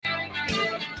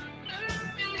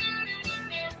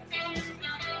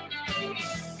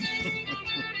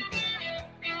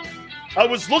I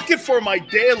was looking for my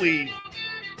daily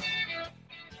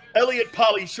Elliott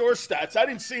Polly Shore stats. I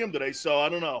didn't see him today, so I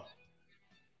don't know.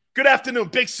 Good afternoon.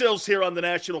 Big Sills here on the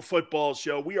National Football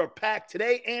Show. We are packed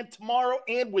today and tomorrow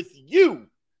and with you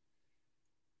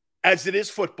as it is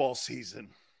football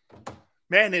season.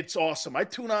 Man, it's awesome. I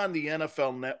tune on the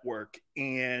NFL Network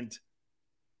and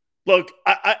look,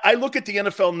 I look at the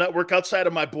NFL Network outside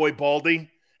of my boy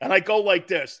Baldy and I go like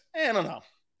this. I don't know.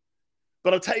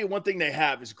 But I'll tell you one thing they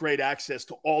have is great access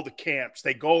to all the camps.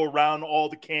 They go around all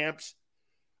the camps,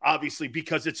 obviously,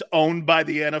 because it's owned by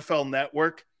the NFL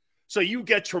Network. So you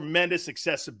get tremendous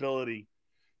accessibility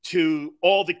to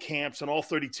all the camps and all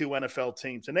 32 NFL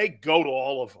teams, and they go to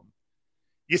all of them.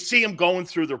 You see them going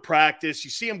through their practice. You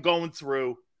see them going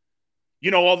through,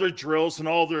 all their drills and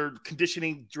all their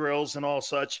conditioning drills and all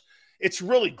such. It's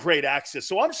really great access.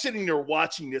 So I'm sitting there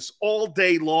watching this all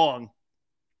day long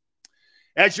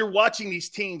as you're watching these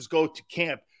teams go to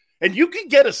camp. And you can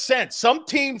get a sense. Some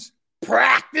teams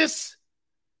practice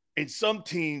and some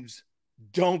teams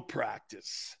don't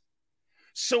practice.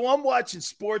 So I'm watching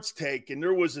Sports Take, and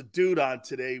there was a dude on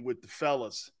today with the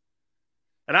fellas.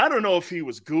 And I don't know if he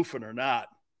was goofing or not,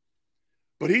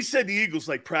 but he said the Eagles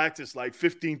practice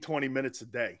 15, 20 minutes a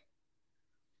day.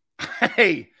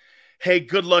 Hey,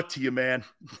 good luck to you, man.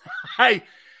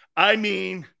 I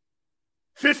mean,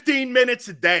 15 minutes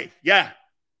a day. Yeah.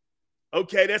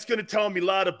 Okay, that's going to tell me a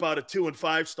lot about a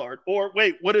 2-5 start. Or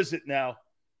wait, what is it now?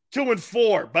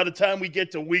 2-4 by the time we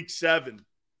get to week 7.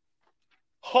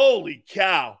 Holy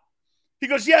cow. He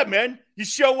goes, yeah, man, you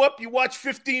show up, you watch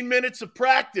 15 minutes of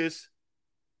practice.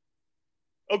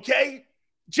 Okay?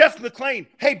 Jeff McClain.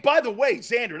 Hey, by the way,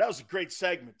 Xander, that was a great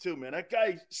segment too, man. That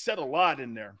guy said a lot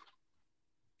in there.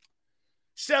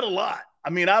 Said a lot. I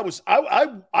mean, I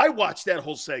watched that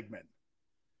whole segment.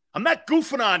 I'm not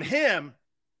goofing on him,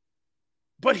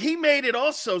 but he made it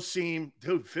also seem,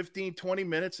 dude, 15, 20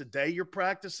 minutes a day you're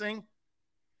practicing?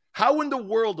 How in the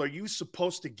world are you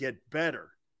supposed to get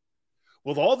better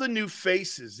with all the new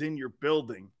faces in your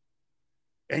building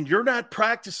and you're not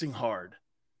practicing hard?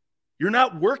 You're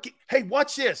not working. Hey,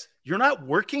 watch this. You're not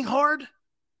working hard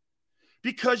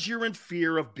because you're in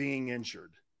fear of being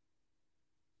injured.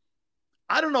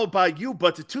 I don't know about you,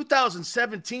 but the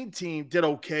 2017 team did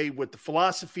okay with the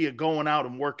philosophy of going out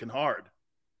and working hard.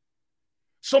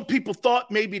 Some people thought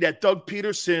maybe that Doug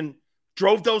Peterson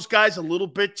drove those guys a little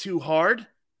bit too hard.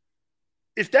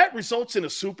 If that results in a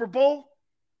Super Bowl,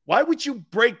 why would you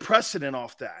break precedent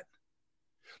off that?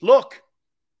 Look,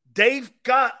 they've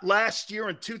got last year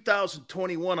in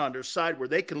 2021 on their side where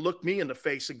they can look me in the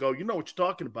face and go, you know what you're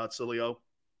talking about, Sileo.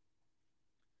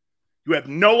 You have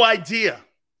no idea.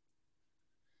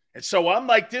 And so I'm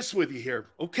like this with you here.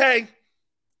 Okay.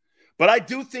 But I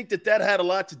do think that had a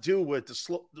lot to do with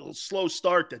the slow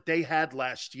start that they had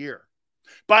last year.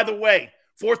 By the way,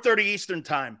 4:30 Eastern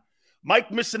time, Mike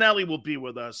Missinelli will be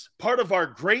with us, part of our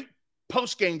great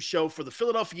postgame show for the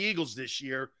Philadelphia Eagles this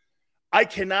year. I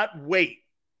cannot wait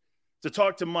to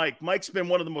talk to Mike. Mike's been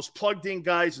one of the most plugged-in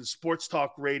guys in sports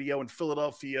talk radio in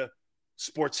Philadelphia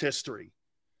sports history.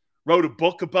 Wrote a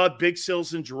book about Big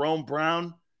Sills and Jerome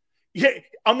Brown. Yeah,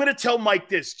 I'm going to tell Mike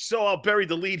this, so I'll bury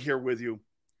the lead here with you.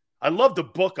 I love the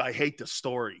book. I hate the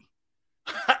story.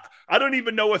 I don't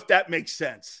even know if that makes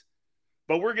sense.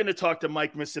 But we're going to talk to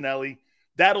Mike Missinelli.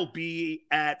 That'll be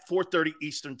at 4:30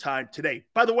 Eastern time today.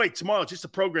 By the way, tomorrow, just a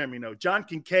programming note, John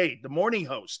Kincaid, the morning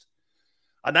host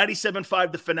on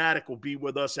 97.5 The Fanatic, will be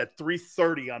with us at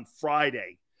 3:30 on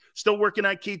Friday. Still working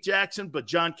on Keith Jackson, but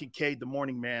John Kincaid, the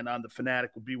morning man on The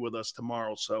Fanatic, will be with us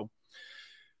tomorrow. So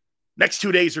next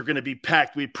 2 days are going to be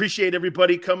packed. We appreciate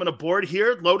everybody coming aboard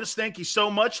here. Lotus, thank you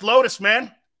so much. Lotus, man,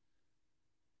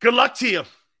 good luck to you.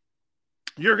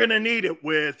 You're going to need it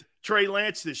with Trey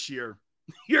Lance this year.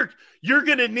 You're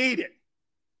going to need it.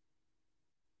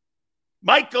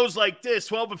 Mike goes like this,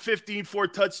 12 of 15, 4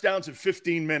 touchdowns in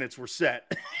 15 minutes. We're set.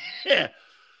 Yeah.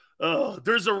 Oh,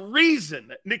 there's a reason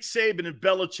that Nick Saban and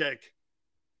Belichick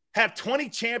have 20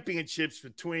 championships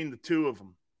between the two of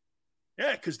them.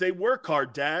 Yeah, because they work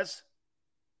hard, Daz.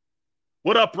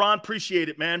 What up, Ron? Appreciate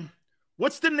it, man.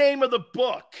 What's the name of the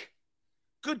book?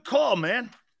 Good call, man.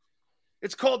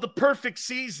 It's called The Perfect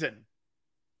Season.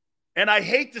 And I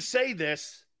hate to say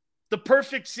this, The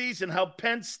Perfect Season, how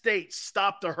Penn State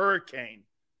stopped a hurricane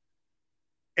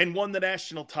and won the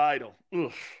national title.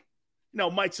 Ugh.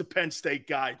 Mike's a Penn State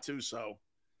guy too, so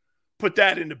put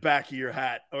that in the back of your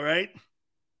hat, all right?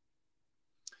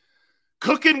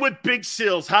 Cooking with Big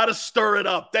Sills, how to stir it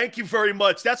up. Thank you very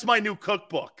much. That's my new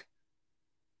cookbook.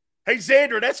 Hey,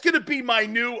 Xander, that's going to be my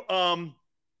new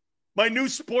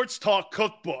sports talk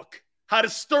cookbook, how to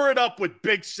stir it up with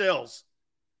Big Sills.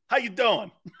 How you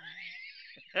doing?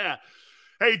 Yeah.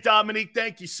 Hey, Dominique,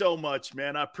 thank you so much,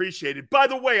 man. I appreciate it. By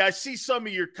the way, I see some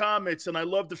of your comments, and I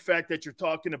love the fact that you're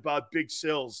talking about Big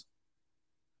Sills.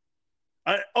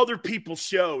 Other people's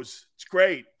shows. It's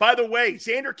great. By the way,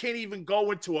 Xander can't even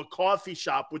go into a coffee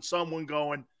shop with someone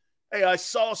going, hey, I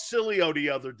saw Sileo the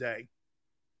other day.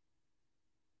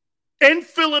 In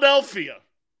Philadelphia,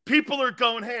 people are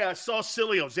going, hey, I saw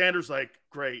Sileo. Xander's like,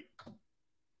 great.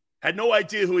 Had no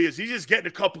idea who he is. He's just getting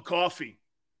a cup of coffee.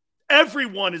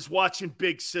 Everyone is watching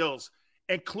Big Sills,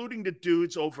 including the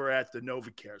dudes over at the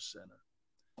NovaCare Center.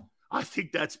 I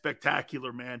think that's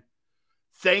spectacular, man.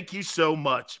 Thank you so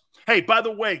much. Hey, by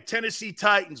the way, Tennessee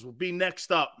Titans will be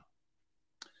next up.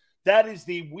 That is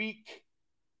the week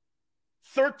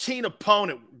 13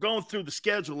 opponent. We're going through the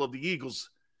schedule of the Eagles,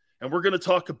 and we're going to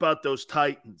talk about those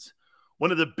Titans,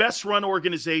 one of the best run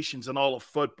organizations in all of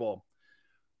football.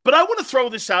 But I want to throw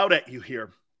this out at you here.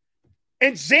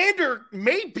 And Xander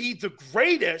may be the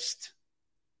greatest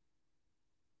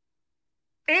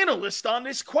analyst on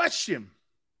this question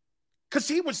because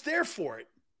he was there for it.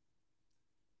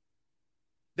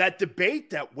 That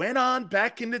debate that went on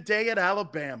back in the day at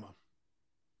Alabama.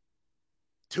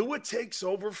 Tua takes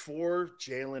over for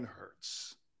Jalen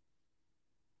Hurts.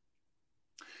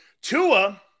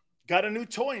 Tua got a new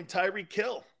toy in Tyreek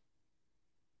Hill.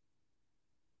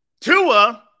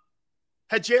 Tua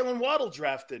had Jalen Waddle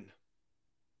drafted.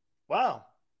 Wow.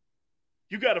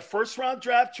 You got a first-round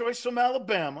draft choice from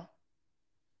Alabama,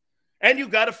 and you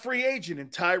got a free agent in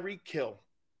Tyreek Hill.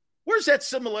 Where's that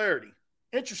similarity?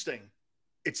 Interesting.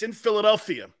 It's in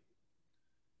Philadelphia.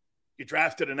 You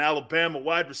drafted an Alabama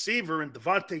wide receiver in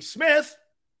Devontae Smith,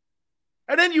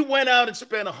 and then you went out and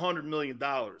spent $100 million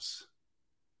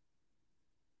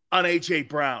on A.J.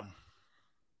 Brown.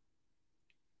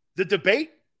 The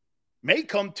debate may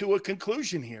come to a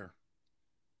conclusion here.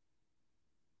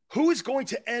 Who is going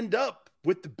to end up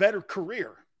with the better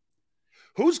career?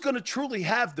 Who's going to truly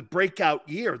have the breakout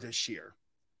year this year?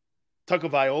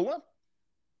 Tagovailoa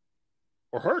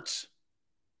or Hurts?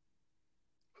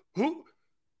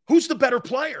 Who's the better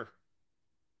player?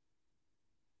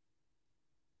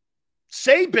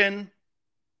 Saban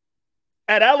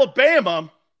at Alabama,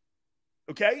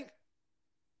 okay?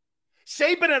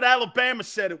 Saban at Alabama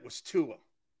said it was Tua.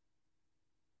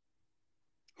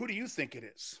 Who do you think it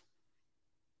is?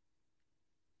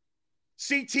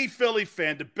 CT Philly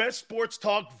fan, the best sports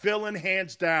talk villain,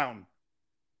 hands down.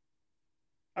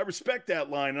 I respect that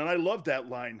line, and I love that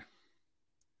line.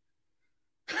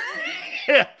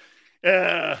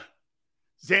 Xander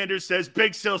says,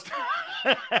 Big Sills.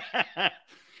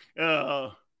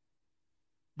 Birds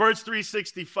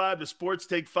 365, the sports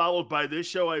take followed by this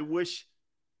show. I wish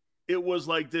it was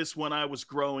like this when I was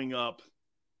growing up.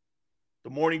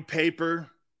 The morning paper,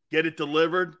 get it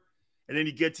delivered, and then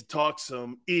you get to talk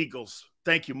some Eagles.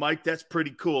 Thank you, Mike. That's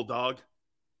pretty cool, dog.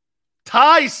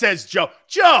 Ty, says Joe.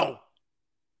 Joe,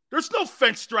 there's no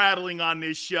fence straddling on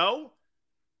this show.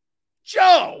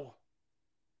 Joe,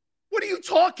 what are you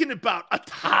talking about? A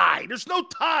tie. There's no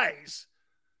ties.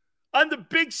 On the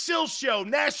Big Sill Show,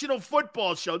 National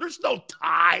Football Show, there's no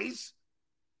ties.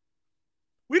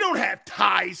 We don't have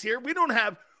ties here. We don't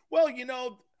have, well, you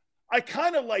know, I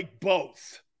kind of like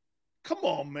both. Come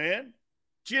on, man.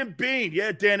 Jim Bean.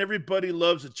 Yeah, Dan, everybody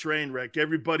loves a train wreck.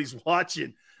 Everybody's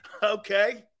watching.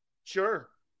 Okay, sure.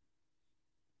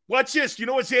 Watch this. You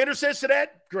know what Xander says to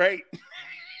that? Great.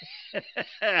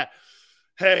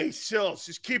 Hey, Sills,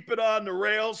 just keep it on the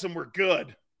rails and we're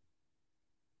good.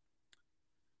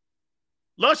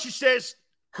 Lushy says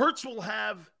Hurts will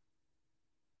have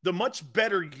the much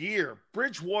better year.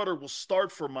 Bridgewater will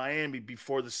start for Miami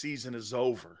before the season is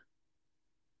over.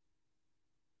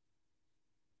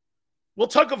 Well,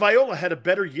 Tagovailoa had a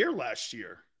better year last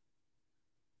year.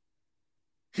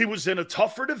 He was in a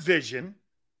tougher division.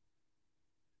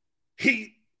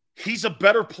 He's a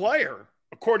better player,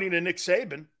 according to Nick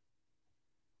Saban.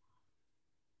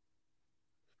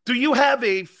 Do you have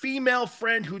a female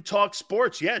friend who talks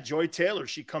sports? Yeah, Joy Taylor.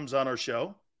 She comes on our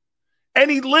show.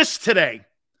 Any list today?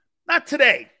 Not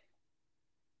today.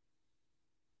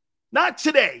 Not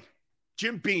today.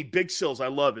 Jim Bean, Big Sills, I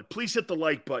love it. Please hit the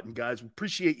like button, guys. We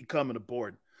appreciate you coming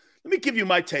aboard. Let me give you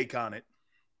my take on it.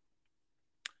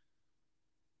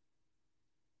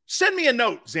 Send me a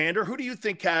note, Xander. Who do you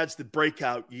think has the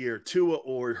breakout year, Tua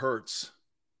or Hurts?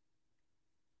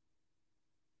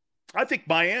 I think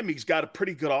Miami's got a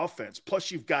pretty good offense.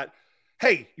 Plus, you've got,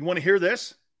 hey, you want to hear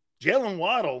this? Jalen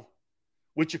Waddle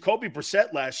with Jacoby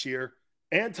Brissett last year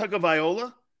and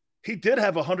Tagovailoa, he did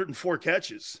have 104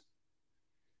 catches.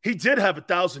 He did have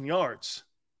 1,000 yards.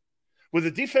 With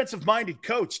a defensive-minded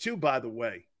coach, too, by the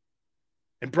way.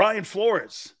 and Brian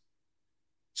Flores.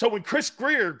 So when Chris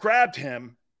Greer grabbed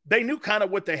him, they knew kind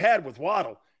of what they had with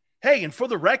Waddle. Hey, and for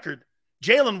the record,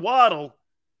 Jalen Waddle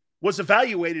was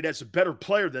evaluated as a better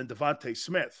player than Devontae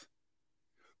Smith.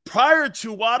 Prior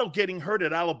to Waddle getting hurt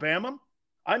at Alabama,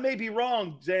 I may be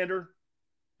wrong, Xander,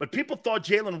 but people thought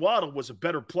Jalen Waddle was a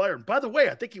better player. And by the way,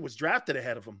 I think he was drafted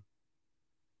ahead of him.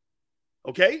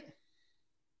 Okay?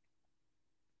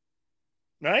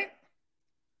 Right?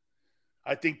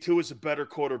 I think Tua is a better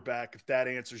quarterback, if that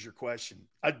answers your question.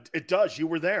 It does. You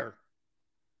were there.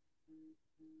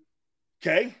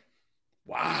 Okay?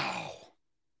 Wow.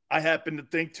 I happen to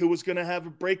think Tua's going to have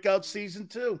a breakout season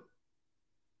too.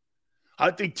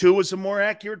 I think Tua's a more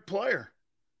accurate player.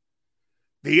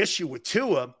 The issue with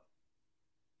Tua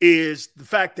is the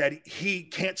fact that he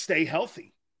can't stay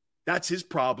healthy. That's his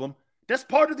problem. That's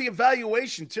part of the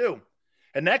evaluation too.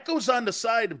 And that goes on the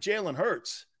side of Jalen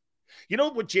Hurts. You know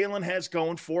what Jalen has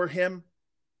going for him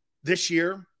this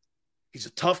year? He's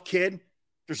a tough kid.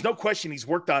 There's no question he's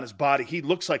worked on his body. He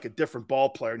looks like a different ball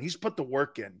player, and he's put the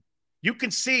work in. You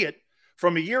can see it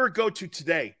from a year ago to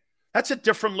today. That's a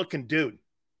different looking dude.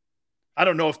 I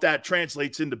don't know if that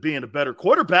translates into being a better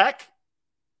quarterback,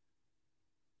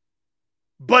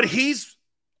 but he's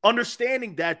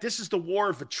understanding that this is the war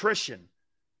of attrition.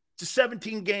 It's a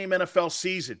 17-game NFL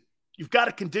season. You've got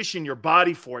to condition your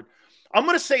body for it. I'm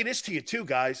going to say this to you too,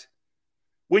 guys.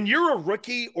 When you're a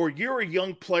rookie or you're a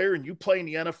young player and you play in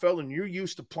the NFL and you're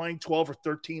used to playing 12 or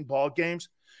 13 ball games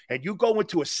and you go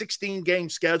into a 16-game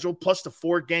schedule plus the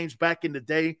 4 games back in the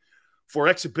day for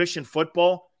exhibition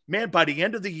football, man, by the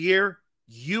end of the year,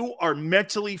 you are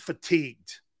mentally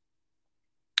fatigued.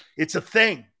 It's a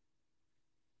thing.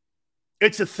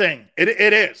 It's a thing.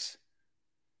 It is.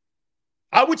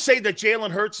 I would say that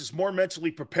Jalen Hurts is more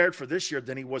mentally prepared for this year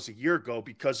than he was a year ago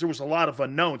because there was a lot of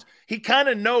unknowns. He kind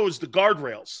of knows the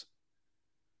guardrails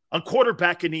on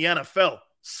quarterback in the NFL.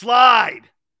 Slide.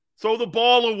 Throw the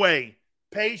ball away.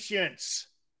 Patience.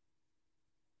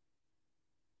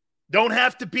 Don't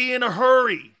have to be in a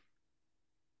hurry.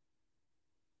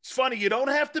 It's funny, you don't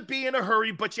have to be in a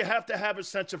hurry, but you have to have a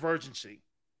sense of urgency.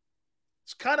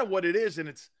 It's kind of what it is, and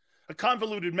it's a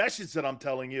convoluted message that I'm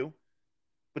telling you.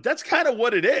 But that's kind of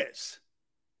what it is.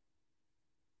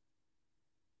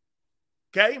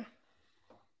 Okay?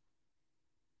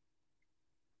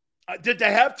 Did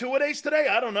they have 2-a-days today?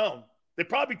 I don't know. They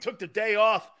probably took the day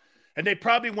off, and they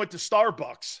probably went to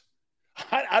Starbucks.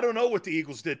 I don't know what the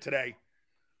Eagles did today.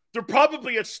 They're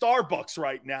probably at Starbucks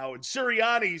right now, and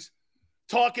Sirianni's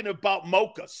talking about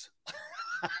mochas.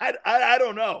 I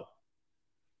don't know.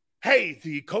 Hey,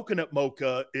 the coconut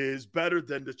mocha is better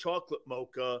than the chocolate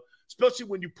mocha, especially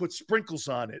when you put sprinkles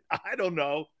on it. I don't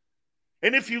know.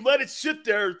 And if you let it sit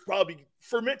there, it probably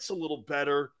ferments a little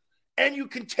better, and you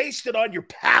can taste it on your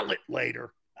palate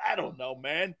later. I don't know,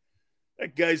 man.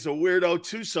 That guy's a weirdo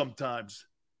too sometimes.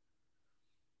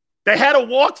 They had a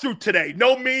walkthrough today.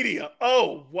 No media.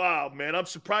 Oh, wow, man. I'm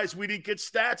surprised we didn't get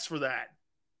stats for that.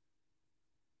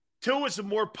 Tua is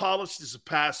more polished as a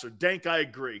passer. Dank, I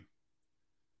agree.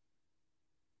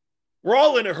 We're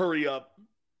all in a hurry up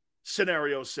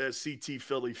scenario, says CT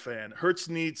Philly fan. Hurts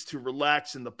needs to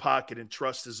relax in the pocket and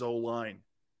trust his O-line.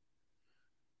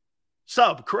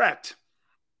 Sub, correct.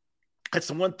 That's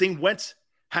the one thing Wentz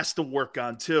has to work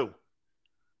on too.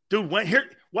 Dude, here,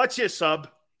 watch this, Sub.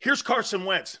 Here's Carson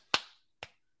Wentz.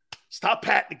 Stop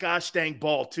patting the gosh dang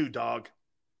ball too, dog.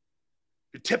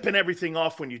 You're tipping everything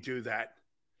off when you do that.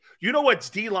 You know what's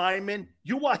D lineman?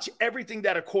 You watch everything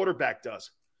that a quarterback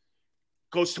does.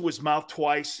 Goes to his mouth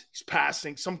twice. He's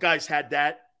passing. Some guys had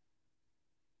that.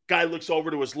 Guy looks over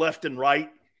to his left and right.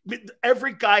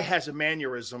 Every guy has a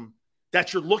mannerism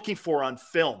that you're looking for on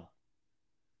film.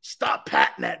 Stop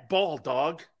patting that ball,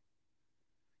 dog.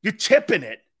 You're tipping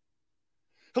it.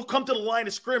 He'll come to the line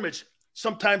of scrimmage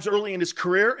sometimes early in his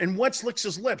career, and Wentz licks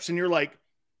his lips, and you're like,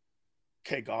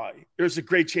 okay, guy, there's a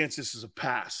great chance this is a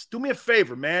pass. Do me a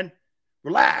favor, man.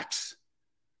 Relax.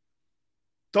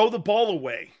 Throw the ball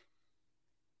away.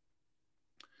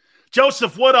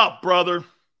 Joseph, what up, brother?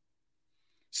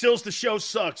 Sills, the show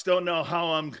sucks. Don't know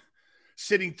how I'm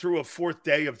sitting through a 4th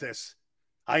day of this.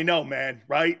 I know, man,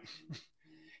 right?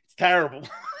 It's terrible.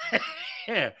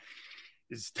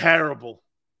 It's terrible.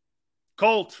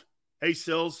 Colt, hey,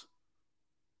 Sills.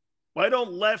 Why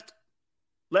don't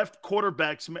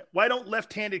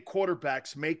left-handed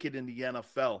quarterbacks make it in the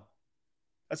NFL?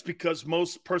 That's because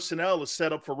most personnel is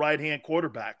set up for right-hand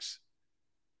quarterbacks.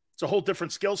 It's a whole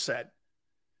different skill set.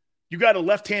 You got a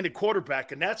left-handed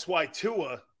quarterback, and that's why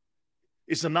Tua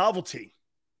is a novelty.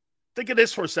 Think of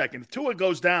this for a second. If Tua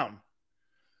goes down,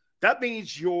 that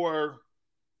means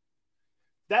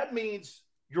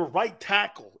your right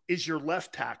tackle is your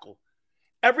left tackle.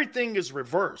 Everything is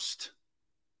reversed.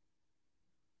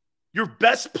 Your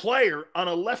best player on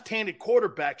a left-handed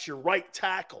quarterback is your right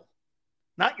tackle,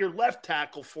 not your left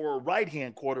tackle for a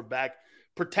right-hand quarterback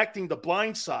protecting the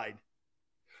blind side.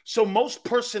 So most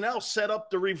personnel set up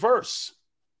the reverse.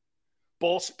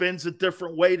 Ball spins a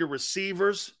different way to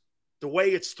receivers, the way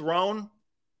it's thrown.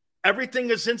 Everything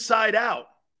is inside out.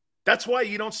 That's why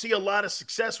you don't see a lot of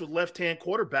success with left-hand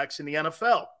quarterbacks in the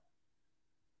NFL.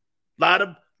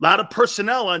 A lot of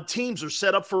personnel on teams are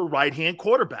set up for right-hand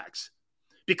quarterbacks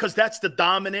because that's the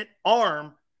dominant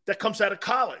arm that comes out of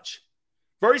college.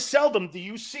 Very seldom do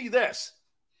you see this.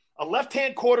 A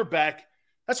left-hand quarterback,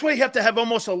 that's why you have to have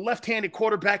almost a left-handed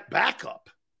quarterback backup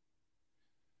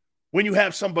when you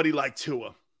have somebody like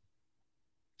Tua.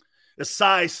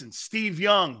 Esiason, Steve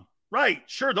Young. Right,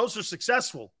 sure, those are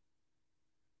successful.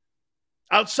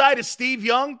 Outside of Steve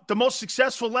Young, the most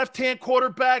successful left-hand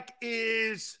quarterback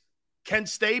is Ken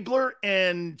Stabler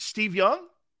and Steve Young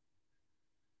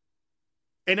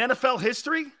in NFL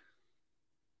history,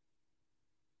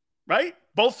 right?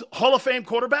 Both Hall of Fame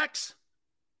quarterbacks,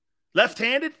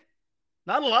 left-handed,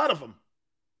 not a lot of them.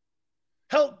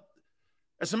 Hell,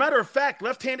 as a matter of fact,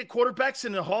 left-handed quarterbacks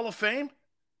in the Hall of Fame,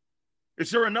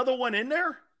 is there another one in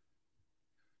there?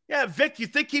 Yeah, Vic, you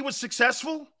think he was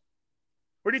successful?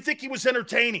 Or do you think he was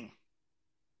entertaining?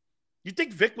 You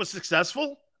think Vic was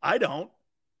successful? I don't.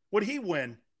 What'd he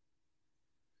win?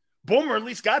 Boomer at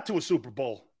least got to a Super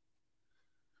Bowl.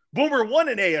 Boomer won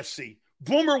an AFC.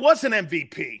 Boomer was an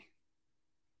MVP.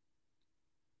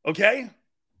 Okay?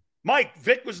 Mike,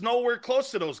 Vic was nowhere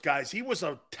close to those guys. He was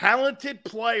a talented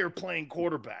player playing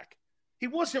quarterback. He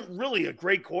wasn't really a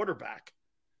great quarterback,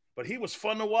 but he was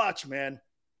fun to watch, man.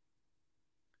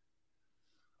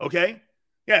 Okay?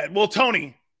 Yeah, well,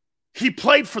 Tony, he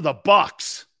played for the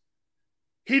Bucs.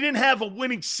 He didn't have a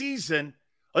winning season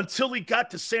until he got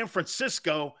to San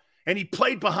Francisco, and he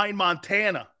played behind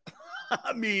Montana.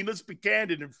 I mean, let's be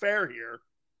candid and fair here.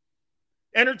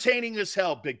 Entertaining as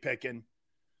hell, Big Pickin'.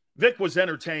 Vic was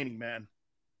entertaining, man.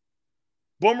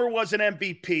 Boomer was an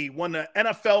MVP, won the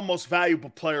NFL Most Valuable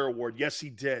Player Award. Yes, he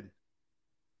did.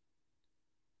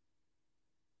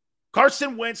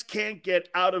 Carson Wentz can't get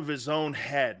out of his own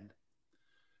head.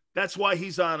 That's why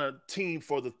he's on a team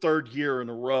for the third year in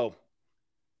a row.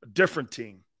 A different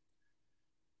team.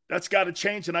 That's got to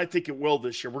change, and I think it will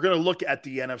this year. We're going to look at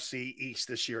the NFC East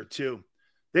this year, too.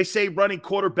 They say running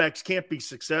quarterbacks can't be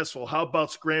successful. How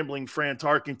about scrambling Fran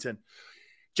Tarkenton?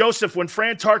 Joseph, when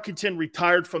Fran Tarkenton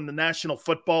retired from the National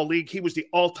Football League, he was the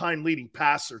all-time leading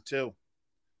passer, too,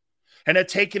 and had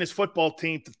taken his football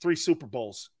team to 3 Super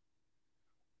Bowls.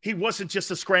 He wasn't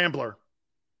just a scrambler.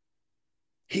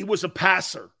 He was a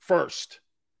passer first.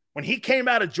 When he came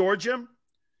out of Georgia,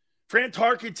 Fran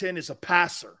Tarkenton is a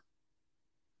passer.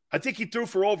 I think he threw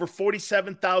for over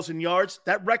 47,000 yards.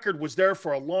 That record was there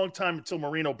for a long time until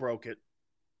Marino broke it.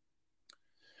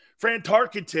 Fran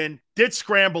Tarkenton did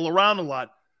scramble around a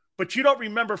lot, but you don't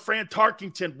remember Fran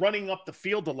Tarkenton running up the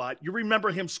field a lot. You remember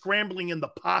him scrambling in the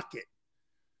pocket,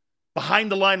 behind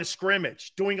the line of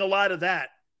scrimmage, doing a lot of that.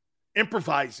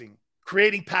 Improvising,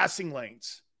 creating passing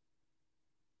lanes.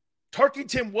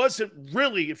 Tarkenton wasn't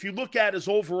really, if you look at his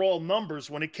overall numbers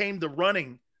when it came to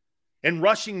running and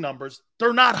rushing numbers,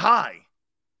 they're not high.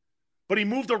 But he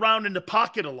moved around in the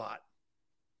pocket a lot.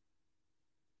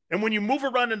 And when you move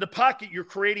around in the pocket, you're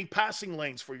creating passing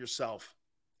lanes for yourself.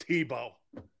 Tebow.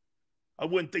 I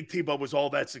wouldn't think Tebow was all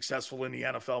that successful in the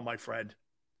NFL, my friend.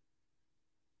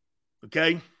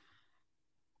 Okay?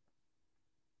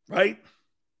 Right?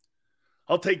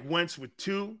 I'll take Wentz with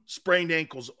 2 sprained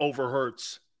ankles over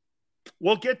Hurts.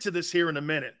 We'll get to this here in a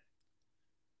minute.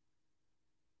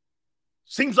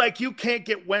 Seems like you can't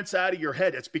get Wentz out of your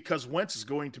head. It's because Wentz is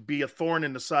going to be a thorn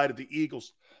in the side of the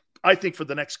Eagles, I think, for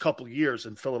the next couple of years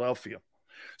in Philadelphia.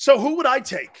 So who would I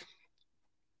take?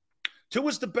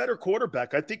 Tua's the better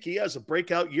quarterback. I think he has a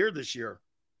breakout year this year.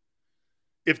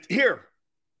 If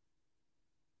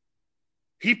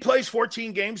he plays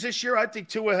 14 games this year, I think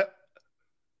Tua.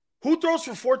 Who throws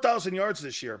for 4,000 yards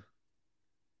this year?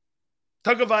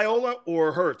 Tagovailoa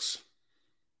or Hurts?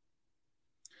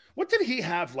 What did he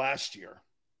have last year?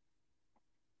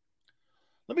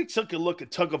 Let me take a look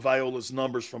at Tagovailoa's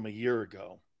numbers from a year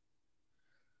ago.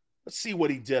 Let's see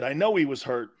what he did. I know he was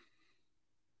hurt.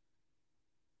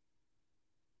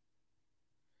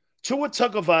 Tua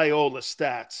Tagovailoa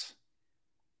stats.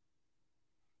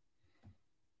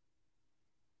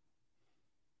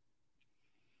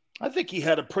 I think he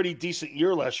had a pretty decent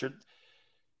year last year.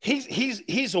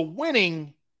 He's a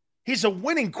winning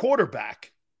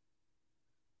quarterback.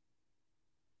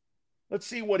 Let's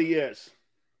see what he is.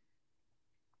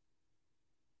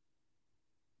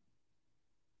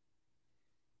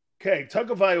 Okay,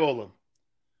 Tagovailoa.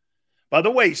 By the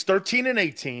way, he's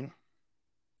 13-18.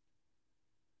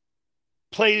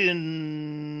 Played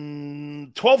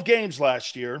in 12 games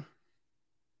last year.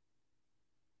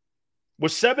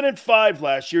 Was 7-5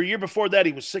 last year. Year before that,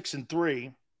 he was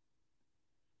 6-3.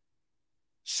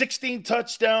 16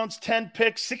 touchdowns, 10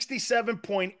 picks,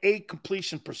 67.8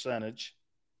 completion percentage.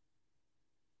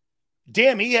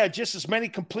 Damn, he had just as many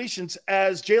completions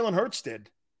as Jalen Hurts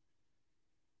did.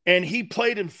 And he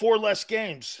played in 4 less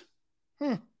games.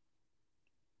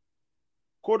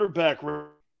 Quarterback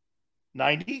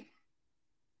 90.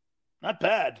 Not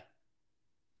bad.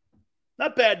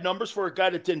 Not bad numbers for a guy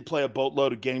that didn't play a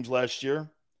boatload of games last year.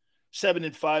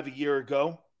 7-5 a year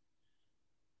ago.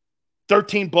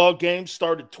 13 ball games,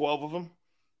 started 12 of them.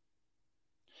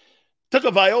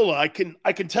 Tagovailoa,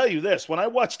 I can tell you this. When I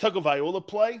watch Tagovailoa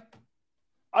play,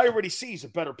 I already see he's a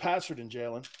better passer than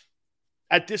Jalen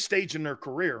at this stage in their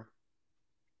career.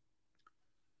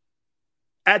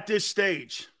 At this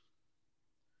stage.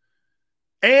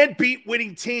 And beat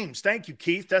winning teams. Thank you,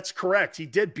 Keith. That's correct. He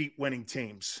did beat winning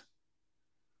teams.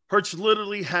 Hurts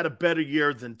literally had a better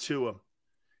year than Tua.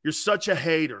 You're such a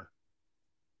hater.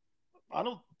 I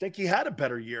don't think he had a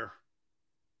better year.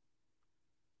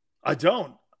 I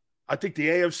don't. I think the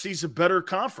AFC's a better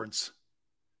conference.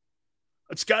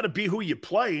 It's got to be who you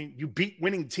play. You beat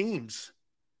winning teams.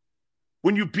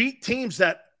 When you beat teams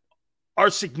that are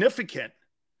significant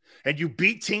and you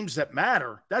beat teams that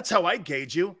matter, that's how I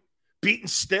gauge you. Beating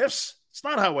stiffs, it's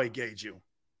not how I gauge you.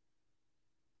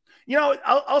 You know,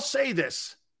 I'll say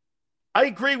this. I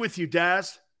agree with you,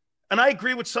 Daz, and I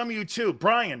agree with some of you too.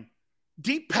 Brian,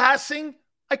 deep passing,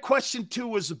 I question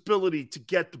Tua's ability to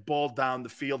get the ball down the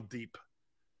field deep.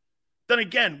 Then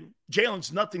again,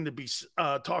 Jalen's nothing to be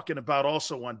talking about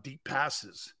also on deep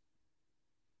passes.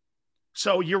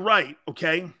 So you're right,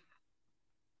 okay?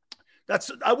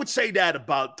 I would say that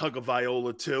about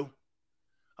Tagovailoa too.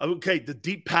 Okay, the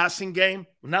deep passing game,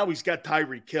 now he's got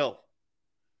Tyreek Hill.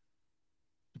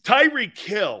 Tyreek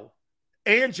Hill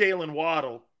and Jalen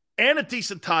Waddle and a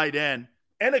decent tight end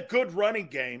and a good running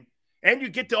game, and you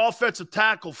get the offensive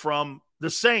tackle from the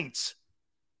Saints.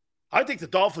 I think the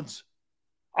Dolphins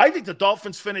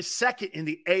finished second in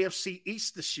the AFC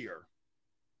East this year.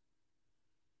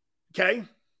 Okay?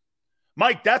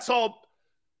 Mike, that's what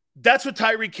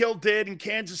Tyreek Hill did in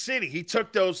Kansas City. He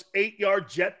took those 8-yard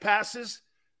jet passes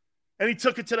and he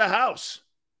took it to the house.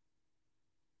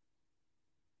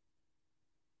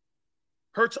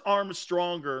 Hurts' arm is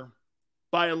stronger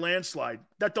by a landslide.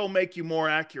 That don't make you more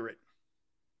accurate.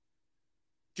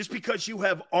 Just because you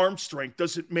have arm strength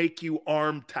doesn't make you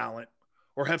arm talent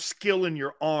or have skill in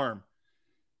your arm.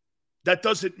 That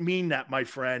doesn't mean that, my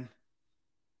friend.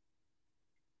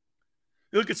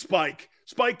 Look at Spike.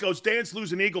 Spike goes, Dan's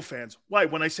losing Eagle fans. Why?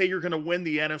 When I say you're going to win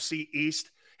the NFC East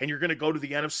and you're going to go to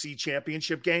the NFC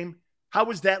Championship game, how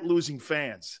is that losing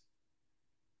fans?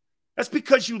 That's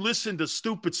because you listen to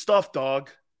stupid stuff, dog.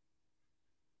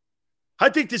 I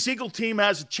think this Eagle team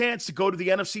has a chance to go to the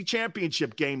NFC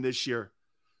Championship game this year.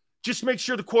 Just make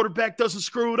sure the quarterback doesn't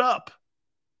screw it up.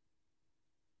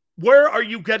 Where are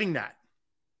you getting that?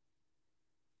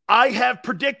 I have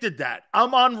predicted that.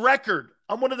 I'm on record.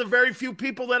 I'm one of the very few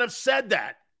people that have said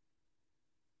that.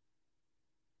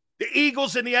 The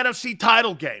Eagles in the NFC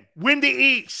title game. Win the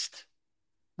East.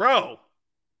 Bro,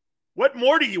 what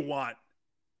more do you want?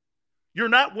 You're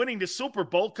not winning the Super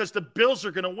Bowl because the Bills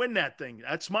are going to win that thing.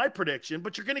 That's my prediction,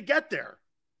 but you're going to get there.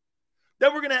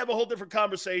 Then we're going to have a whole different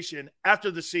conversation after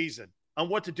the season on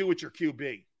what to do with your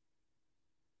QB.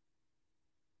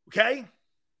 Okay?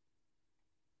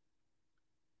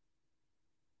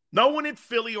 No one in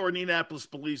Philly or Indianapolis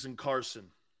believes in Carson.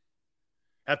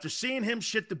 After seeing him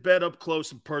shit the bed up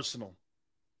close and personal.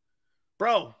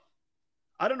 Bro,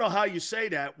 I don't know how you say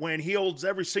that when he holds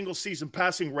every single season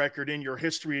passing record in your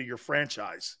history of your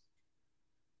franchise.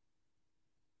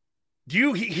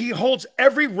 He holds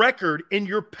every record in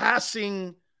your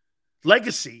passing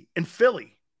legacy in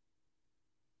Philly.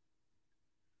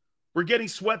 We're getting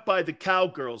swept by the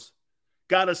Cowgirls.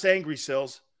 Got us angry,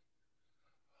 Sills.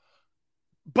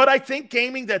 But I think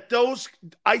that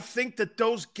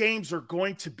those games are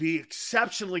going to be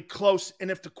exceptionally close.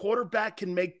 And if the quarterback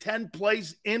can make 10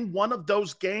 plays in one of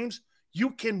those games,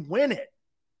 you can win it.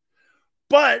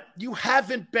 But you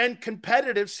haven't been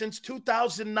competitive since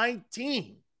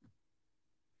 2019.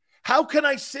 How can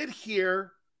I sit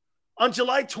here on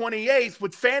July 28th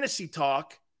with fantasy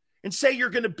talk and say you're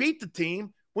going to beat the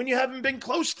team when you haven't been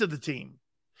close to the team?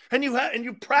 And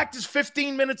you practice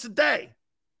 15 minutes a day.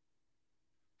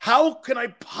 How can I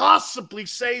possibly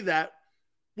say that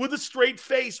with a straight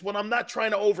face when I'm not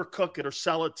trying to overcook it or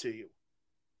sell it to you?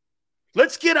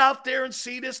 Let's get out there and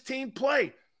see this team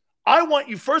play. I want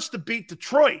you first to beat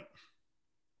Detroit.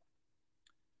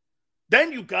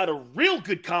 Then you got a real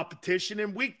good competition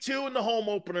in week 2 in the home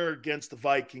opener against the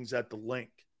Vikings at the Link.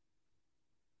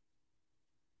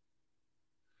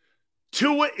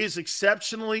 Tua is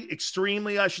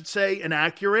extremely, I should say,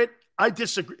 inaccurate. I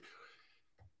disagree.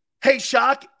 Hey,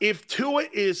 Shock, if Tua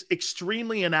is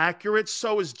extremely inaccurate,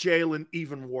 so is Jalen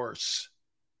even worse.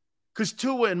 Because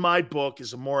Tua, in my book,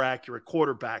 is a more accurate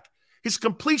quarterback. His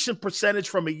completion percentage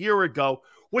from a year ago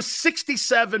was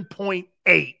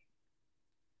 67.8.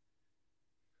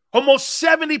 Almost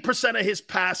 70% of his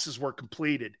passes were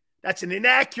completed. That's an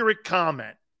inaccurate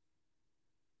comment.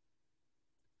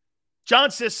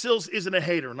 John says Sills isn't a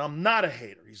hater, and I'm not a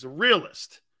hater. He's a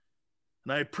realist.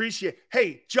 And I appreciate,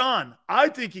 hey, John, I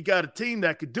think you got a team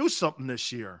that could do something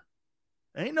this year.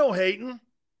 Ain't no hating.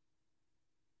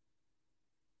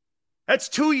 That's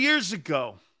 2 years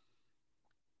ago.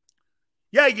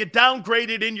 Yeah, you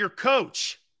downgraded in your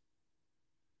coach.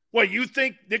 What, you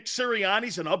think Nick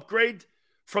Sirianni's an upgrade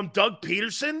from Doug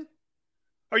Peterson?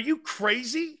 Are you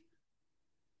crazy?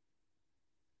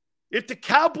 If the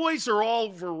Cowboys are all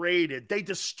overrated, they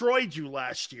destroyed you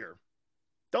last year.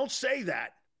 Don't say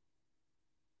that.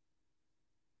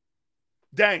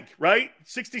 Dank, right?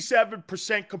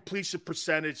 67% completion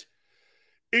percentage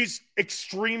is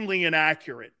extremely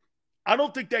inaccurate. I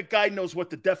don't think that guy knows what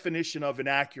the definition of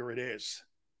inaccurate is.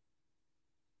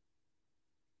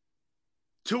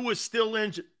 Tua is still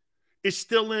injured.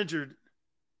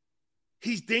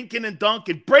 He's dinking and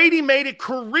dunking. Brady made a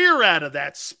career out of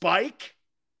that, Spike.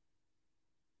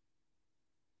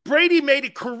 Brady made a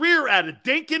career out of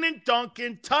dinking and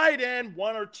dunking, tight end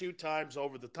 1 or 2 times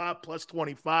over the top, plus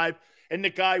 25, and the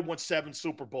guy won 7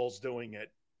 Super Bowls doing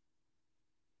it.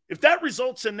 If that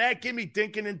results in that, give me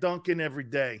dinking and dunking every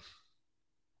day.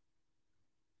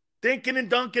 Dinking and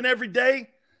dunking every day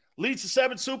leads to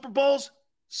 7 Super Bowls?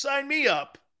 Sign me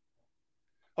up.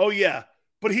 Oh, yeah,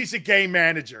 but he's a game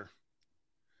manager.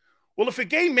 Well, if a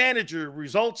game manager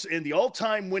results in the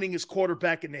all-time winningest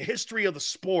quarterback in the history of the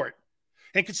sport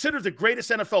and considered the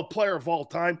greatest NFL player of all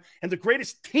time and the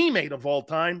greatest teammate of all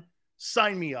time,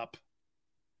 sign me up.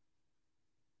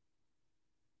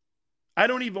 I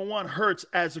don't even want Hurts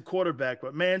as a quarterback,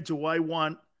 but man, do I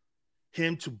want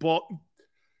him to ball.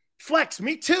 Flex,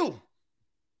 me too.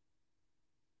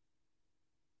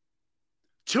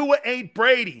 Tua ain't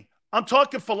Brady. I'm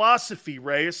talking philosophy,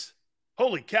 Reyes.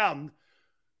 Holy cow.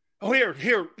 Oh,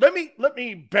 here. Let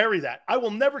me bury that. I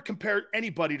will never compare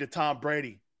anybody to Tom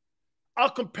Brady.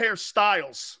 I'll compare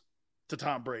styles to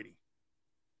Tom Brady.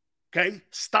 Okay?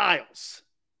 Styles.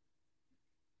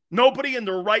 Nobody in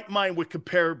their right mind would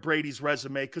compare Brady's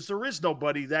resume because there is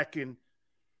nobody that can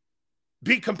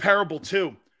be comparable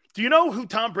to. Do you know who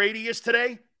Tom Brady is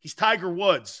today? He's Tiger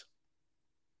Woods.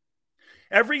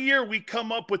 Every year we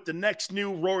come up with the next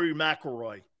new Rory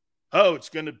McIlroy. Oh, it's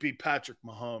going to be Patrick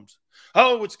Mahomes.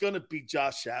 Oh, it's going to be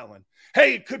Josh Allen.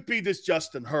 Hey, it could be this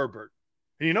Justin Herbert.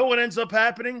 And you know what ends up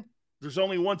happening? There's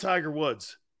only one Tiger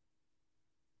Woods.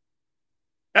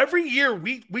 Every year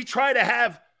we try to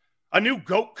have a new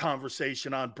GOAT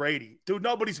conversation on Brady. Dude,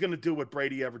 nobody's going to do what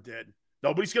Brady ever did.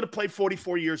 Nobody's going to play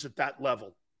 44 years at that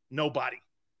level. Nobody.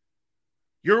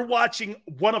 You're watching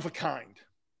one of a kind.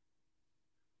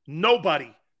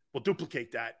 Nobody will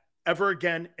duplicate that ever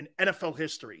again in NFL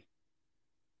history.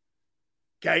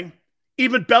 Okay?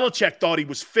 Even Belichick thought he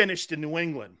was finished in New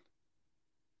England.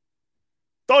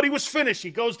 Thought he was finished. He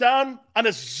goes down on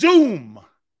a Zoom.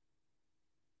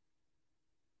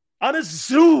 On a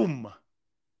Zoom.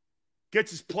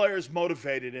 Gets his players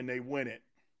motivated and they win it.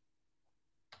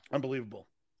 Unbelievable.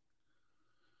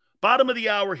 Bottom of the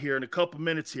hour here in a couple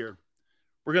minutes here.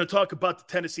 We're going to talk about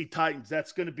the Tennessee Titans.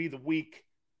 That's going to be the week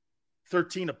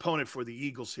 13 opponent for the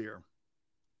Eagles here.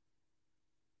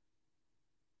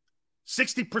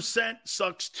 60%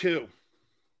 sucks too.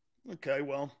 Okay,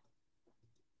 well.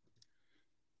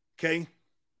 Okay.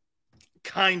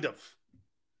 Kind of.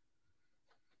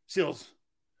 Seals,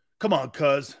 come on,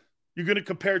 cuz. You're going to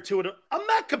compare Tua to... I'm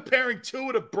not comparing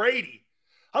Tua to Brady.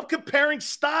 I'm comparing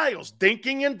styles.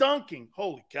 Dinking and dunking.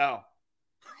 Holy cow.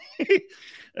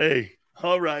 Hey,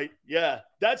 all right. Yeah,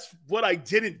 that's what I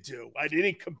didn't do. I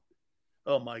didn't...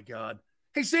 Oh, my God.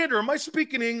 Hey, Xander, am I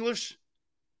speaking English?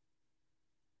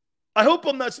 I hope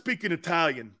I'm not speaking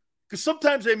Italian. Because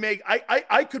sometimes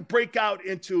I could break out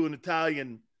into an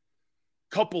Italian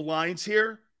couple lines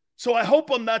here. So I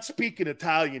hope I'm not speaking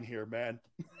Italian here, man.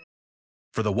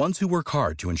 For the ones who work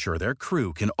hard to ensure their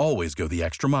crew can always go the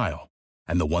extra mile,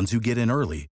 and the ones who get in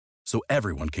early so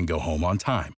everyone can go home on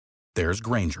time, there's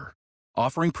Grainger,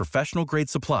 offering professional-grade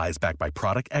supplies backed by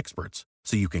product experts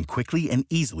so you can quickly and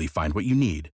easily find what you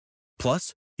need.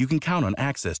 Plus, you can count on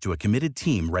access to a committed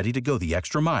team ready to go the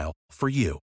extra mile for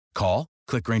you. Call,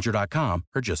 click Grainger.com,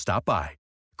 or just stop by.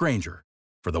 Grainger,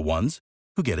 for the ones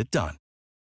who get it done.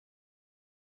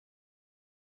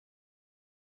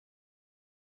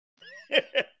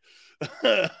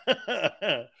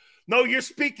 No, you're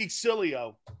speaking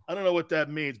Sileo. I don't know what that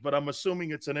means, but I'm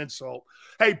assuming it's an insult.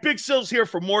 Hey, Big Sil's here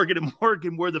for Morgan &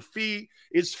 Morgan, where the fee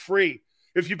is free.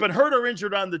 If you've been hurt or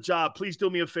injured on the job, please do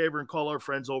me a favor and call our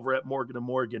friends over at Morgan &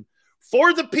 Morgan.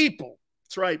 For the people.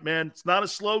 That's right, man. It's not a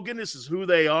slogan. This is who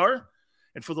they are.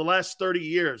 And for the last 30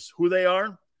 years, who they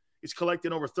are is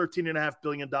collecting over $13.5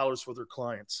 billion for their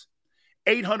clients.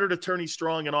 800 attorneys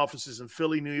strong in offices in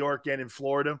Philly, New York, and in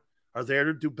Florida are there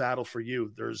to do battle for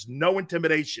you. There's no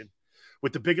intimidation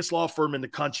with the biggest law firm in the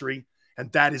country,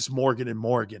 and that is Morgan &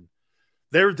 Morgan.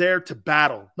 They're there to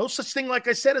battle. No such thing, like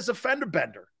I said, as a fender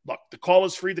bender. Look, the call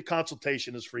is free. The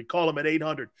consultation is free. Call them at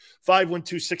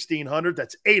 800-512-1600.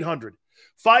 That's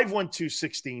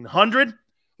 800-512-1600.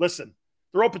 Listen,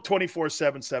 they're open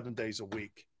 24/7, 7 days a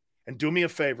week. And do me a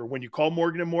favor. When you call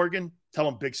Morgan & Morgan, tell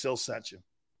them Big Sil sent you.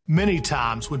 Many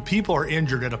times when people are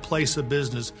injured at a place of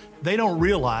business, they don't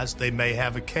realize they may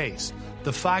have a case.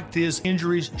 The fact is,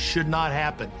 injuries should not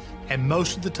happen. And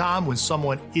most of the time when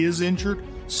someone is injured,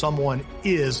 someone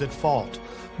is at fault.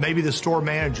 Maybe the store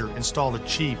manager installed a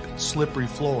cheap, slippery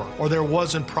floor, or there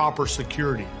wasn't proper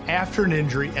security. After an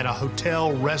injury at a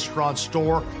hotel, restaurant,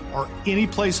 store, or any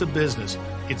place of business,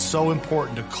 it's so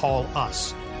important to call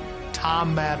us.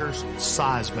 Time matters,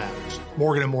 size matters.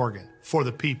 Morgan & Morgan, for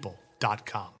the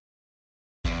people.com.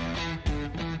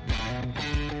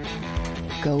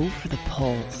 Go for the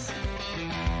pulls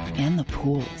and the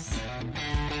pools.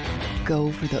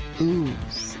 Go for the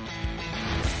oohs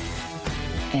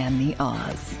and the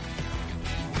ahs.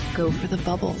 Go for the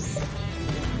bubbles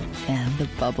and the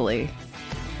bubbly.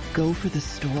 Go for the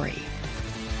story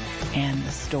and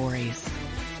the stories.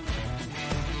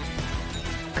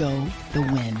 Go the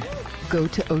win. Go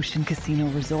to Ocean Casino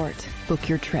Resort. Book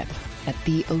your trip at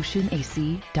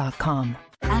theoceanac.com.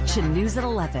 Action News at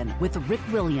 11 with Rick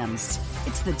Williams.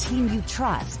 It's the team you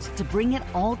trust to bring it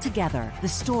all together. The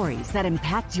stories that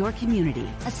impact your community,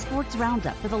 a sports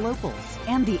roundup for the locals,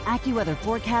 and the AccuWeather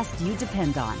forecast you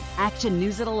depend on. Action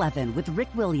News at 11 with Rick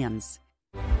Williams.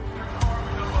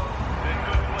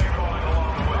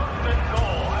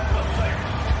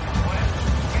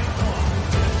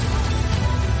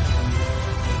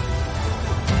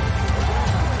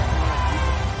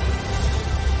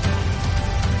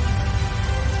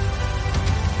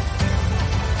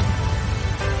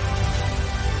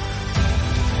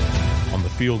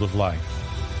 Field of life,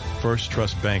 First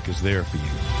Trust Bank is there for you.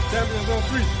 Champions on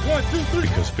three. 1, 2, 3.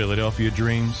 Because Philadelphia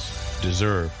dreams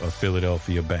deserve a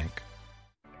Philadelphia bank.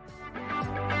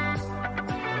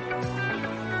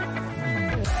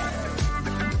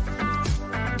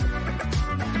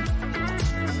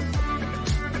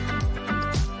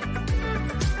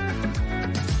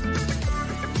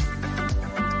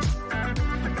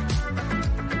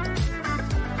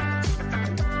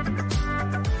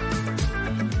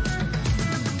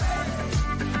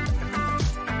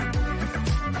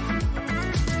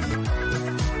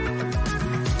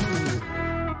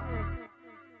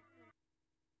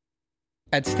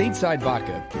 At Stateside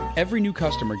Vodka, every new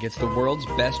customer gets the world's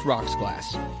best rocks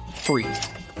glass. Free.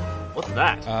 What's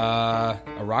that? A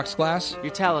rocks glass?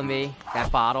 You're telling me that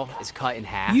bottle is cut in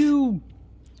half? You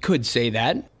could say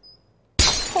that.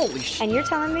 Holy shit. And you're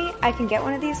telling me I can get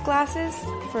one of these glasses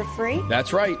for free?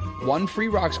 That's right. One free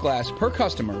rocks glass per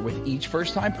customer with each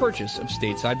first-time purchase of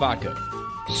Stateside Vodka.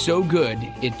 So good,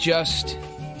 it just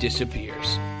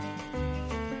disappears.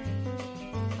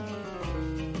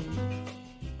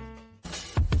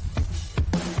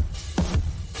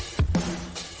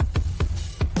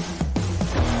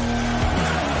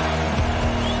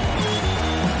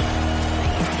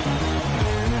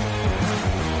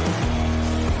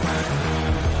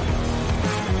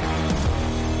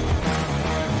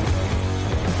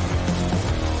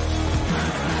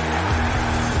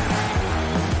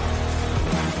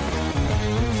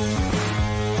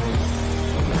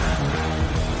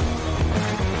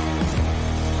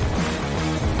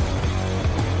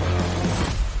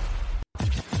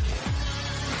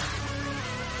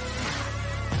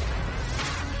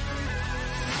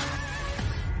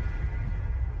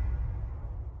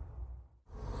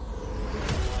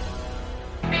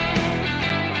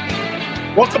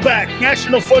 Welcome back.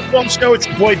 National Football Show. It's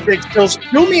your boy Big Phil.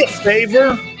 Do me a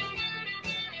favor.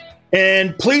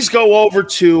 And please go over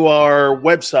to our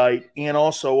website and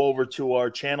also over to our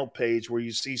channel page where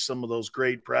you see some of those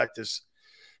great practice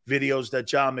videos that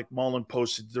John McMullen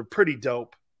posted. They're pretty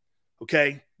dope.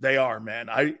 Okay? They are, man.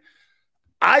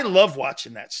 I love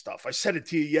watching that stuff. I said it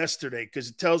to you yesterday because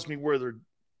it tells me where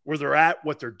they're at,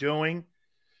 what they're doing,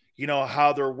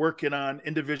 how they're working on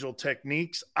individual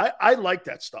techniques. I like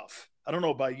that stuff. I don't know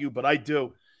about you, but I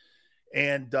do.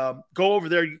 And go over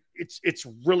there. It's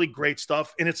really great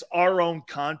stuff. And it's our own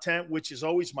content, which is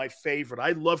always my favorite.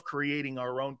 I love creating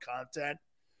our own content.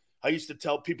 I used to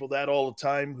tell people that all the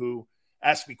time who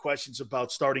ask me questions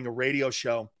about starting a radio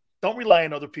show. Don't rely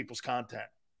on other people's content.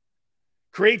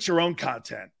 Create your own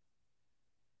content.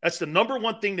 That's the number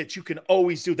one thing that you can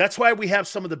always do. That's why we have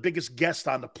some of the biggest guests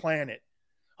on the planet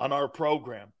on our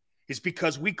program, is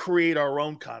because we create our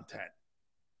own content.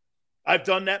 I've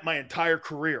done that my entire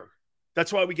career.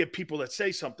 That's why we get people that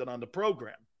say something on the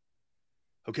program.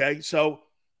 Okay, so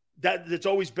that's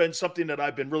always been something that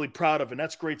I've been really proud of, and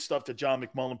that's great stuff that John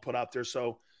McMullen put out there.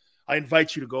 So I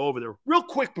invite you to go over there. Real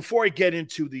quick, before I get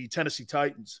into the Tennessee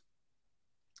Titans,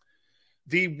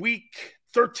 the Week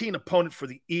 13 opponent for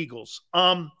the Eagles.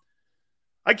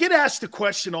 I get asked the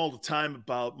question all the time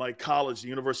about my college, the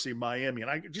University of Miami,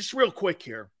 and I just real quick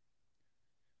here.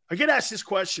 I get asked this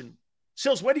question,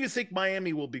 Sills, when do you think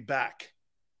Miami will be back?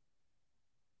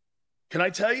 Can I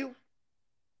tell you?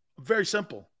 Very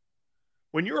simple.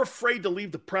 When you're afraid to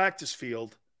leave the practice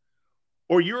field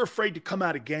or you're afraid to come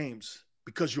out of games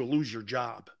because you'll lose your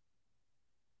job.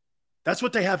 That's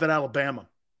what they have at Alabama.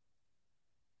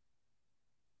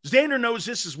 Xander knows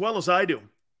this as well as I do.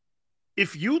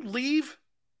 If you leave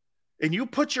and you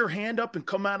put your hand up and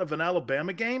come out of an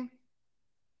Alabama game,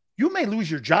 you may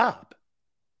lose your job.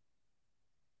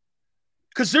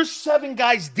 Because there's 7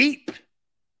 guys deep.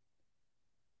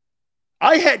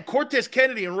 I had Cortez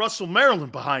Kennedy and Russell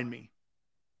Maryland behind me.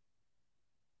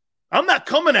 I'm not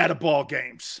coming out of ball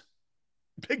games.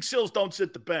 Big Sills don't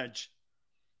sit the bench.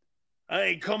 I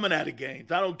ain't coming out of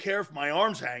games. I don't care if my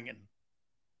arm's hanging.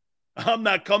 I'm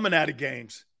not coming out of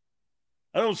games.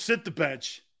 I don't sit the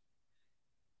bench.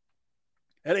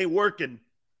 That ain't working.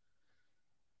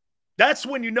 That's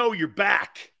when you know you're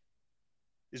back,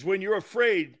 is when you're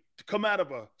afraid to come out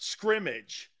of a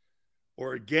scrimmage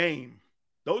or a game.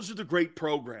 Those are the great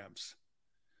programs.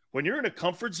 When you're in a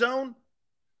comfort zone,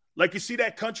 like you see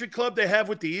that country club they have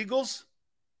with the Eagles,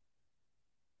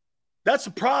 that's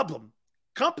a problem.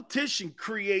 Competition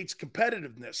creates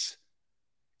competitiveness,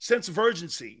 sense of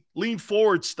urgency, lean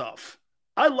forward stuff.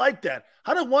 I like that.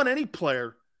 I don't want any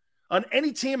player on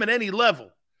any team at any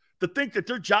level to think that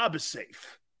their job is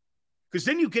safe, because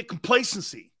then you get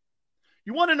complacency.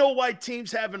 You want to know why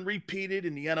teams haven't repeated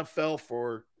in the NFL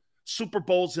for Super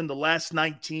Bowls in the last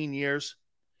 19 years?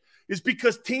 Is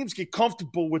because teams get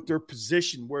comfortable with their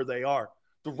position where they are.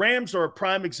 The Rams are a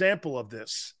prime example of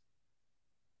this.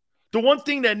 The one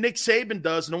thing that Nick Saban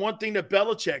does and the one thing that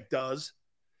Belichick does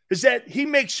is that he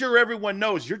makes sure everyone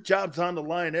knows your job's on the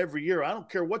line every year. I don't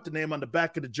care what the name on the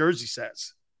back of the jersey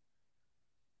says.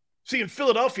 See, in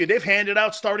Philadelphia, they've handed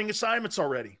out starting assignments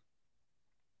already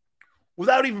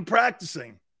without even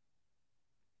practicing.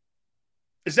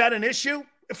 Is that an issue?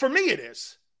 For me, it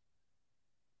is.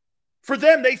 For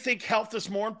them, they think health is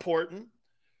more important.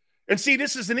 And see,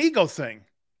 this is an ego thing.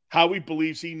 Howie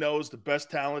believes he knows the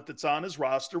best talent that's on his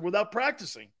roster without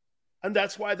practicing. And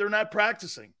that's why they're not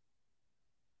practicing.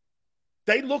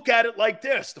 They look at it like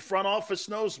this. The front office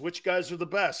knows which guys are the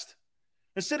best,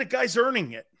 instead of guys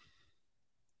earning it.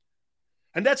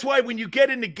 And that's why when you get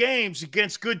into games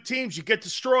against good teams, you get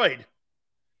destroyed,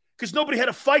 because nobody had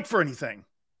to fight for anything.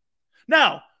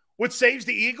 Now, what saves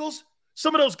the Eagles?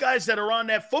 Some of those guys that are on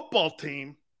that football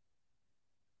team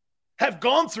have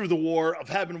gone through the war of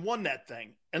having won that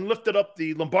thing and lifted up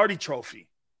the Lombardi trophy.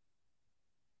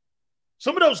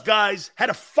 Some of those guys had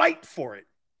to fight for it.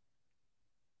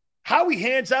 Howie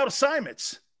hands out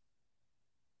assignments.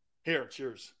 Here, it's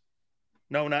yours.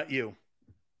 No, not you.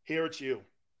 Here, it's you.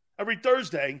 Every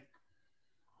Thursday,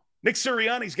 Nick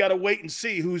Sirianni's got to wait and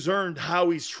see who's earned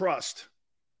Howie's trust,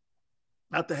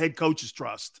 not the head coach's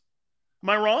trust. Am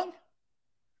I wrong?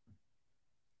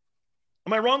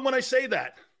 Am I wrong when I say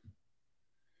that?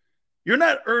 You're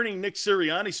not earning Nick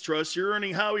Sirianni's trust. You're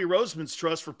earning Howie Roseman's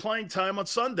trust for playing time on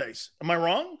Sundays. Am I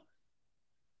wrong?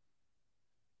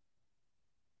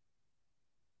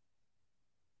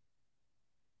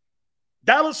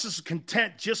 Dallas is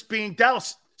content just being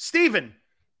Dallas. Steven,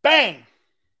 bang.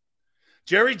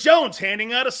 Jerry Jones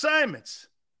handing out assignments.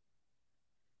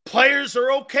 Players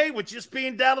are okay with just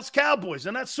being Dallas Cowboys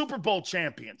and not Super Bowl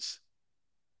champions.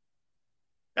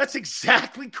 That's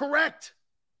exactly correct.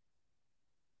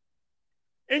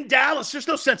 In Dallas, there's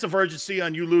no sense of urgency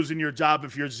on you losing your job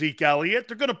if you're Zeke Elliott.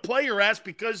 They're going to play your ass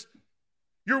because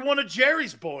you're one of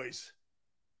Jerry's boys.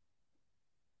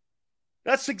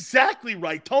 That's exactly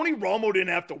right. Tony Romo didn't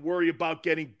have to worry about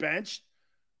getting benched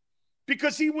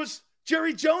because he was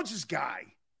Jerry Jones's guy.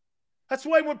 That's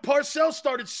why when Parcells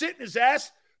started sitting his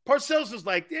ass, Parcells was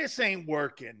like, this ain't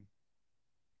working.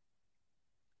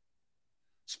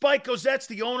 Spike goes, that's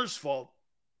the owner's fault.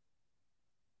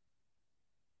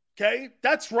 Okay,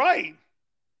 that's right.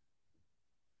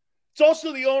 It's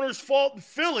also the owner's fault in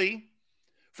Philly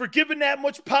for giving that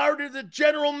much power to the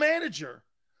general manager.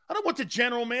 I don't want the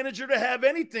general manager to have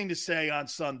anything to say on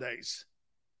Sundays.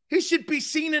 He should be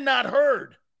seen and not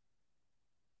heard.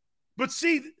 But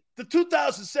see, the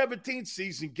 2017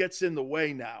 season gets in the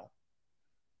way now.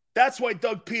 That's why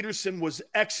Doug Peterson was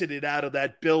exited out of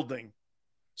that building.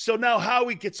 So now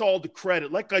Howie gets all the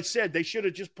credit. Like I said, they should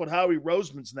have just put Howie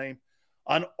Roseman's name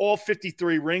on all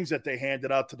 53 rings that they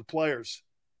handed out to the players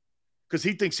because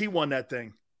he thinks he won that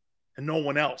thing and no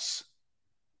one else.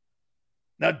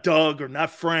 Not Doug or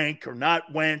not Frank or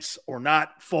not Wentz or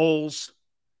not Foles.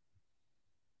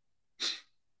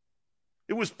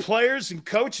 It was players and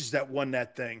coaches that won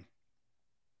that thing.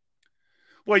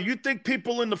 Well, you think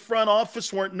people in the front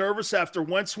office weren't nervous after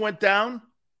Wentz went down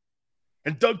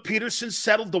and Doug Peterson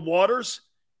settled the waters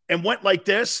and went like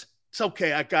this? It's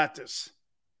okay, I got this.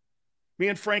 Me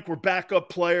and Frank were backup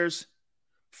players.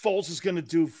 Foles is going to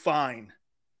do fine.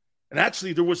 And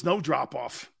actually, there was no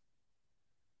drop-off.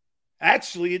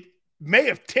 Actually, it may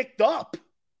have ticked up.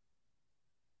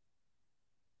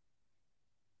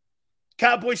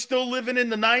 Cowboys still living in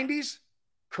the 90s?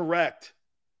 Correct.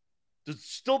 They're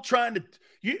still trying to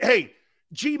hey,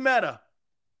 G Meta.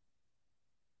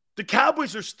 The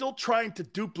Cowboys are still trying to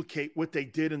duplicate what they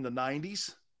did in the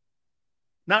 90s,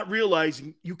 not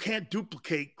realizing you can't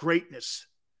duplicate greatness.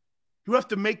 You have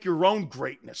to make your own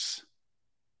greatness.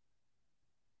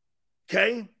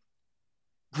 Okay?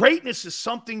 Greatness is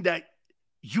something that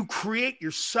you create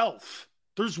yourself.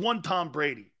 There's one Tom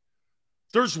Brady.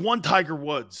 There's one Tiger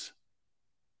Woods.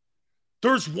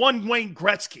 There's one Wayne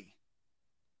Gretzky.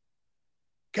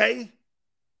 Okay?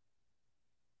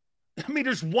 I mean,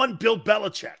 there's one Bill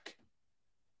Belichick.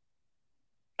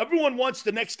 Everyone wants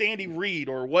the next Andy Reid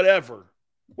or whatever.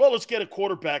 Well, let's get a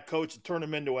quarterback coach and turn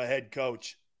him into a head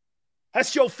coach.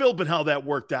 That's Joe Philbin how that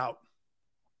worked out.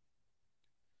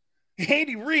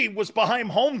 Andy Reid was behind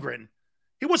Holmgren.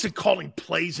 He wasn't calling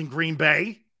plays in Green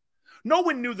Bay. No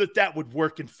one knew that that would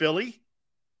work in Philly.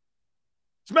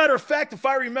 As a matter of fact, if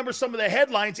I remember some of the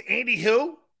headlines, Andy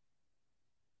who?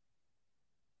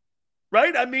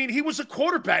 Right? I mean, he was a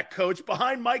quarterback coach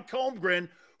behind Mike Holmgren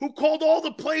who called all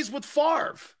the plays with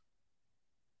Favre.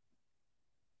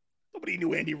 Nobody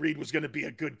knew Andy Reid was going to be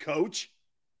a good coach.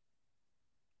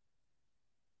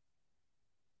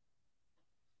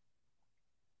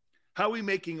 How are we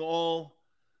making all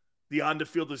the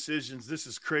on-the-field decisions? This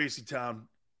is crazy town.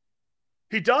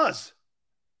 He does.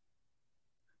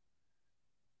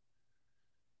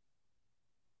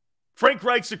 Frank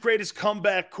Reich's the greatest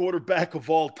comeback quarterback of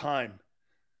all time.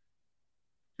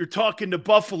 You're talking the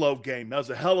Buffalo game. That was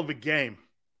a hell of a game.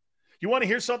 You want to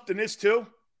hear something this too?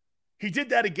 He did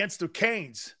that against the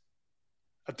Canes.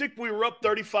 I think we were up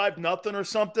 35-0 or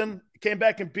something. He came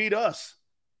back and beat us.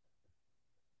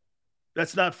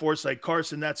 That's not foresight,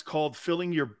 Carson. That's called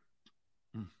filling your...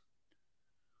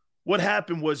 What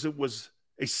happened was it was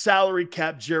a salary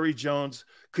cap. Jerry Jones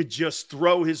could just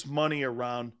throw his money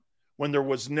around when there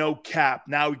was no cap.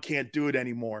 Now he can't do it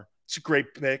anymore. It's a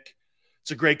great pick.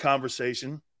 It's a great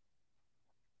conversation.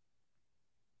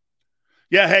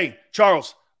 Yeah, hey,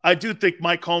 Charles, I do think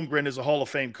Mike Holmgren is a Hall of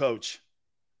Fame coach.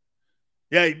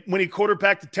 Yeah, when he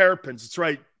quarterbacked the Terrapins, that's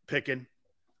right, Pickin.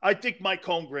 I think Mike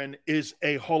Holmgren is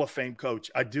a Hall of Fame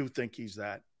coach. I do think he's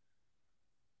that.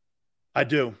 I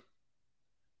do.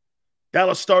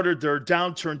 Dallas started their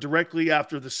downturn directly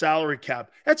after the salary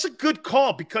cap. That's a good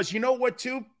call because you know what,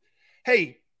 too?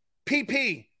 Hey,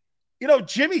 PP, you know,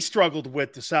 Jimmy struggled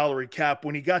with the salary cap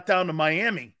when he got down to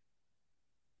Miami.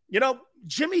 You know,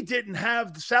 Jimmy didn't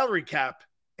have the salary cap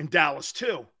in Dallas,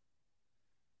 too.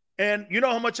 And you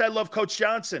know how much I love Coach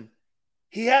Johnson.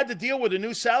 He had to deal with a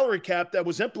new salary cap that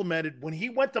was implemented when he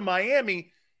went to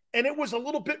Miami, and it was a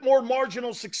little bit more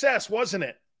marginal success, wasn't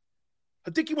it?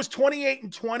 I think he was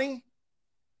 28-20.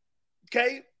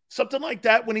 Okay, something like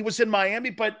that when he was in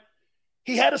Miami, but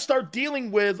he had to start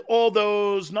dealing with all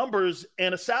those numbers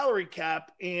and a salary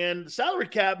cap, and the salary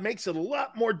cap makes it a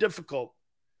lot more difficult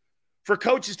for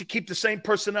coaches to keep the same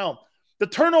personnel. The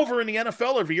turnover in the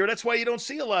NFL every year, that's why you don't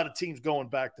see a lot of teams going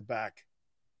back-to-back.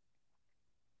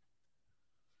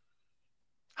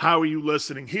 How are you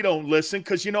listening? He don't listen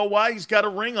because you know why? He's got a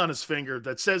ring on his finger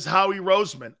that says Howie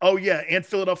Roseman. Oh, yeah, and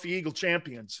Philadelphia Eagle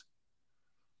champions.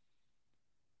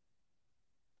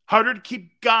 Harder to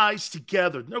keep guys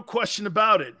together. No question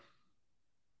about it.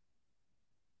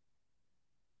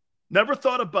 Never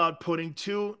thought about putting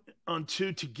 2 on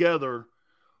 2 together.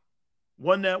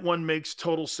 One makes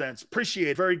total sense. Appreciate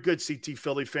it. Very good, CT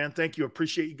Philly fan. Thank you.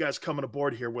 Appreciate you guys coming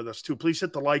aboard here with us, too. Please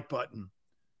hit the like button.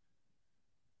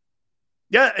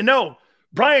 Yeah, no,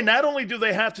 Brian, not only do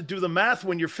they have to do the math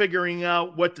when you're figuring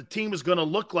out what the team is going to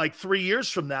look like 3 years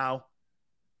from now,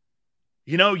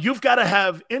 you know, you've got to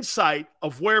have insight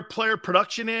of where player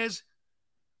production is,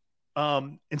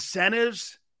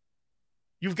 incentives.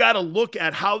 You've got to look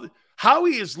at how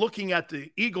he is looking at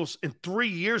the Eagles in 3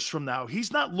 years from now.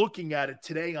 He's not looking at it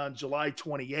today on July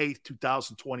 28th,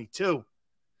 2022.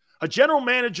 A general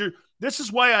manager, this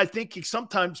is why I think he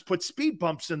sometimes puts speed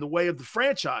bumps in the way of the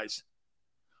franchise.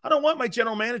 I don't want my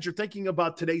general manager thinking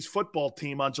about today's football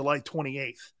team on July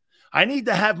 28th. I need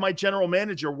to have my general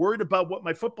manager worried about what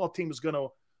my football team is going to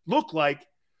look like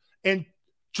in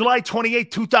July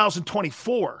 28th,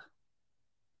 2024.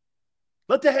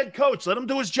 Let the head coach, let him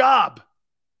do his job.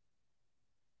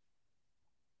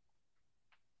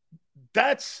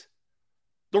 That's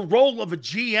the role of a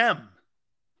GM.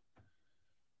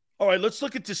 All right, let's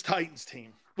look at this Titans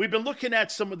team. We've been looking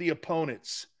at some of the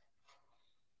opponents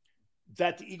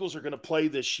that the Eagles are going to play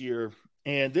this year,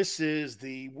 and this is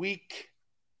the week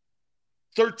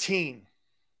 13.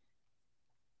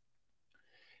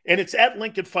 And it's at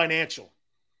Lincoln Financial.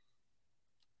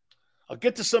 I'll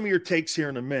get to some of your takes here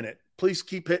in a minute. Please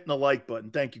keep hitting the like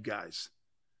button. Thank you, guys.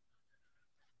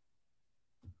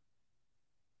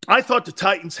 I thought the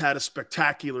Titans had a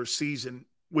spectacular season,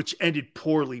 which ended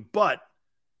poorly, but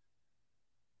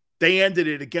they ended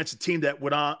it against a team that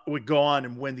would go on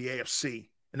and win the AFC,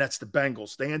 and that's the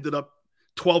Bengals. They ended up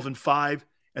 12-5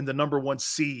 and the number 1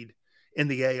 seed in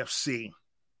the AFC.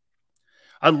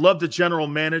 I love the general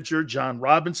manager, John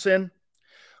Robinson.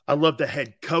 I love the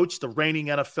head coach, the reigning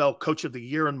NFL Coach of the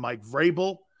Year, and Mike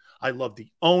Vrabel. I love the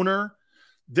owner.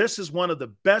 This is one of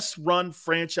the best-run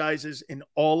franchises in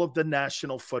all of the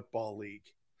National Football League.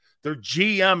 Their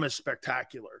GM is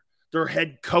spectacular. Their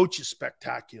head coach is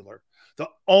spectacular. The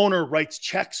owner writes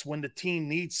checks when the team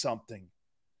needs something.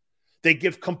 They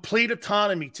give complete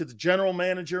autonomy to the general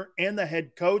manager and the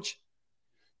head coach.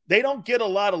 They don't get a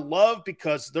lot of love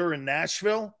because they're in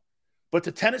Nashville, but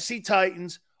the Tennessee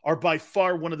Titans are by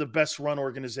far one of the best-run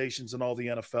organizations in all the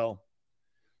NFL.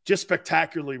 Just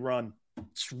spectacularly run.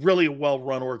 It's really a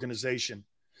well-run organization.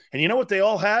 And you know what they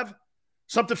all have?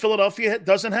 Something Philadelphia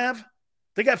doesn't have?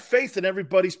 They got faith in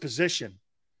everybody's position.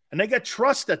 And they got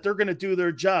trust that they're going to do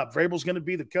their job. Vrabel's going to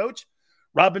be the coach.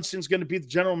 Robinson's going to be the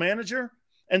general manager.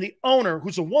 And the owner,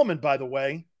 who's a woman, by the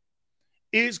way,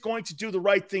 is going to do the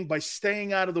right thing by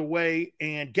staying out of the way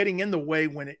and getting in the way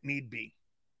when it need be.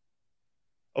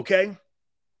 Okay?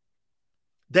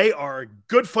 They are a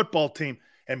good football team.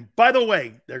 And by the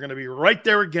way, they're going to be right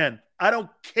there again. I don't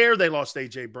care they lost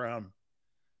A.J. Brown.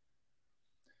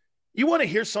 You want to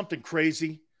hear something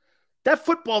crazy? That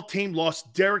football team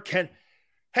lost Derrick Henry.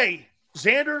 Hey,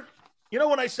 Xander, you know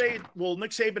when I say, will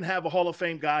Nick Saban have a Hall of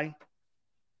Fame guy?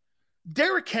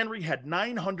 Derrick Henry had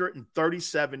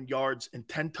 937 yards and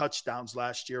 10 touchdowns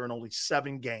last year in only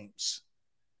 7 games.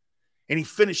 And he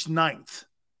finished 9th.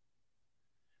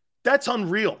 That's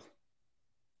unreal.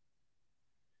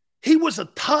 He was a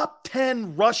top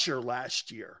 10 rusher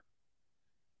last year.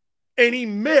 And he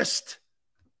missed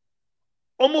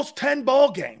almost 10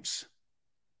 ball games.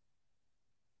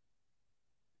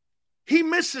 He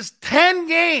misses 10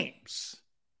 games.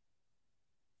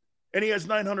 And he has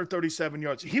 937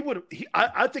 yards.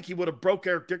 I think he would have broke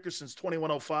Eric Dickerson's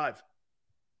 2105.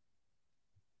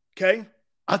 Okay?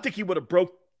 I think he would have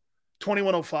broke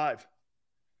 2105.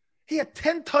 He had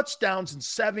 10 touchdowns in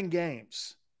 7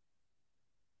 games.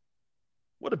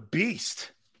 What a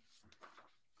beast.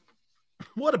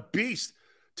 What a beast.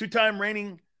 2-time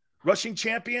reigning rushing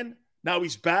champion. Now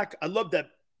he's back. I love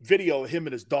that video of him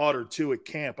and his daughter, too, at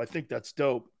camp. I think that's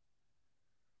dope.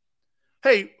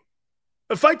 Hey,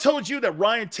 if I told you that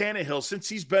Ryan Tannehill, since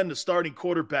he's been the starting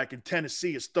quarterback in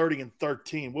Tennessee, is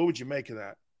 30-13, what would you make of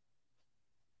that?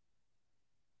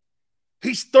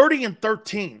 He's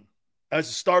 30-13 as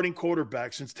a starting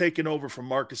quarterback since taking over from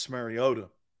Marcus Mariota.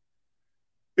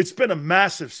 It's been a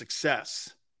massive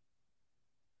success.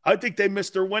 I think they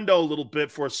missed their window a little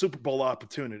bit for a Super Bowl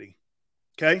opportunity.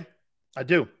 Okay? I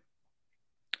do.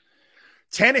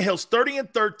 Tannehill's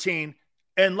 30-13,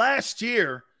 and last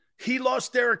year he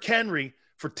lost Derrick Henry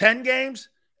for 10 games,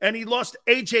 and he lost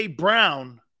A.J.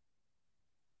 Brown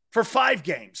for 5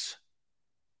 games.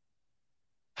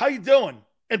 How you doing?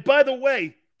 And by the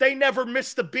way, they never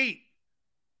missed a beat.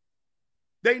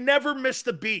 They never missed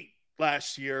a beat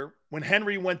last year when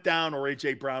Henry went down or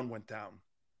A.J. Brown went down.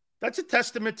 That's a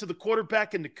testament to the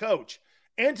quarterback and the coach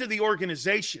and to the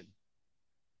organization.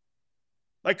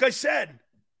 Like I said,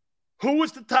 who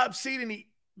was the top seed in the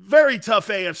very tough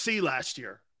AFC last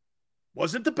year?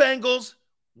 Wasn't the Bengals,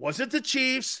 wasn't the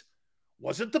Chiefs,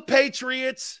 wasn't the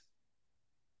Patriots.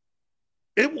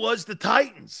 It was the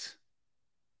Titans.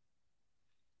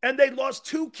 And they lost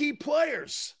 2 key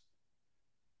players.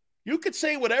 You could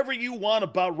say whatever you want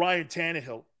about Ryan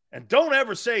Tannehill, and don't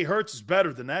ever say Hurts is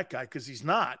better than that guy, because he's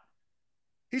not.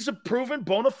 He's a proven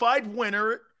bona fide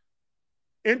winner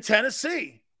in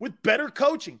Tennessee with better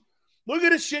coaching. Look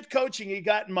at the shit coaching he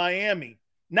got in Miami.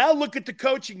 Now look at the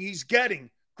coaching he's getting.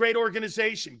 Great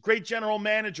organization, great general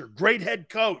manager, great head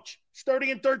coach. He's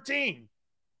 30-13.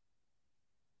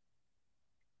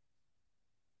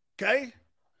 Okay?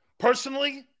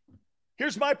 Personally,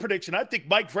 here's my prediction. I think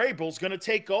Mike Vrabel is going to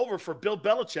take over for Bill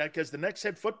Belichick as the next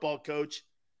head football coach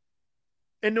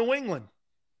in New England.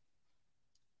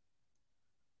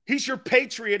 He's your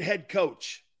Patriot head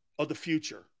coach of the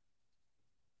future.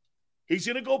 He's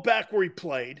going to go back where he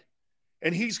played,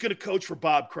 and he's going to coach for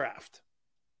Bob Kraft.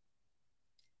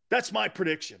 That's my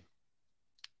prediction.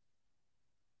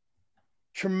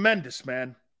 Tremendous,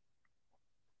 man.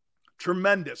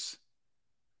 Tremendous.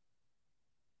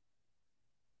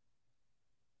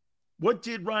 What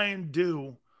did Ryan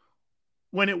do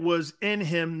when it was in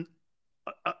him,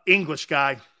 English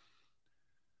guy?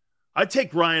 I'd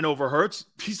take Ryan over Hurts.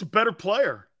 He's a better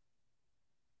player.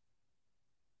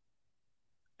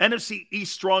 NFC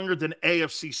East stronger than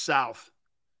AFC South.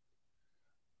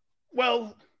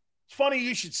 Well, it's funny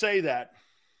you should say that.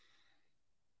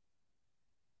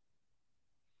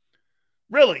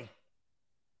 Really?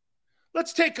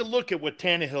 Let's take a look at what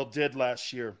Tannehill did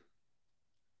last year.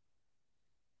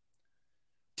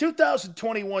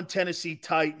 2021 Tennessee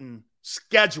Titan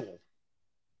schedule.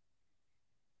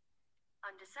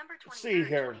 On December 23rd, Let's see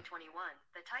here. 2021,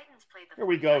 the Titans played the Here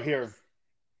we go here.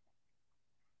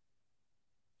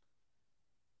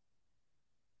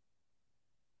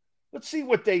 Let's see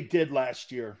what they did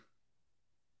last year.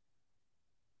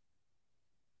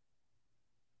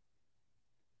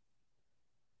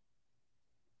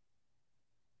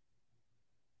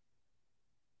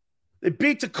 They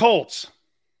beat the Colts.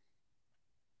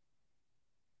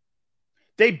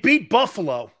 They beat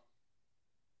Buffalo.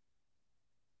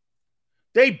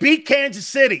 They beat Kansas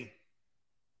City.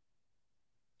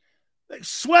 They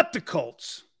swept the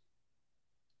Colts.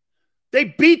 They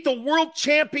beat the world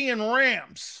champion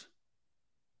Rams.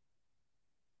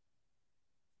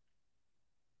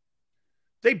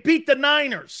 They beat the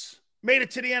Niners. Made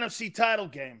it to the NFC title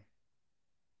game.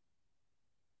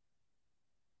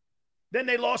 Then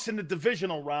they lost in the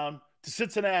divisional round to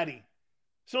Cincinnati.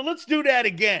 So let's do that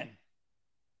again.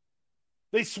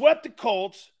 They swept the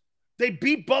Colts. They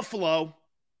beat Buffalo.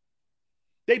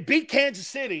 They beat Kansas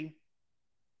City.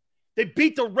 They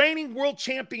beat the reigning world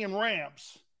champion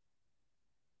Rams.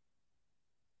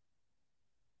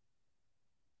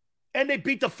 And they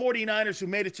beat the 49ers, who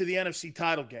made it to the NFC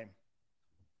title game.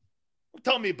 Well,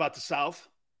 tell me about the South.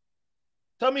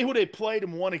 Tell me who they played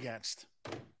and won against.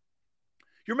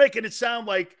 You're making it sound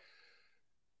like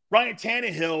Ryan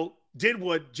Tannehill did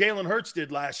what Jalen Hurts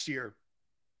did last year.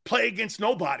 Play against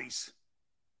nobodies.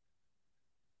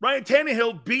 Ryan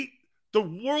Tannehill beat the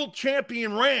world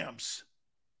champion Rams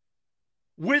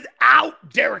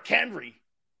without Derrick Henry.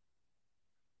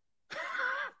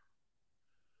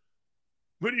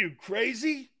 What are you,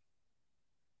 crazy?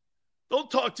 Don't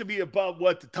talk to me about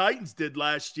what the Titans did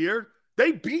last year.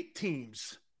 They beat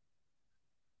teams.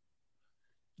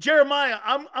 Jeremiah,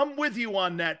 I'm with you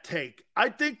on that take. I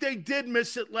think they did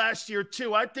miss it last year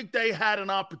too. I think they had an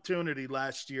opportunity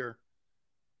last year.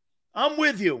 I'm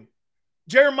with you.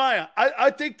 Jeremiah,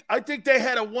 I think they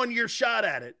had a 1-year shot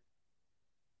at it.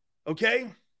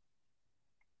 Okay?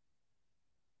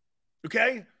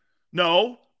 Okay?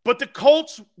 No, but the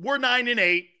Colts were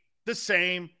 9-8, the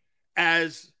same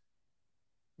as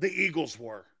the Eagles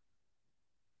were.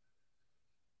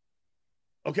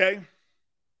 Okay?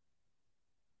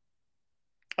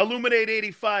 Illuminate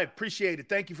 85, appreciate it.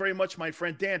 Thank you very much, my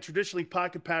friend. Dan, traditionally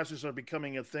pocket passers are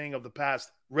becoming a thing of the past.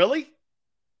 Really?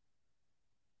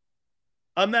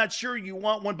 I'm not sure you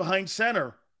want one behind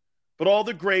center, but all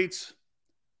the greats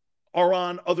are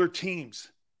on other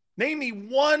teams. Name me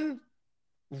one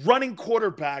running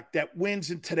quarterback that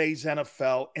wins in today's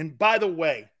NFL. And by the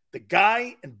way, the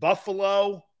guy in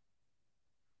Buffalo,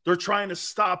 they're trying to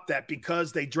stop that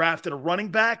because they drafted a running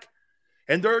back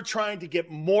And they're trying to get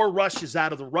more rushes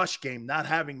out of the rush game, not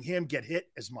having him get hit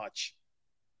as much.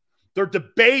 They're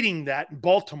debating that in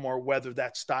Baltimore, whether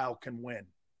that style can win.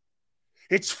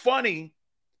 It's funny,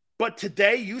 but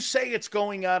today you say it's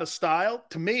going out of style.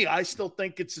 To me, I still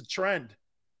think it's a trend.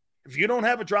 If you don't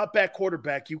have a drop back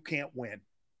quarterback, you can't win.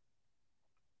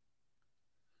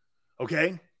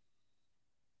 Okay?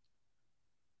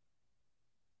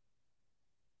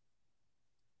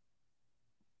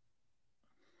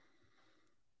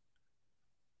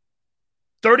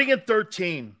 Thirty and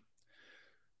 13.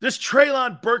 This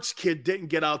Treylon Burks kid didn't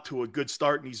get out to a good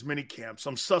start in these mini camps.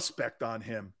 I'm suspect on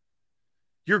him.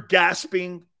 You're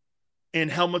gasping in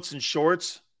helmets and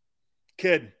shorts.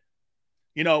 Kid,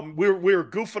 we were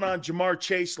goofing on Jamar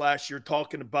Chase last year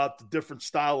talking about the different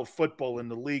style of football in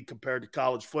the league compared to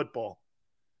college football.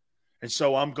 And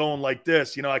so I'm going like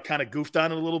this. I kind of goofed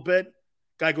on it a little bit.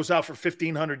 Guy goes out for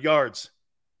 1,500 yards.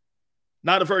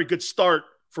 Not a very good start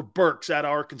for Burks at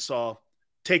Arkansas,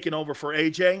 taking over for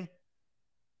AJ.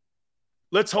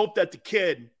 Let's hope that the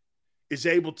kid is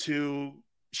able to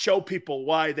show people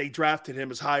why they drafted him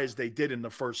as high as they did in the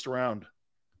first round.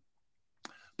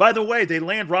 By the way, they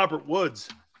land Robert Woods,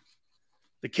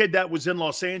 the kid that was in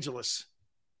Los Angeles.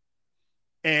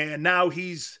 And now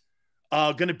he's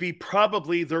going to be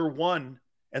probably their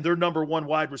number one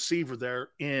wide receiver there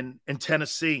in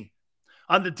Tennessee.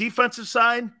 On the defensive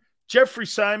side, Jeffrey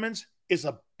Simons is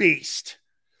a beast.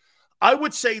 I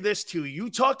would say this to you. You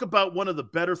talk about one of the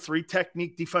better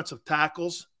three-technique defensive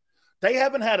tackles. They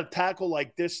haven't had a tackle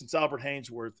like this since Albert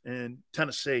Haynesworth in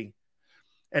Tennessee.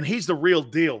 And he's the real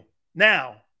deal.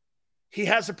 Now, he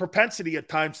has a propensity at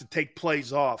times to take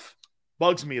plays off.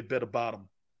 Bugs me a bit about him.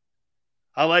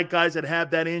 I like guys that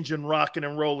have that engine rocking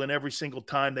and rolling every single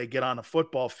time they get on a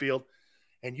football field.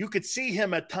 And you could see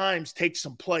him at times take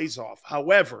some plays off.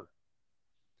 However,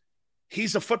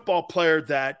 he's a football player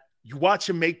that you watch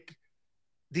him make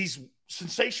these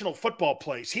sensational football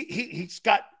plays. He's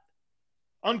got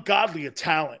ungodly a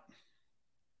talent.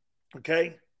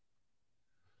 Okay?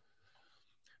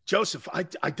 Joseph,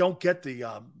 I don't get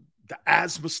the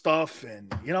asthma stuff.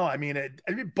 And,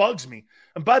 it bugs me.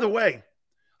 And by the way,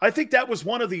 I think that was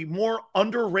one of the more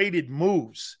underrated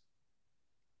moves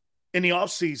in the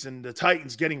offseason, the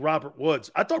Titans getting Robert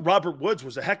Woods. I thought Robert Woods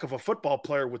was a heck of a football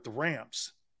player with the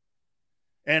Rams.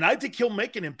 And I think he'll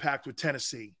make an impact with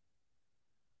Tennessee.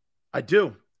 I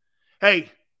do. Hey,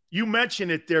 you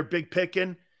mentioned it there, Big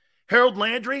Pickin'. Harold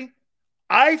Landry,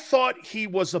 I thought he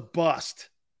was a bust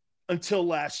until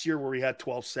last year where he had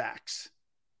 12 sacks.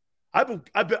 I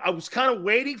was kind of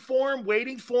waiting for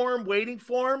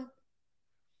him.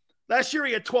 Last year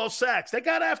he had 12 sacks. They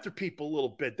got after people a little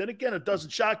bit. Then again, it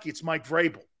doesn't shock you. It's Mike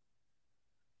Vrabel.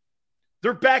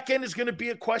 Their back end is going to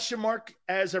be a question mark,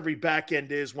 as every back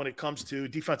end is when it comes to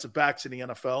defensive backs in the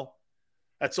NFL.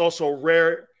 That's also a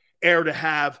rare air to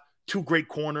have two great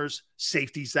corners,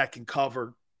 safeties that can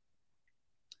cover.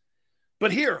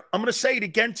 But here, I'm going to say it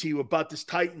again to you about this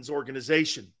Titans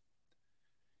organization.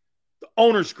 The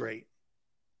owner's great.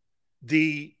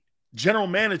 The general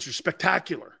manager,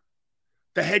 spectacular.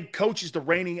 The head coach is the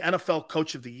reigning NFL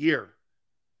Coach of the Year.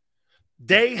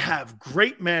 They have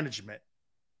great management.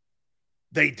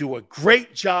 They do a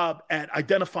great job at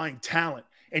identifying talent.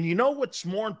 And you know what's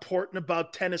more important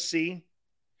about Tennessee?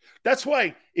 That's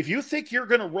why if you think you're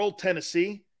going to roll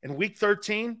Tennessee in Week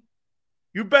 13,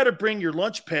 you better bring your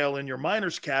lunch pail and your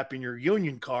miner's cap and your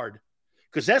union card,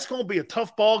 because that's going to be a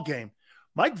tough ball game.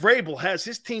 Mike Vrabel has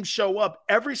his team show up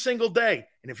every single day.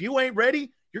 And if you ain't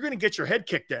ready, you're going to get your head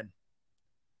kicked in.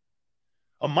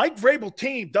 A Mike Vrabel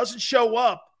team doesn't show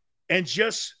up and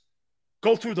just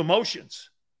go through the motions.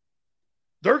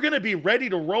 They're going to be ready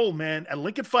to roll, man, at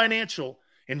Lincoln Financial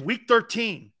in Week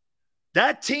 13.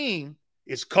 That team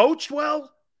is coached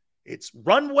well. It's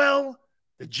run well.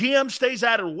 The GM stays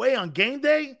out of the way on game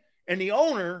day, and the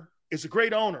owner is a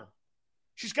great owner.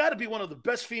 She's got to be one of the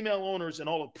best female owners in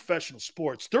all of professional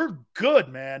sports. They're good,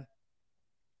 man.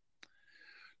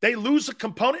 They lose a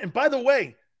component. And by the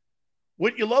way,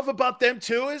 what you love about them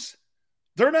too is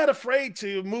they're not afraid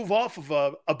to move off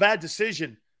of a bad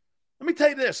decision. Let me tell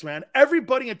you this, man.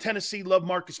 Everybody in Tennessee loved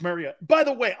Marcus Mariota. By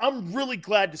the way, I'm really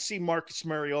glad to see Marcus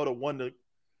Mariota won the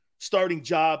starting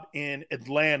job in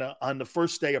Atlanta on the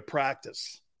first day of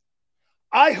practice.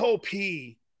 I hope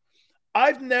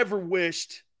I've never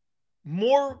wished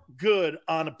more good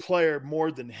on a player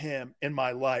more than him in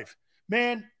my life.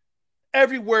 Man,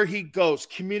 everywhere he goes,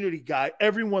 community guy,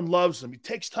 everyone loves him. He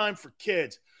takes time for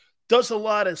kids, does a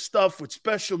lot of stuff with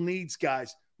special needs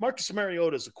guys. Marcus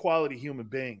Mariota is a quality human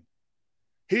being.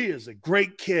 He is a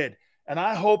great kid. And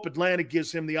I hope Atlanta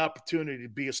gives him the opportunity to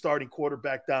be a starting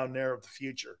quarterback down there of the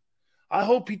future. I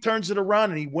hope he turns it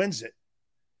around and he wins it.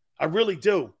 I really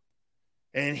do.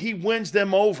 And he wins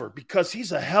them over because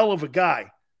he's a hell of a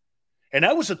guy. And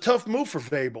that was a tough move for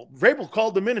Vrabel. Vrabel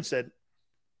called him in and said,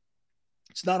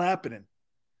 it's not happening.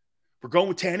 We're going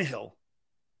with Tannehill.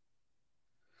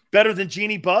 Better than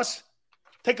Jeannie Buss?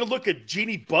 Take a look at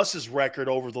Jeannie Buss's record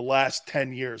over the last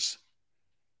 10 years.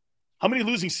 How many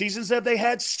losing seasons have they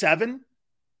had? 7?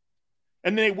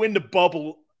 And then they win the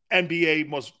bubble NBA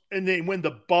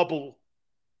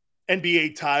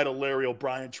title, Larry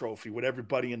O'Brien trophy with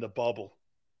everybody in the bubble.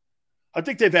 I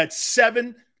think they've had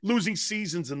 7 losing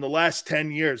seasons in the last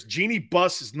 10 years. Jeannie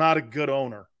Buss is not a good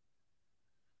owner.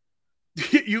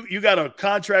 You got a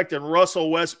contract in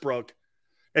Russell Westbrook.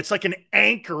 It's like an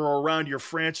anchor around your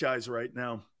franchise right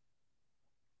now.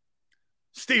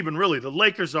 Steven, really, the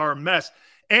Lakers are a mess.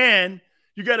 And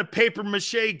you got a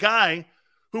papier-mâché guy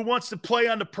who wants to play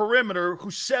on the perimeter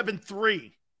who's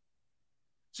 7'3".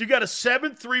 So you got a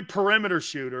 7'3" perimeter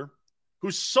shooter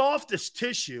who's soft as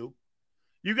tissue.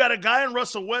 You got a guy in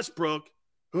Russell Westbrook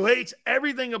who hates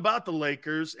everything about the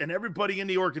Lakers and everybody in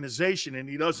the organization, and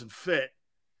he doesn't fit.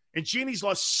 And Jeannie's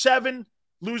lost 7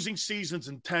 losing seasons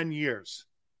in 10 years.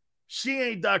 She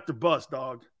ain't Dr. Buss,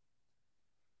 dog.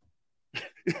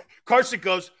 Carson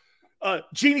goes,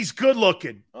 Jeannie's good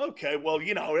looking. Okay, well,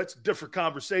 that's a different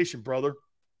conversation, brother.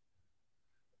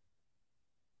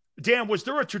 Dan, was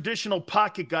there a traditional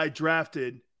pocket guy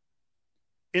drafted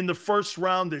in the first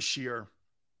round this year?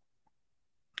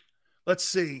 Let's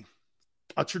see.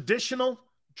 A traditional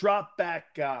drop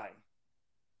back guy.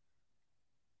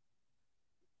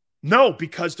 No,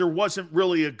 because there wasn't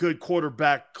really a good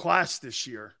quarterback class this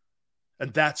year.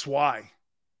 And that's why.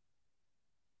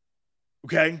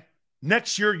 Okay?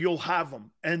 Next year, you'll have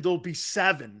them, and there'll be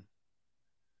 7.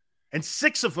 And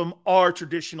 6 of them are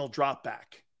traditional drop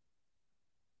back.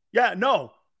 Yeah,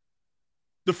 no.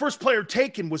 The first player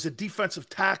taken was a defensive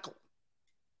tackle.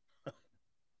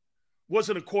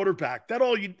 Wasn't a quarterback.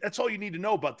 That's all you need to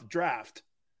know about the draft.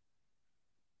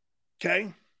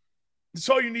 Okay? That's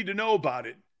all you need to know about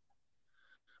it.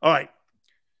 All right.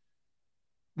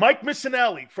 Mike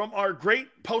Missinelli from our great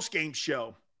postgame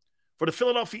show for the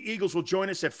Philadelphia Eagles will join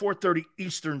us at 4:30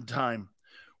 Eastern time.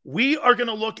 We are going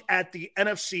to look at the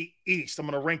NFC East. I'm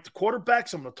going to rank the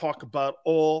quarterbacks. I'm going to talk about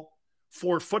all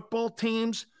 4 football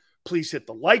teams. Please hit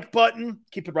the like button.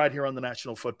 Keep it right here on the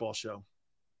National Football Show.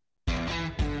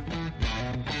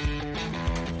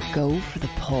 Go for the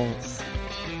pulls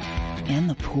and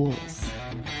the pools.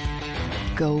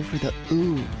 Go for the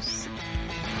oohs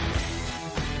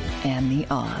and the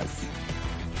ahs.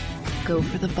 Go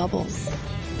for the bubbles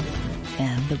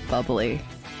and the bubbly.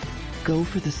 Go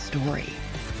for the story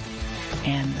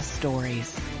and the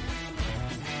stories.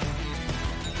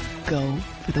 Go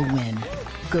for the win.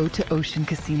 Go to Ocean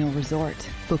Casino Resort.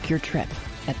 Book your trip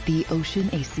at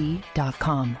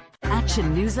theoceanac.com.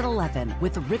 Action News at 11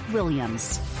 with Rick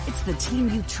Williams. It's the team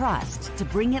you trust to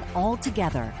bring it all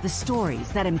together. The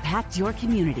stories that impact your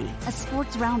community. A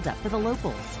sports roundup for the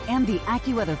locals. And the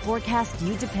AccuWeather forecast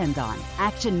you depend on.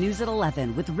 Action News at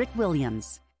 11 with Rick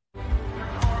Williams.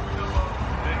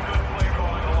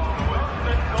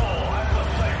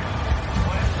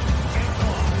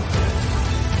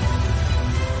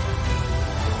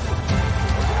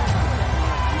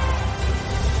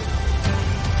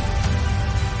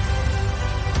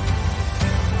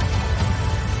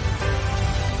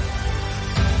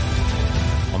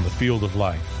 Field of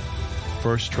life,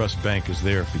 First Trust Bank is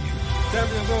there for you.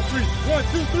 Champions on 3. 1,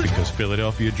 2, 3. Because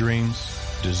Philadelphia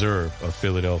dreams deserve a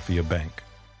Philadelphia bank.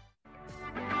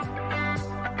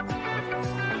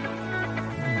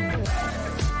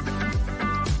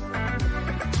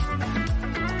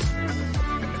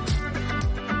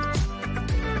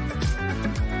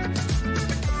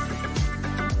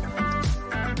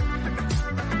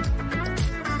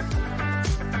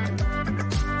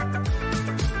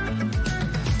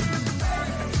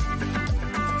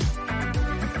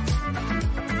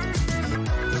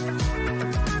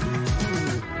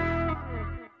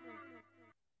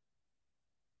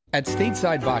 At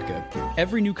Stateside Vodka,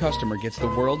 every new customer gets the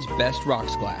world's best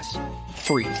rocks glass.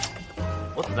 Free.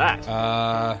 What's that?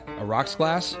 A rocks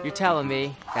glass? You're telling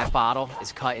me that bottle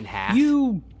is cut in half?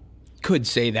 You could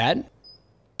say that.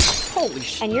 Holy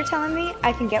shit. And you're telling me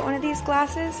I can get one of these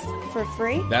glasses for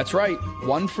free? That's right.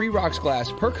 1 free rocks glass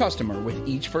per customer with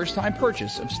each first-time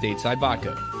purchase of Stateside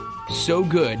Vodka. So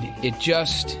good, it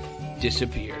just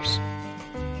disappears.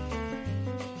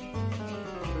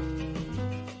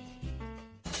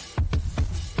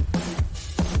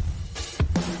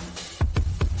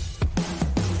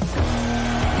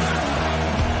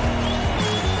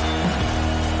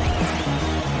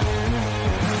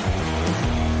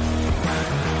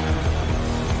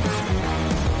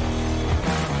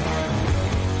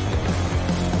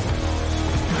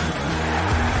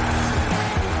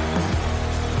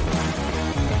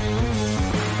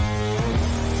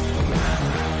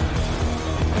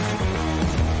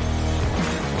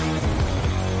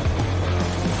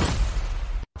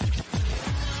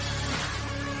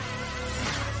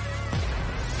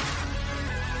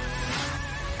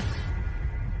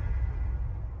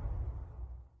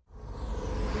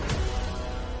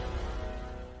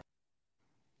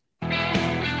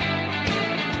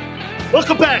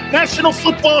 Welcome back. National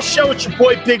Football Show. It's your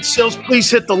boy, Big Sills.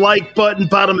 Please hit the like button.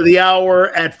 Bottom of the hour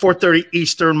at 4:30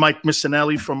 Eastern. Mike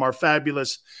Missinelli from our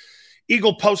fabulous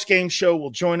Eagle postgame show will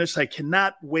join us. I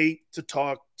cannot wait to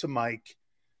talk to Mike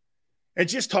and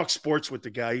just talk sports with the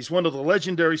guy. He's one of the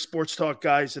legendary sports talk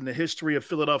guys in the history of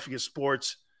Philadelphia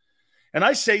sports. And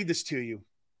I say this to you.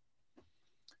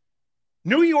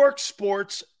 New York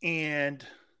sports and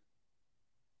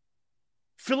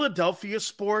Philadelphia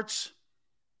sports,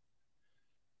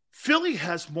 Philly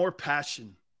has more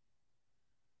passion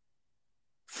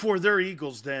for their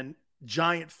Eagles than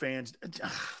Giant fans.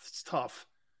 It's tough.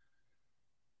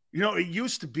 You know, it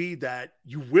used to be that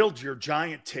you willed your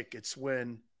Giant tickets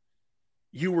when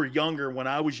you were younger. When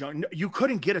I was young, you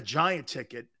couldn't get a Giant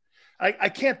ticket. I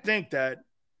can't think that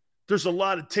there's a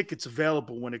lot of tickets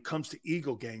available when it comes to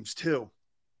Eagle games too.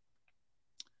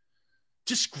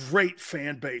 Just great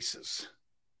fan bases.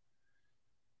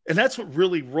 And that's what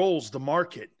really rolls the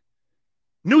market.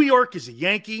 New York is a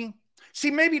Yankee.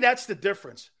 See, maybe that's the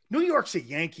difference. New York's a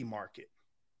Yankee market.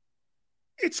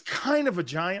 It's kind of a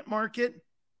Giant market.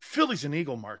 Philly's an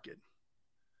Eagle market.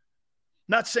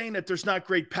 Not saying that there's not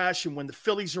great passion when the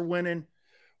Phillies are winning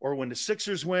or when the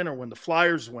Sixers win or when the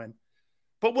Flyers win.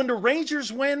 But when the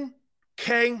Rangers win,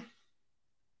 okay,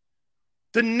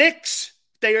 the Knicks,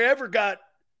 if they ever got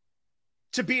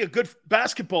to be a good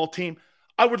basketball team,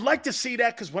 I would like to see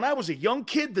that because when I was a young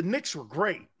kid, the Knicks were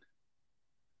great.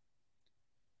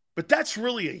 But that's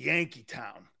really a Yankee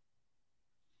town.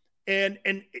 And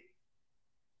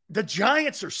the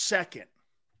Giants are second.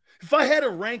 If I had to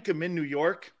rank them in New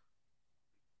York,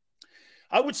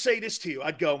 I would say this to you.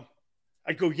 I'd go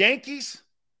Yankees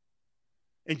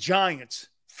and Giants.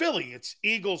 Philly, it's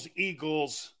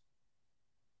Eagles,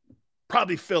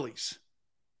 probably Phillies.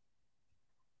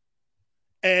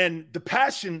 And the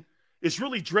passion is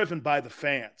really driven by the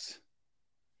fans.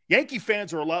 Yankee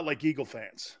fans are a lot like Eagle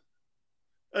fans.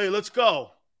 Hey, let's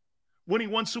go. Winning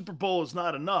one Super Bowl is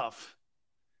not enough.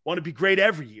 Want to be great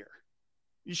every year.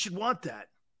 You should want that.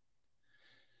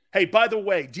 Hey, by the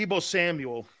way, Deebo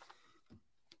Samuel's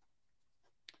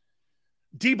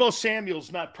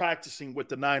not practicing with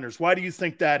the Niners. Why do you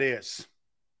think that is?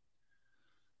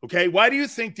 Okay, why do you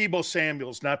think Deebo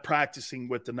Samuel's not practicing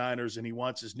with the Niners and he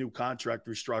wants his new contract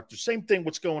restructured? Same thing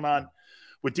what's going on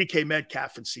with DK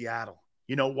Metcalf in Seattle.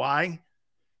 You know why?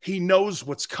 He knows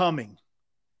what's coming,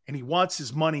 and he wants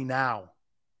his money now.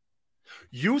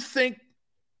 You think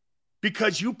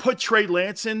because you put Trey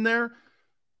Lance in there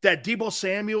that Deebo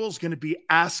Samuel is going to be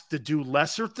asked to do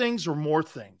lesser things or more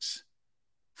things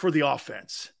for the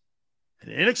offense? An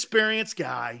inexperienced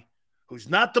guy who's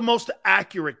not the most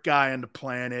accurate guy on the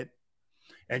planet,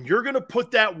 and you're going to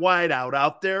put that wideout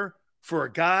out there for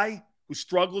a guy who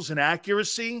struggles in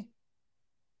accuracy,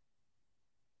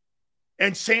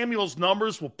 and Samuel's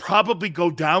numbers will probably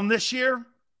go down this year.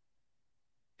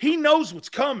 He knows what's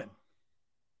coming.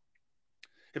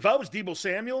 If I was Deebo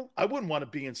Samuel, I wouldn't want to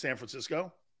be in San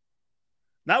Francisco.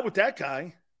 Not with that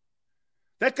guy.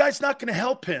 That guy's not going to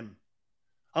help him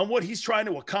on what he's trying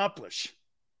to accomplish.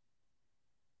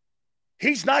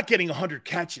 He's not getting 100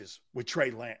 catches with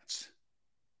Trey Lance.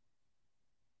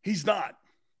 He's not.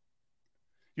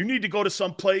 You need to go to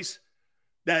some place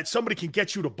that somebody can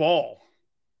get you the ball.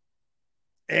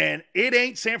 And it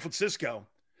ain't San Francisco.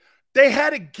 They had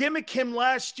to gimmick him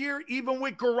last year, even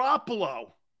with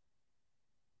Garoppolo.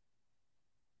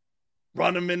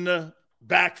 Run him in the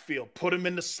backfield, put him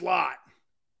in the slot,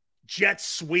 jet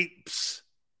sweeps.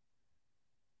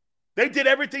 They did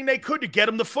everything they could to get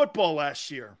him the football last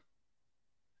year.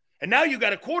 And now you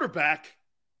got a quarterback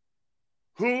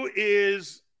who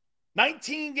is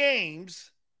 19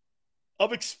 games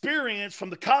of experience from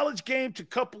the college game to a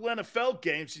couple NFL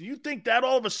games. And you think that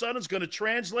all of a sudden is going to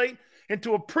translate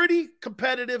into a pretty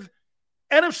competitive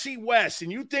NFC West.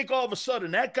 And you think all of a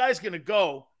sudden that guy's going to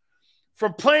go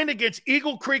from playing against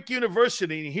Eagle Creek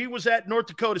University, and he was at North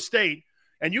Dakota State,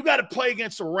 and you got to play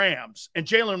against the Rams and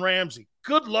Jalen Ramsey.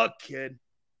 Good luck, kid.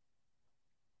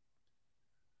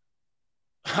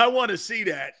 I want to see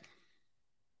that.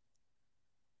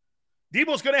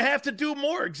 Deebo's going to have to do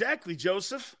more. Exactly,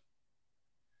 Joseph.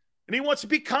 And he wants to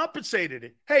be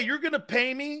compensated. Hey, you're going to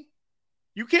pay me?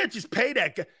 You can't just pay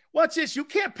that guy. Watch this. You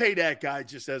can't pay that guy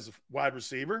just as a wide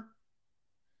receiver.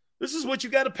 This is what you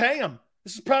got to pay him.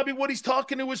 This is probably what he's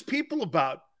talking to his people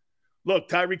about. Look,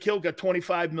 Tyreek Hill got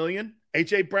 $25 million.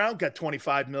 A.J. Brown got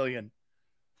 $25 million.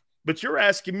 But you're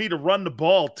asking me to run the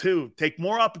ball, too. Take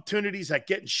more opportunities at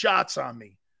getting shots on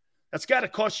me. That's got to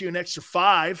cost you an extra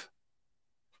 $5.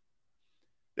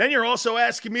 Then you're also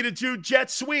asking me to do jet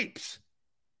sweeps.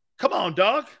 Come on,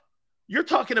 dog. You're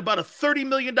talking about a $30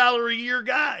 million a year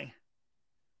guy.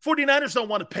 49ers don't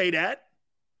want to pay that.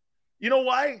 You know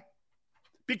why?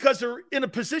 Because they're in a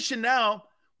position now,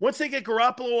 once they get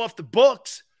Garoppolo off the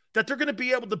books, that they're going to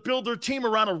be able to build their team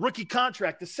around a rookie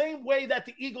contract the same way that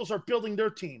the Eagles are building their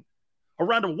team,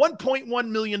 around a $1.1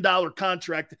 million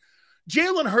contract.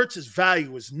 Jalen Hurts'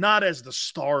 value is not as the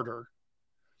starter.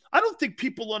 I don't think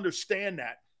people understand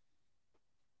that.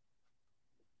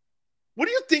 What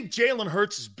do you think Jalen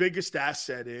Hurts' biggest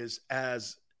asset is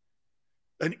as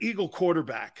an Eagle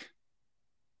quarterback?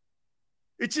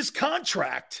 It's his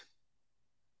contract.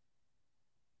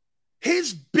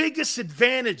 His biggest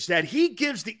advantage that he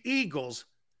gives the Eagles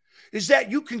is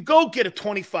that you can go get a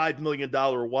 $25 million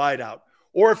wideout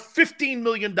or a $15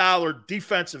 million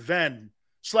defensive end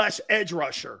 / edge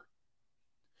rusher.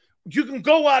 You can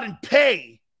go out and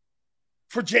pay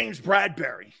for James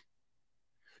Bradbury.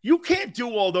 You can't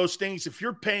do all those things if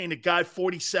you're paying a guy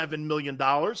 $47 million.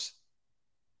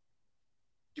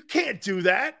 You can't do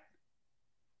that.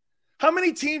 How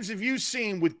many teams have you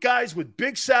seen with guys with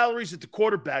big salaries at the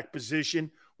quarterback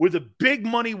position with a big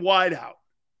money wideout?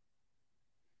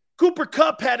 Cooper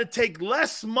Kupp had to take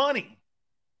less money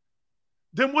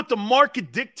than what the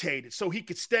market dictated so he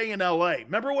could stay in LA.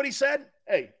 Remember what he said?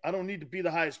 Hey, I don't need to be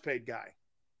the highest paid guy.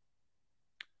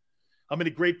 I'm in a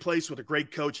great place with a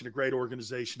great coach and a great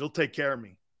organization. They'll take care of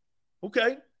me.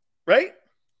 Okay, right?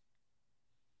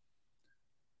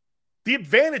 The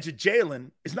advantage of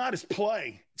Jalen is not his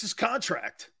play. It's his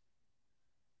contract.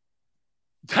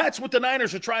 That's what the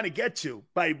Niners are trying to get to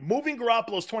by moving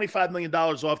Garoppolo's $25 million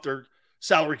off their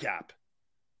salary cap.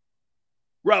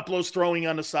 Garoppolo's throwing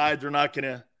on the side. They're not going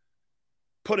to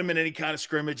put him in any kind of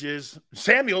scrimmages.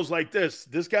 Samuel's like this.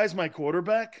 This guy's my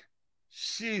quarterback?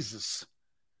 Jesus.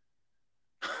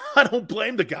 I don't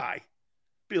blame the guy.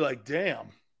 Be like, damn.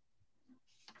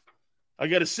 I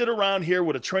got to sit around here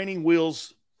with a training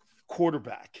wheels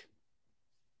quarterback.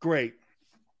 Great.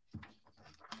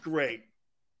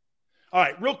 All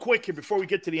right, real quick here before we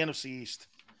get to the NFC East.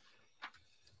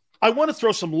 I want to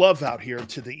throw some love out here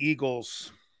to the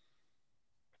Eagles.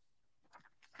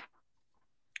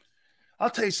 I'll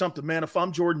tell you something, man. If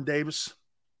I'm Jordan Davis,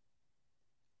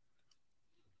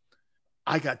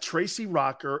 I got Tracy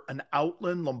Rocker, an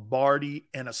Outland Lombardi,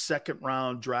 and a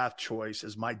second-round draft choice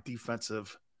as my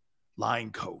defensive line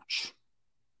coach.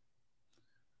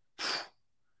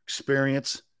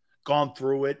 Experience, gone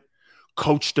through it,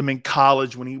 coached him in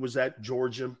college when he was at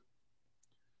Georgia.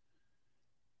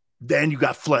 Then you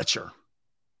got Fletcher.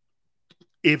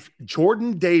 If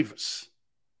Jordan Davis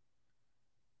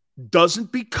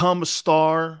doesn't become a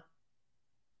star,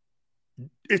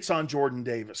 it's on Jordan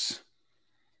Davis.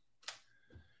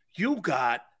 You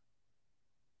got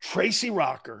Tracy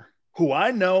Rocker, who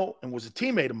I know and was a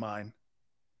teammate of mine,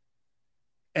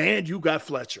 and you got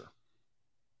Fletcher.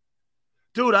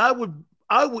 Dude, I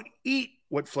would eat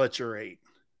what Fletcher ate.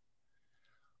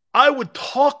 I would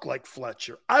talk like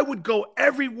Fletcher. I would go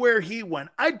everywhere he went.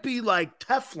 I'd be like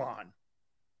Teflon.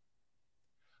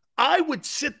 I would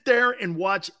sit there and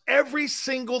watch every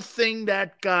single thing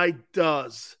that guy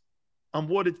does on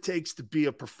what it takes to be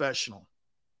a professional.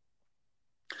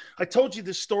 I told you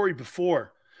this story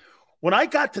before. When I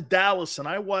got to Dallas and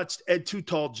I watched Ed Too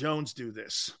Tall Jones do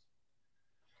this,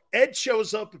 Ed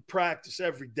shows up at practice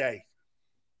every day,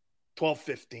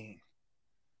 12:15.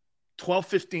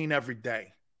 12:15 every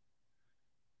day.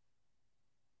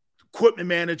 Equipment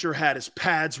manager had his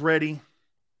pads ready.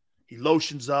 He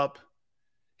lotions up.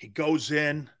 He goes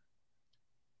in,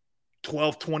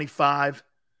 12:25,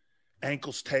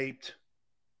 ankles taped,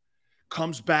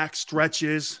 comes back,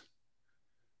 stretches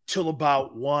till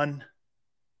about 1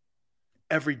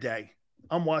 every day.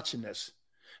 I'm watching this.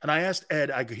 And I asked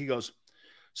Ed, he goes,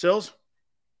 Sills,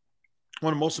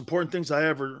 one of the most important things I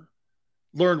ever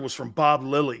learned was from Bob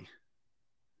Lilly.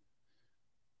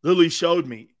 Lilly showed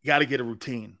me you got to get a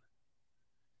routine.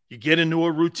 You get into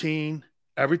a routine,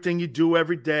 everything you do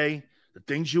every day, the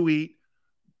things you eat.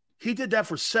 He did that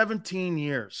for 17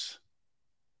 years.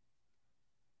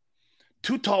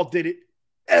 Too Tall did it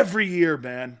every year,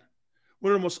 man.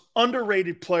 One of the most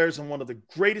underrated players and one of the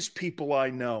greatest people I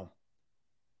know.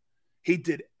 He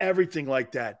did everything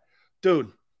like that.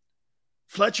 Dude,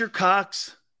 Fletcher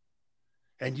Cox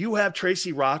and you have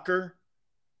Tracy Rocker.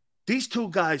 These two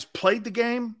guys played the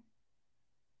game.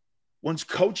 One's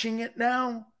coaching it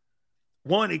now.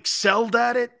 One excelled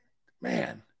at it.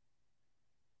 Man,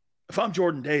 if I'm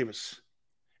Jordan Davis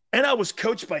and I was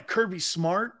coached by Kirby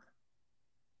Smart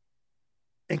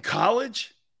in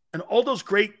college and all those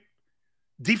great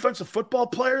defensive football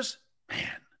players, man,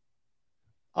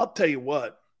 I'll tell you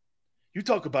what, you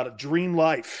talk about a dream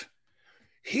life.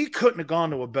 He couldn't have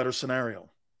gone to a better scenario.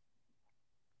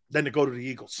 than to go to the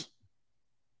Eagles.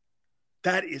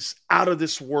 That is out of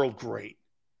this world great.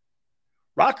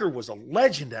 Rocker was a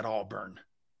legend at Auburn.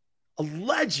 A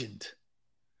legend.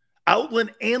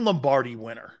 Outland and Lombardi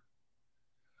winner.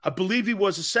 I believe he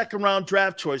was a second-round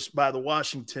draft choice by the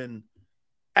Washington,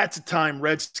 at the time,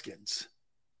 Redskins.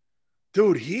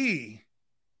 Dude, he's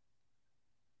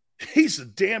a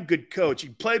damn good coach. He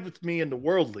played with me in the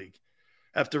World League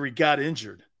after he got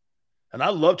injured. And I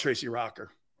love Tracy Rocker.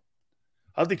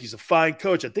 I think he's a fine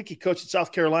coach. I think he coached at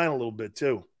South Carolina a little bit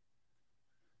too.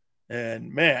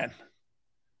 And, man,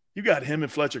 you got him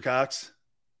and Fletcher Cox.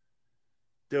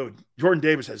 Dude, Jordan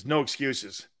Davis has no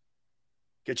excuses.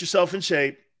 Get yourself in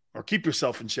shape or keep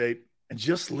yourself in shape and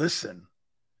just listen.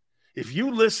 If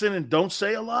you listen and don't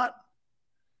say a lot,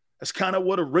 that's kind of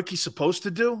what a rookie's supposed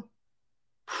to do.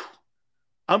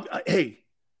 Hey,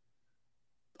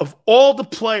 of all the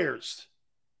players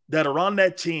that are on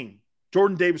that team,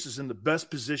 Jordan Davis is in the best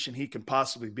position he can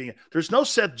possibly be in. There's no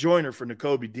Seth Joyner for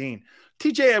Nakobe Dean.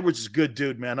 TJ Edwards is a good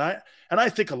dude, man. I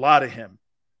think a lot of him.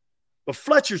 But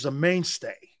Fletcher's a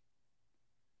mainstay.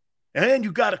 And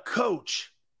you got a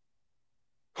coach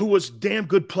who was a damn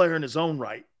good player in his own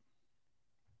right.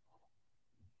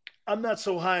 I'm not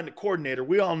so high on the coordinator.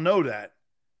 We all know that.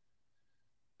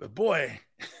 But, boy,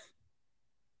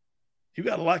 you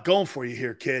got a lot going for you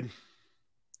here, kid.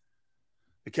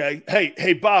 Okay?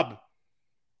 Hey, Bob.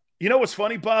 You know what's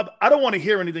funny, Bob? I don't want to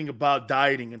hear anything about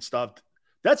dieting and stuff.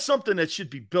 That's something that should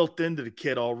be built into the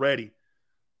kid already.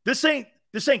 This ain't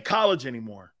college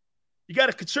anymore. You got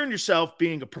to concern yourself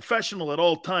being a professional at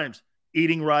all times,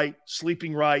 eating right,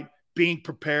 sleeping right, being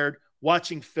prepared,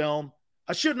 watching film.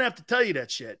 I shouldn't have to tell you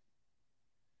that shit.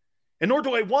 And nor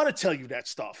do I want to tell you that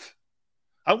stuff.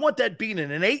 I want that being an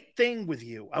innate thing with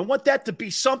you. I want that to be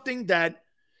something that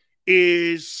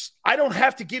is, I don't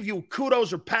have to give you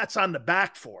kudos or pats on the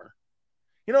back for.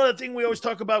 You know that thing we always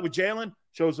talk about with Jalen?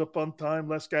 Shows up on time,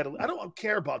 less guy to... I don't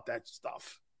care about that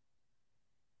stuff.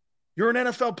 You're an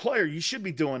NFL player. You should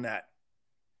be doing that.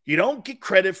 You don't get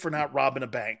credit for not robbing a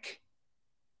bank.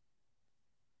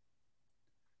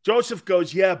 Joseph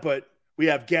goes, yeah, but we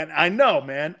have Gantt. I know,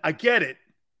 man. I get it.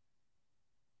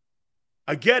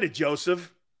 I get it,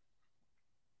 Joseph.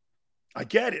 I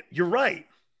get it. You're right.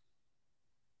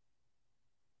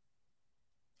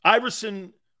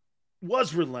 Iverson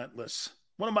was relentless.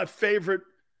 One of my favorite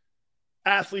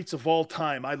athletes of all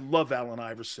time. I love Allen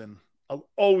Iverson. I'll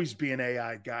always be an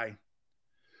AI guy.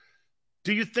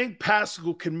 Do you think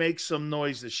Pascal can make some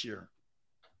noise this year?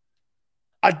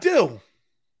 I do.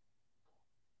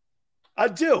 I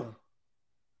do.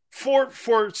 For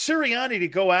Sirianni to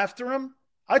go after him,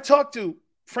 I talked to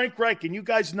Frank Reich, and you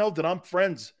guys know that I'm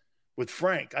friends with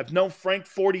Frank. I've known Frank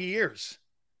 40 years.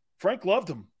 Frank loved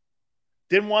him.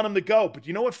 Didn't want him to go. But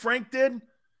you know what Frank did?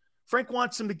 Frank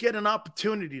wants him to get an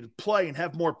opportunity to play and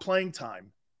have more playing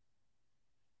time.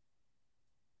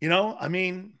 You know, I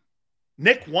mean,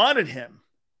 Nick wanted him.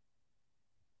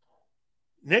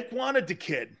 Nick wanted the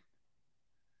kid.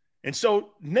 And so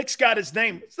Nick's got his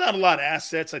name. It's not a lot of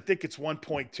assets. I think it's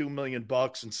 $1.2 million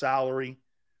in salary.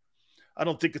 I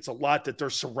don't think it's a lot that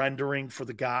they're surrendering for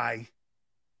the guy.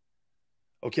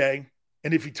 Okay?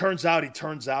 And if he turns out, he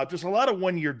turns out. There's a lot of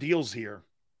one-year deals here.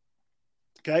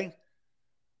 Okay?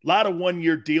 A lot of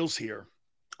one-year deals here.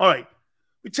 All right.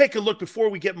 We take a look before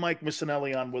we get Mike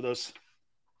Missinelli on with us.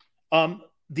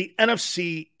 The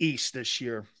NFC East this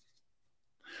year.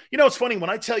 You know, it's funny. When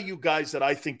I tell you guys that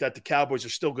I think that the Cowboys are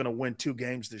still going to win 2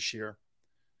 games this year,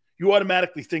 you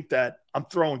automatically think that I'm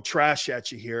throwing trash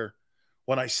at you here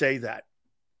when I say that.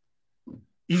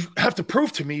 You have to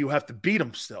prove to me you have to beat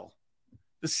them still.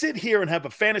 To sit here and have a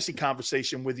fantasy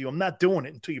conversation with you, I'm not doing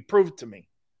it until you prove it to me.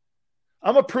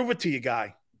 I'm going to prove it to you,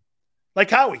 guy. Like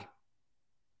Howie.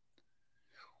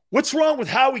 What's wrong with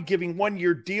Howie giving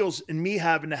one-year deals and me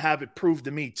having to have it proved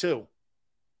to me too?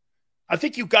 I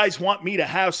think you guys want me to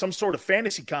have some sort of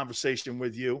fantasy conversation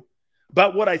with you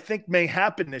about what I think may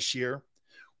happen this year.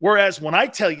 Whereas when I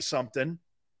tell you something,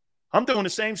 I'm doing the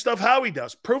same stuff Howie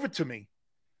does. Prove it to me.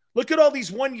 Look at all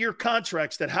these one-year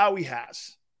contracts that Howie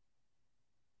has.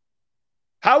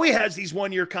 Howie has these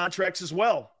one-year contracts as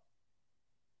well.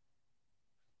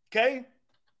 Okay?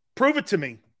 Prove it to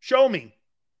me. Show me.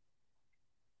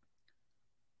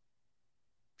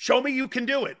 Show me you can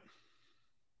do it.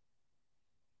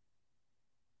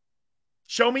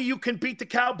 Show me you can beat the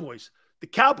Cowboys. The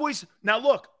Cowboys, now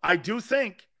look, I do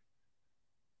think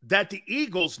that the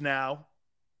Eagles now,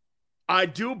 I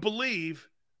do believe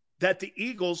that the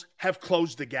Eagles have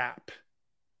closed the gap.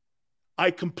 I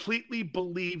completely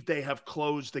believe they have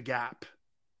closed the gap.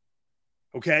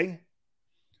 Okay?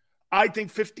 I think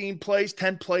 15 plays,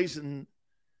 10 plays, and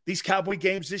these Cowboy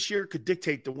games this year could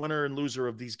dictate the winner and loser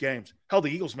of these games. Hell,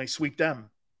 the Eagles may sweep them.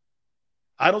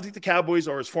 I don't think the Cowboys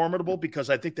are as formidable because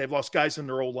I think they've lost guys in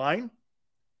their O-line.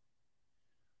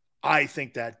 I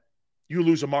think that you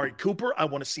lose Amari Cooper. I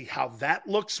want to see how that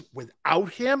looks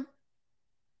without him.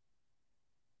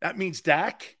 That means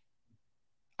Dak.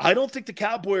 I don't think the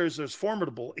Cowboys are as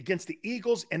formidable against the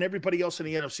Eagles and everybody else in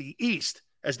the NFC East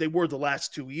as they were the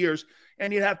last 2 years.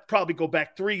 And you'd have to probably go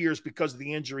back 3 years because of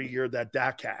the injury year that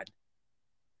Dak had.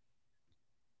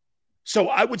 So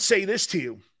I would say this to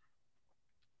you.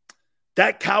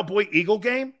 That Cowboy-Eagle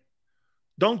game,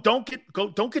 don't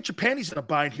get your panties in a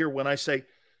bind here when I say,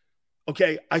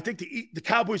 okay, I think the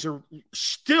Cowboys are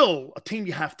still a team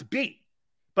you have to beat.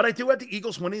 But I do have the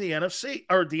Eagles winning the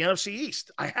NFC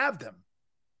East. I have them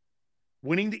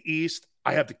winning the East.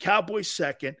 I have the Cowboys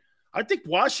second. I think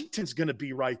Washington's going to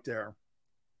be right there.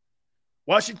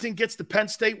 Washington gets the Penn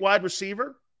State wide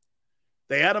receiver.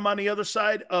 They add him on the other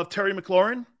side of Terry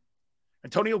McLaurin.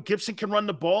 Antonio Gibson can run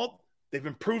the ball. They've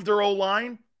improved their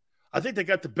O-line. I think they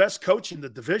got the best coach in the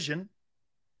division.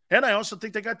 And I also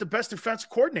think they got the best defensive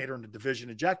coordinator in the division,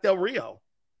 in Jack Del Rio.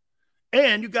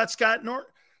 And you got Scott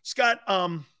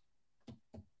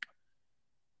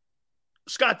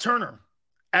Turner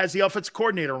as the offensive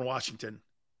coordinator in Washington.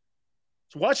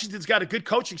 So Washington's got a good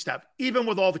coaching staff, even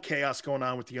with all the chaos going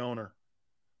on with the owner.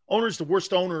 Owner's the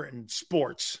worst owner in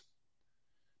sports,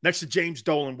 next to James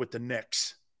Dolan with the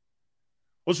Knicks.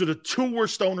 Those are the two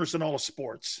worst owners in all of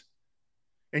sports.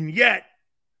 And yet,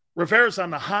 Rivera's on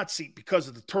the hot seat because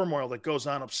of the turmoil that goes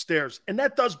on upstairs. And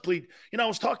that does bleed. You know, I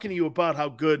was talking to you about how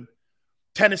good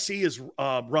Tennessee is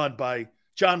run by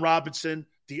John Robinson,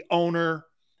 the owner,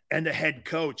 and the head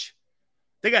coach.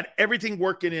 They got everything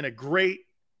working in a great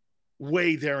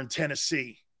way there in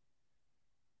Tennessee.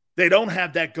 They don't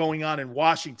have that going on in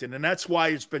Washington, and that's why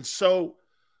it's been so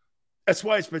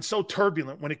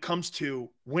turbulent when it comes to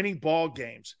winning ball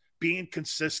games, being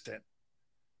consistent.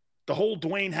 The whole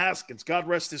Dwayne Haskins, God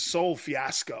rest his soul,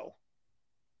 fiasco.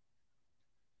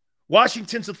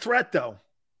 Washington's a threat, though.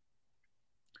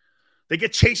 They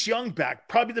get Chase Young back,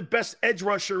 probably the best edge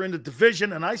rusher in the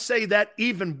division, and I say that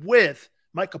even with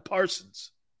Micah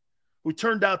Parsons, who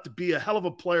turned out to be a hell of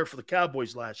a player for the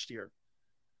Cowboys last year.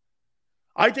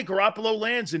 I think Garoppolo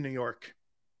lands in New York.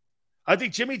 I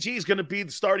think Jimmy G is going to be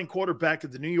the starting quarterback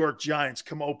of the New York Giants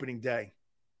come opening day.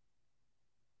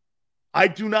 I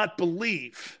do not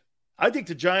believe. I think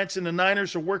the Giants and the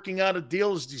Niners are working out a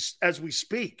deal as we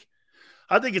speak.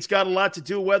 I think it's got a lot to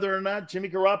do whether or not Jimmy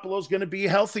Garoppolo is going to be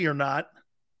healthy or not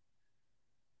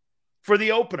for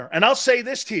the opener. And I'll say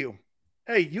this to you.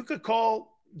 Hey, you could call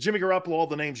Jimmy Garoppolo all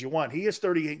the names you want. He is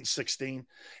 38-16,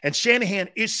 and Shanahan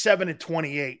is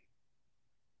 7-28.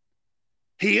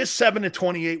 He is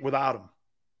 7-28 without him.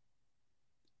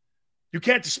 You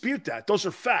can't dispute that. Those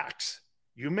are facts.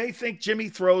 You may think Jimmy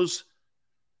throws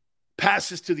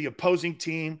passes to the opposing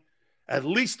team at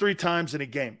least 3 times in a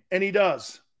game, and he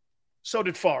does. So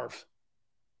did Favre.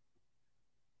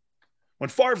 When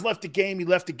Favre left the game, he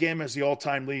left the game as the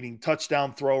all-time leading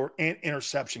touchdown thrower and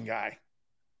interception guy.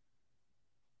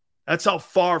 That's how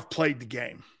Favre played the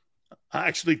game. I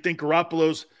actually think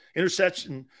Garoppolo's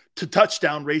interception to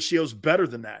touchdown ratio is better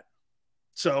than that.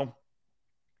 So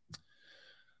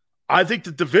I think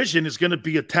the division is going to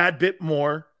be a tad bit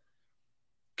more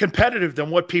competitive than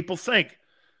what people think.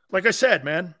 Like I said,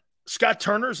 man, Scott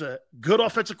Turner's a good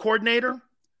offensive coordinator.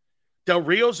 Del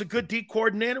Rio's a good D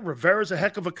coordinator. Rivera's a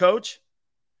heck of a coach.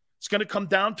 It's going to come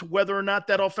down to whether or not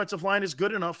that offensive line is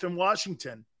good enough in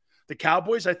Washington. The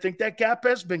Cowboys, I think that gap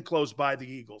has been closed by the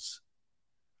Eagles.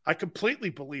 I completely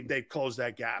believe they've closed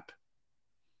that gap.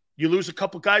 You lose a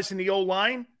couple guys in the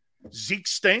O-line. Zeke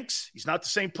stinks. He's not the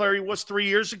same player he was 3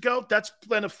 years ago. That's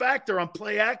been a factor on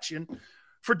play action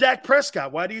for Dak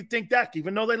Prescott. Why do you think Dak,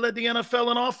 even though they led the NFL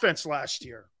in offense last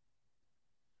year?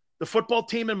 The football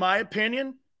team, in my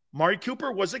opinion, Amari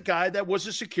Cooper was a guy that was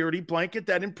a security blanket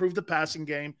that improved the passing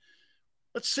game.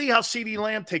 Let's see how CeeDee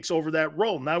Lamb takes over that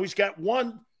role. Now he's got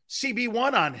one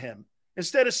CB1 on him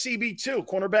instead of CB2,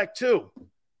 cornerback 2.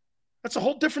 That's a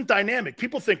whole different dynamic.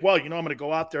 People think, well, I'm going to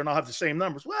go out there and I'll have the same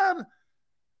numbers. Well,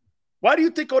 why do you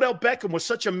think Odell Beckham was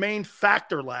such a main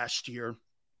factor last year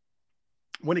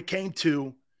when it came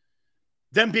to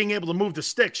them being able to move the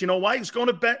sticks? You know why? He's going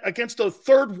to bet against the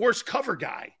third worst cover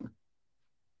guy.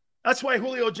 That's why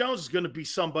Julio Jones is going to be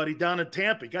somebody down in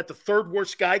Tampa. You got the third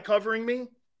worst guy covering me,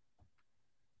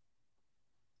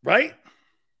 right?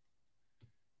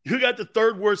 You got the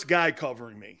third worst guy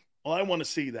covering me. Well, I want to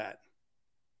see that.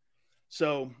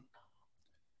 So,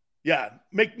 yeah,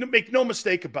 make no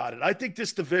mistake about it. I think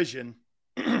this division,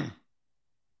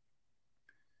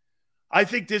 I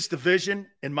think this division,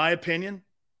 in my opinion,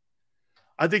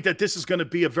 I think that this is going to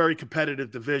be a very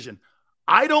competitive division.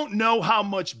 I don't know how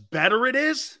much better it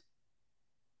is.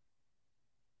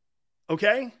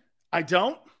 Okay? I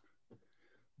don't.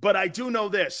 But I do know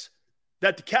this,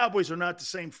 that the Cowboys are not the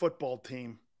same football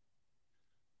team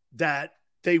that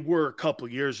they were a couple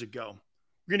years ago.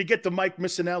 We're going to get to Mike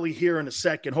Missinelli here in a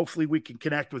second. Hopefully we can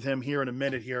connect with him here in a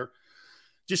minute here.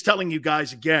 Just telling you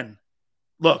guys again,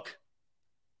 look,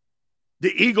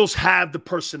 the Eagles have the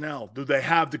personnel. Do they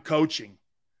have the coaching?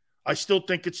 I still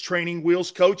think it's training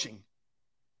wheels coaching.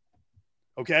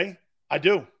 Okay? I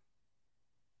do.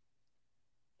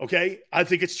 Okay? I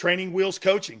think it's training wheels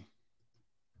coaching.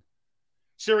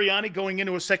 Sirianni going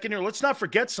into a second year. Let's not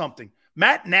forget something.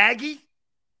 Matt Nagy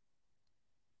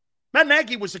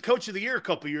was the coach of the year a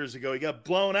couple years ago. He got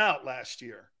blown out last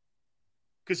year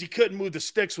because he couldn't move the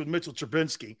sticks with Mitchell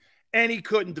Trubisky, and he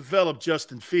couldn't develop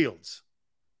Justin Fields.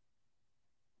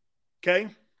 Okay?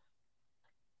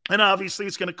 And obviously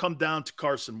it's going to come down to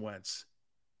Carson Wentz.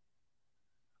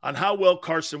 On how well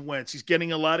Carson Wentz. He's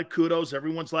getting a lot of kudos.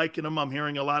 Everyone's liking him. I'm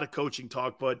hearing a lot of coaching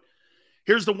talk, but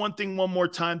here's the one thing one more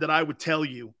time that I would tell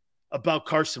you about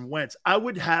Carson Wentz. I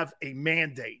would have a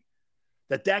mandate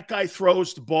that guy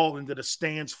throws the ball into the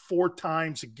stands 4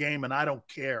 times a game, and I don't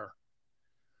care.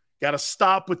 Got to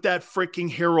stop with that freaking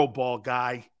hero ball,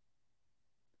 guy.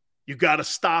 You got to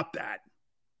stop that.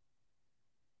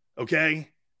 Okay?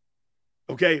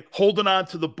 Okay? Holding on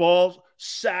to the ball,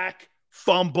 sack,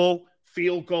 fumble,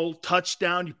 field goal,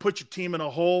 touchdown. You put your team in a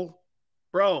hole.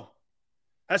 Bro,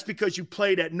 that's because you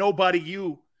played at nobody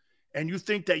you, and you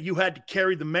think that you had to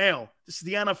carry the mail. This is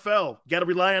the NFL. You got to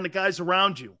rely on the guys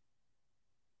around you.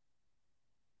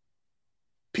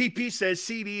 PP says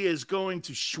CD is going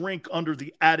to shrink under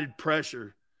the added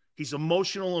pressure. He's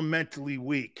emotional and mentally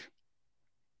weak.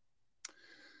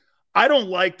 I don't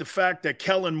like the fact that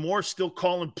Kellen Moore's still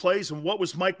calling plays, and what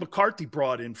was Mike McCarthy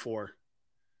brought in for?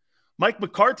 Mike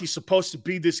McCarthy's supposed to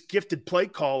be this gifted play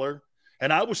caller,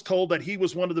 and I was told that he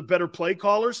was one of the better play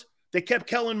callers. They kept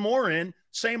Kellen Moore in,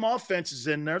 same offenses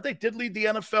in there. They did lead the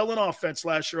NFL in offense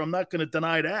last year. I'm not going to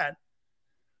deny that.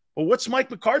 But what's Mike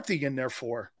McCarthy in there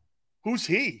for? Who's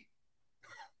he?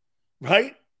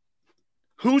 Right?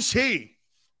 Who's he?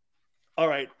 All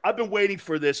right. I've been waiting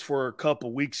for this for a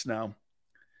couple weeks now.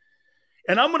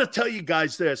 And I'm going to tell you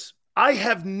guys this. I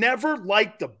have never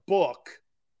liked the book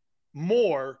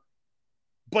more,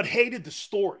 but hated the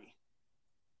story.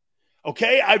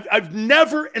 Okay? I've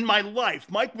never in my life,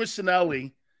 Mike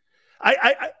Missinelli,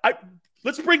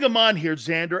 let's bring him on here,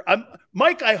 Xander.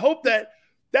 Mike, I hope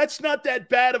that's not that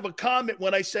bad of a comment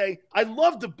when I say I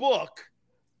love the book,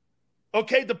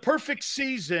 okay, The Perfect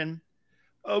Season,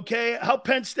 okay, how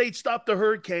Penn State stopped the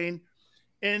hurricane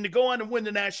and to go on and win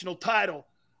the national title.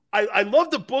 I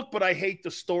love the book, but I hate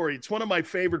the story. It's one of my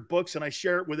favorite books, and I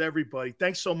share it with everybody.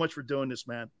 Thanks so much for doing this,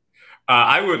 man.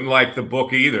 I wouldn't like the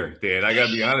book either, Dan. I got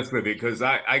to be honest with you, because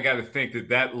I got to think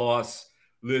that loss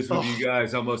lives with you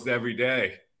guys almost every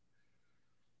day.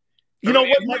 You know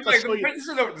what, Mike? I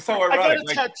got a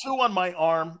tattoo on my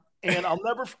arm, and I'm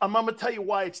going to tell you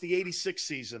why. It's the 86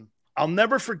 season. I'll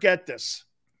never forget this.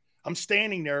 I'm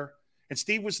standing there, and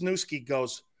Steve Wisniewski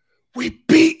goes, "We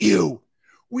beat you.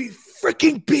 We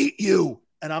freaking beat you."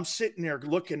 And I'm sitting there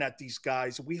looking at these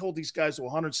guys. We hold these guys to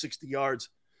 160 yards.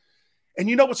 And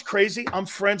you know what's crazy? I'm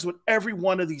friends with every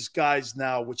one of these guys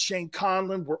now. With Shane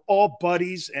Conlon, we're all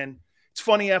buddies. And it's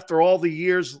funny, after all the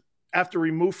years after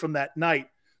we moved from that night,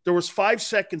 there was 5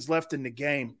 seconds left in the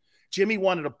game. Jimmy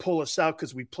wanted to pull us out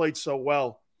because we played so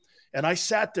well. And I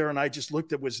sat there and I just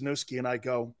looked at Wisniewski and I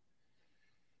go,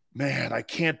 man, I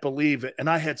can't believe it. And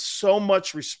I had so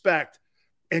much respect.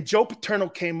 And Joe Paterno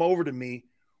came over to me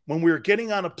when we were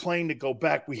getting on a plane to go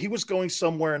back. He was going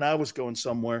somewhere and I was going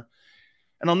somewhere.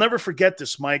 And I'll never forget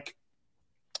this, Mike.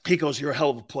 He goes, "You're a hell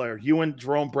of a player. You and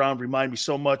Jerome Brown remind me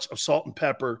so much of Salt and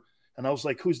Pepper." And I was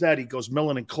like, "Who's that?" He goes,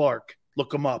 "Millen and Clark. Look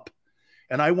them up."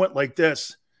 And I went like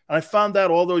this. And I found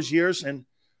out all those years. And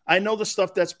I know the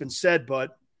stuff that's been said,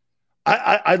 but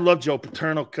I love Joe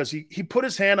Paterno because he put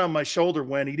his hand on my shoulder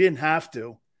when he didn't have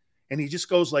to. And he just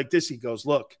goes like this. He goes,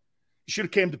 "Look, you should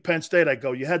have came to Penn State." I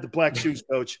go, "You had the black shoes,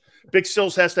 coach. Big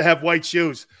Sills has to have white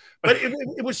shoes." But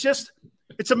it was just –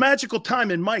 it's a magical time.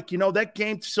 And, Mike, you know, that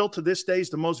game still to this day is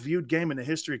the most viewed game in the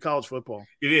history of college football.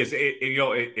 It is.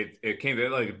 It came to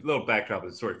like a little backdrop of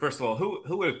the story. First of all,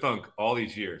 who would have thunk all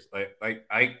these years?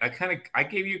 I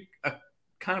gave you a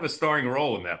kind of a starring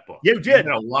role in that book. You did. You had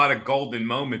a lot of golden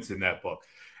moments in that book.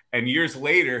 And years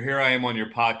later, here I am on your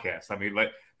podcast. I mean,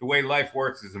 like, the way life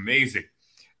works is amazing.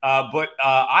 But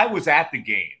I was at the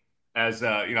game as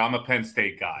I'm a Penn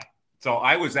State guy. So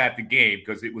I was at the game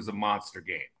because it was a monster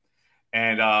game.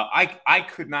 And I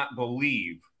could not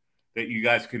believe that you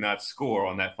guys could not score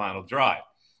on that final drive.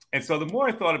 And so the more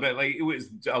I thought about it, like, it was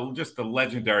just the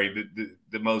legendary,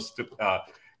 the most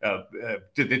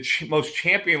most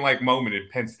champion-like moment in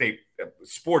Penn State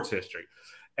sports history.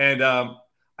 And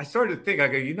I started to think, I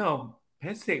go,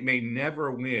 Penn State may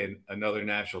never win another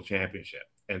national championship.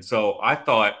 And so I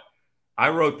thought, I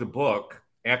wrote the book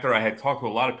after I had talked to a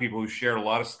lot of people who shared a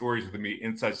lot of stories with me,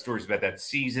 inside stories about that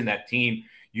season, that team,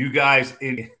 you guys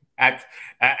at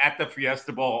the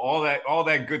Fiesta Bowl, all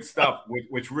that good stuff,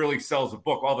 which really sells a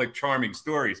book, all the charming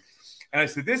stories. And I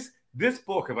said, this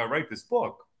book, if I write this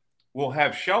book, will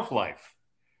have shelf life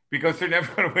because they're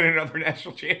never going to win another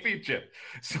national championship.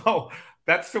 So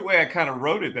that's the way I kind of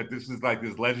wrote it, that this is like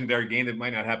this legendary game that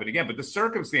might not happen again. But the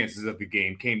circumstances of the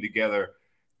game came together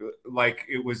like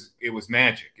it was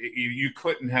magic. You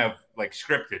couldn't have like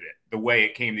scripted it the way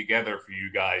it came together for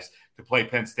you guys to play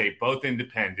Penn State, both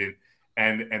independent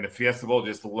and the Fiesta Bowl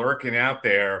just lurking out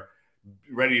there,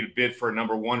 ready to bid for a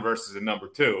number one versus a number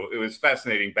two. It was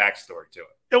fascinating backstory to it.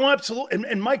 Oh, absolutely.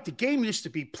 And Mike, the game used to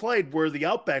be played where the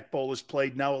Outback Bowl is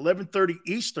played now, 11:30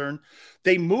 Eastern.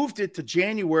 They moved it to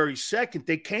January 2nd.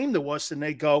 They came to us and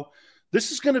they go,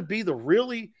 this is going to be the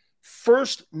really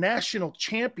first national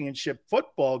championship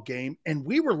football game. And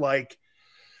we were like,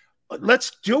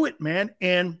 let's do it, man.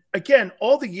 And again,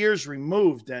 all the years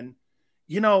removed. And,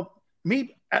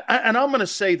 me, and I'm going to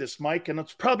say this, Mike, and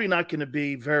it's probably not going to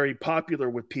be very popular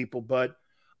with people, but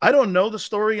I don't know the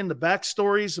story and the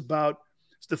backstories about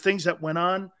the things that went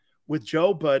on with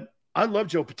Joe, but I love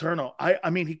Joe Paterno. I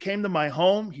mean, he came to my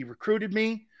home. He recruited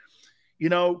me. He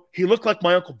looked like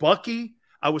my Uncle Bucky.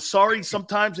 I was sorry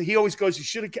sometimes. He always goes, you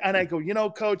should have. And I go,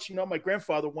 Coach, my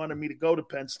grandfather wanted me to go to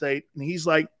Penn State. And he's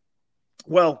like,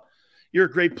 well, you're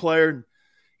a great player. And,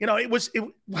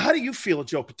 how do you feel,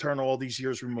 Joe Paterno, all these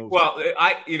years removed? Well,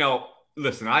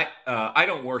 listen, I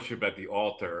don't worship at the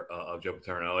altar of Joe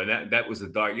Paterno. And that was a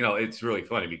dark, it's really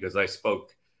funny because I spoke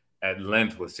at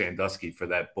length with Sandusky for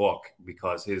that book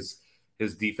because his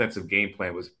defensive game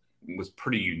plan was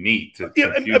pretty unique.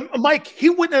 Mike,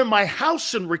 he went in my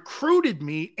house and recruited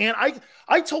me, and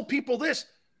I told people this.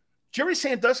 Jerry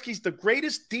Sandusky's the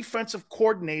greatest defensive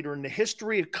coordinator in the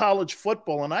history of college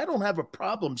football, and I don't have a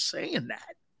problem saying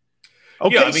that.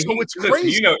 Okay, yeah, it's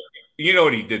crazy. You know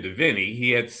what he did to Vinny.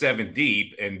 He had 7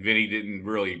 deep, and Vinny didn't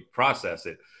really process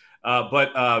it.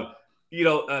 I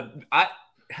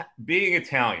being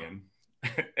Italian,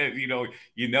 Thank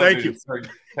you.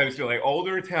 I feel like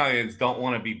older Italians don't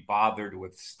want to be bothered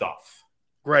with stuff.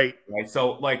 Right.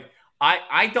 So like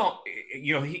I don't,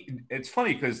 it's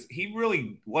funny because he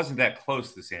really wasn't that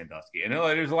close to Sandusky. I know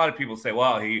there's a lot of people say,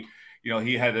 well, he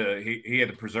had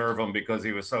to preserve him because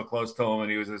he was so close to him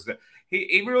and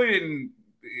he really didn't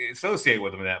associate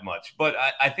with him that much. But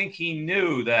I think he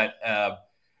knew that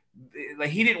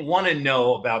he didn't want to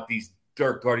know about these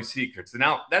dirty secrets. And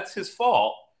now that's his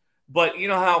fault. But you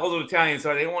know how old Italians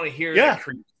are; they don't want to hear that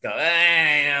creepy stuff.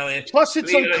 Plus,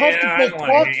 it's uncomfortable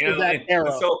talk for that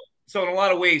era. So in a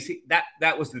lot of ways,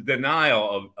 that was the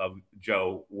denial of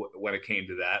Joe when it came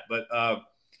to that. But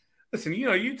listen,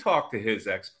 you talk to his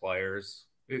ex-players.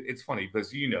 It's funny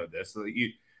because this. You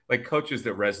like coaches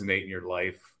that resonate in your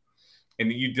life,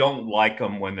 and you don't like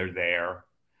them when they're there,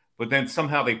 but then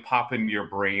somehow they pop into your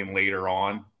brain later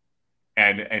on.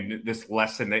 And this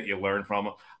lesson that you learn from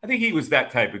him. I think he was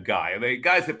that type of guy. The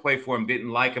guys that play for him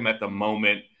didn't like him at the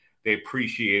moment. They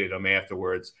appreciated him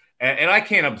afterwards. And I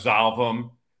can't absolve him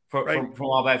from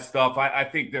all that stuff. I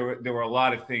think there were a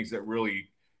lot of things that really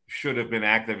should have been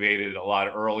activated a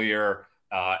lot earlier.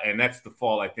 And that's the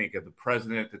fault, I think, of the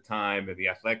president at the time and the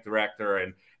athletic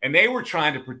director. And they were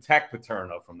trying to protect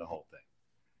Paterno from the whole thing.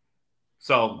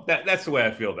 So that's the way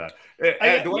I feel about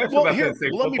it. The way I feel about Penn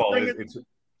State football is –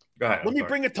 go ahead. Let me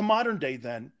bring it to modern day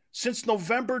then. Since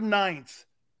November 9th,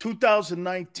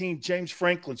 2019, James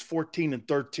Franklin's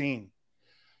 14-13.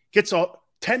 Gets a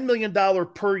 $10 million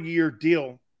per year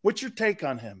deal. What's your take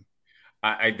on him?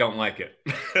 I don't like it.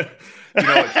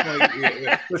 It's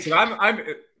funny. Listen, I'm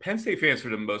Penn State fans for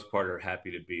the most part are happy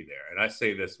to be there. And I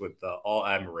say this with all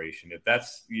admiration.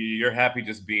 If you're happy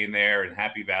just being there and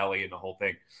Happy Valley and the whole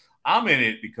thing, I'm in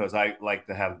it because I like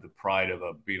to have the pride of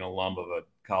being an alum of a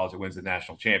college that wins the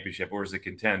national championship or is a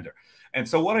contender. And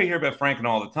so what I hear about Franklin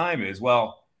all the time is,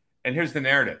 and here's the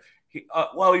narrative. He's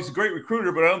a great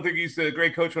recruiter, but I don't think he's a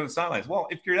great coach on the sidelines. Well,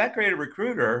 if you're that great a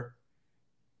recruiter,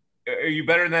 are you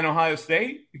better than Ohio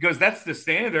State? Because that's the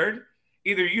standard.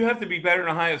 either you have to be better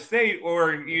than Ohio State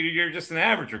or you're just an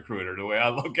average recruiter, the way I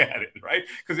look at it, right?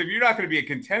 Because if you're not going to be a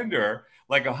contender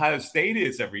like Ohio State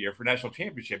is every year for national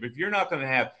championship, if you're not going to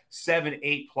have 7,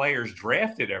 8 players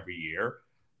drafted every year,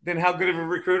 then how good of a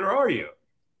recruiter are you?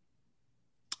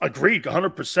 Agreed,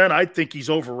 100%. I think he's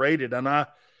overrated. And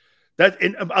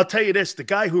I'll tell you this, the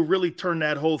guy who really turned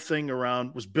that whole thing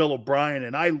around was Bill O'Brien.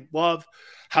 And I love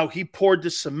how he poured the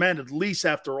cement, at least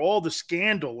after all the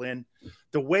scandal, and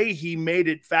the way he made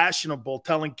it fashionable,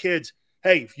 telling kids,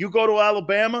 hey, if you go to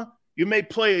Alabama, you may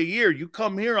play a year. You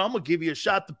come here, I'm going to give you a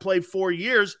shot to play 4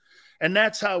 years. And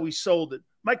that's how he sold it.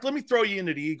 Mike, let me throw you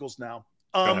into the Eagles now.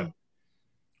 I'm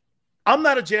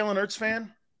not a Jalen Hurts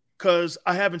fan because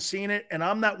I haven't seen it. And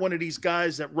I'm not one of these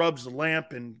guys that rubs the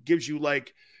lamp and gives you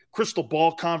like crystal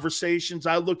ball conversations.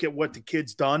 I look at what the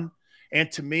kid's done.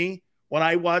 And to me, when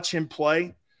I watch him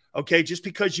play, okay, just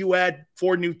because you add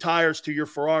 4 new tires to your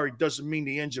Ferrari doesn't mean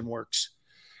the engine works.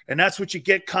 And that's what you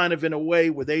get kind of in a way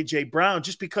with A.J. Brown.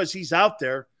 Just because he's out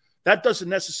there, that doesn't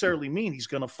necessarily mean he's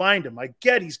going to find him. I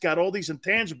get he's got all these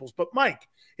intangibles. But, Mike,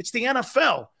 it's the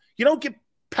NFL. You don't get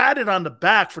patted on the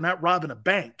back for not robbing a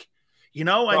bank. You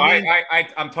know,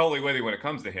 I'm totally with you when it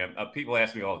comes to him. People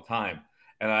ask me all the time.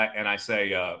 And I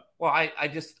say,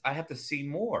 I have to see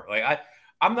more. Like,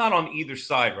 I'm not on either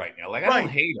side right now. Like, I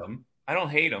don't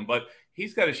hate him, but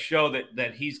he's got to show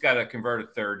that he's got to convert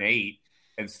a 3rd and 8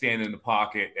 and stand in the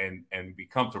pocket and be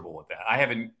comfortable with that. I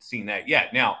haven't seen that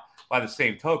yet. Now, by the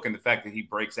same token, the fact that he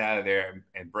breaks out of there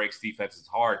and breaks defenses'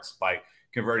 hearts by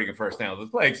converting a first down with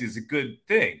his legs is a good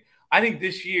thing. I think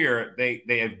this year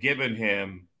they have given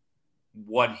him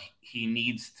what he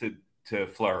needs to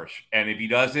flourish. And if he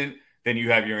doesn't, then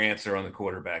you have your answer on the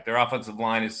quarterback. Their offensive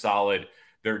line is solid.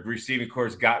 Their receiving core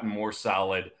has gotten more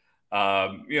solid.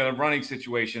 The running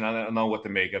situation, I don't know what to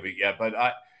make of it yet, but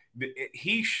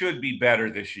he should be better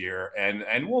this year.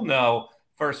 And we'll know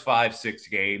first 5-6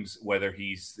 games whether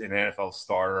he's an NFL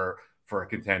starter for a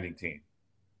contending team.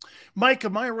 Mike,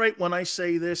 am I right when I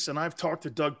say this? And I've talked to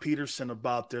Doug Peterson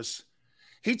about this.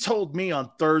 He told me on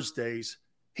Thursdays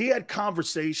he had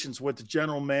conversations with the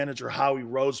general manager, Howie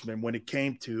Roseman, when it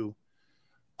came to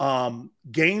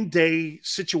game day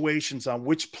situations on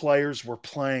which players were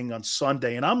playing on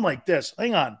Sunday. And I'm like this,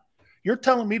 hang on, you're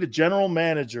telling me the general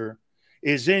manager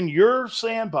is in your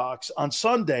sandbox on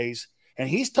Sundays and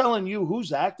he's telling you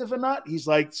who's active or not? He's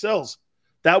like, Sills,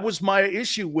 that was my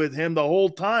issue with him the whole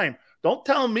time. Don't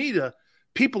tell me the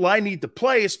people I need to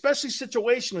play, especially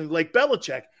situationally like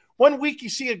Belichick. One week you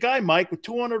see a guy, Mike, with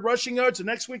 200 rushing yards. The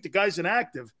next week the guy's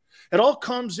inactive. It all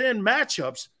comes in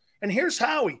matchups. And here's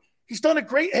Howie. He's done a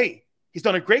great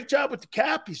job with the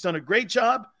cap. He's done a great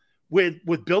job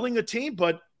with building a team.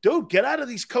 But, dude, get out of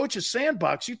these coaches'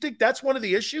 sandbox. You think that's one of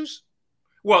the issues?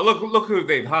 Well, look who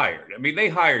they've hired. I mean, they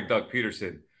hired Doug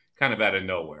Peterson kind of out of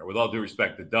nowhere. With all due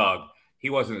respect to Doug, he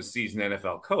wasn't a seasoned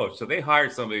NFL coach. So they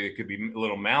hired somebody that could be a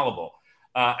little malleable.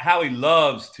 Howie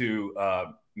loves to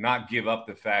not give up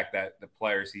the fact that the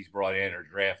players he's brought in or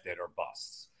drafted are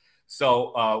busts.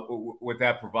 So with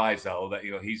that proviso that,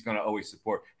 he's going to always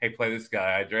support, hey, play this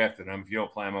guy. I drafted him. If you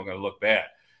don't play him, I'm going to look bad.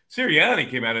 Sirianni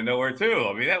came out of nowhere too.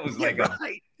 I mean, that was like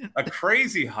a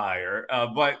crazy hire.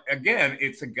 But again,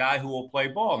 it's a guy who will play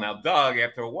ball. Now, Doug,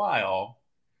 after a while,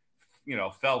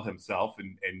 felt himself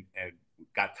and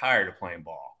got tired of playing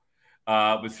ball.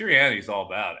 But Sirianni's all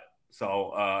about it.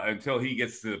 So until he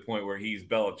gets to the point where he's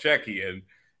Belichickian,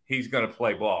 he's going to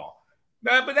play ball.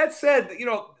 But that said,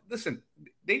 listen,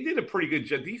 they did a pretty good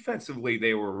job. Defensively,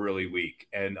 they were really weak.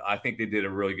 And I think they did a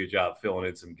really good job filling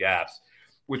in some gaps,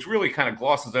 which really kind of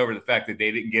glosses over the fact that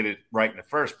they didn't get it right in the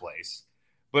first place.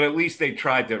 But at least they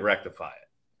tried to rectify it.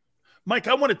 Mike,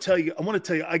 I want to tell you,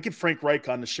 I get Frank Reich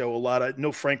on the show a lot. I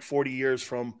know Frank 40 years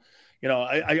from,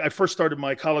 I first started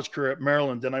my college career at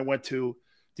Maryland. Then I went to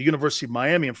the University of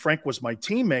Miami, and Frank was my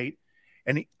teammate.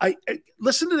 And I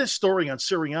listened to this story on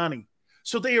Sirianni.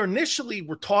 So they initially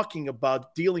were talking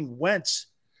about dealing Wentz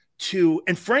to,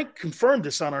 and Frank confirmed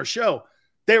this on our show,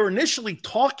 they were initially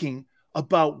talking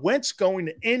about Wentz going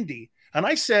to Indy. And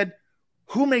I said,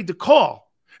 who made the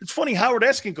call? It's funny, Howard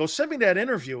Eskin goes, send me that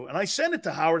interview. And I sent it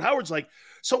to Howard. Howard's like,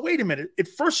 so wait a minute. It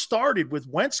first started with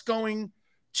Wentz going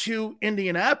to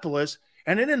Indianapolis.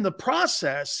 And then in the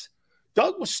process,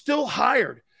 Doug was still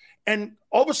hired. And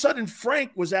all of a sudden,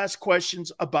 Frank was asked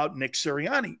questions about Nick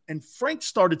Sirianni. And Frank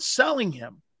started selling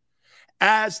him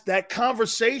as that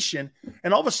conversation.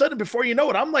 And all of a sudden, before you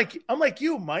know it, I'm like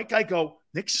you, Mike. I go,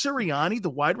 Nick Sirianni, the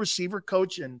wide receiver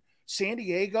coach in San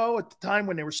Diego at the time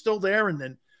when they were still there. And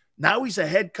then now he's a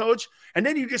head coach. And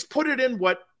then you just put it in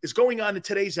what is going on in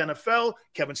today's NFL.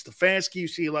 Kevin Stefanski, you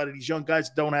see a lot of these young guys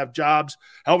that don't have jobs,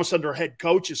 all of a sudden they're head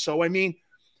coaches. So, I mean,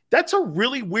 that's a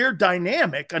really weird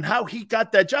dynamic on how he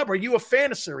got that job. Are you a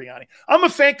fan of Sirianni? I'm a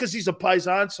fan because he's a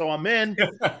Paisan, so I'm in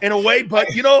a way.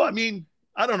 But, you know, I mean,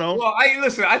 I don't know. Well,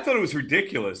 I thought it was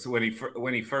ridiculous when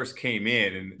he first came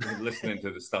in and listening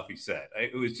to the stuff he said.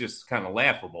 It was just kind of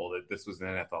laughable that this was an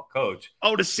NFL coach.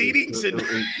 Oh, the seedings.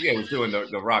 He was doing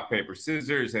the rock, paper,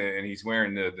 scissors, and he's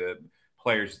wearing the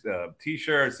players'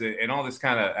 T-shirts and all this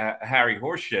kind of Harry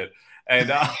horse shit. And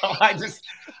the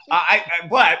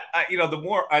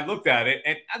more I looked at it,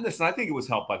 and listen, I think it was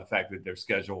helped by the fact that their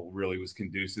schedule really was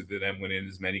conducive to them winning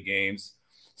as many games.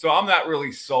 So I'm not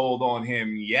really sold on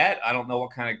him yet. I don't know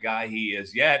what kind of guy he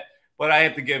is yet, but I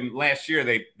have to give him. Last year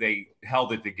they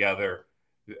held it together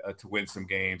to win some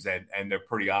games, and they're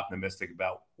pretty optimistic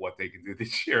about what they can do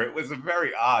this year. It was a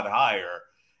very odd hire,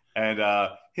 and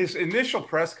his initial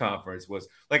press conference was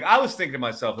like, I was thinking to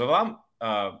myself, if I'm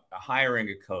hiring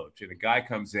a coach and a guy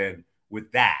comes in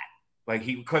with that,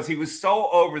 because he was so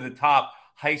over the top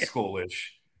high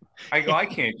schoolish. I go, I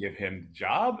can't give him the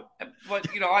job. But,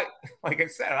 like I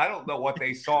said, I don't know what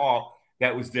they saw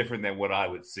that was different than what I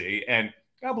would see. And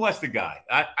God bless the guy.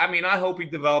 I mean, I hope he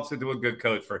develops into a good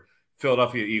coach for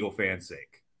Philadelphia Eagle fans'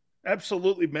 sake.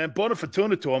 Absolutely, man. Bona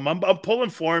fortuna to him. I'm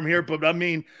pulling for him here, but I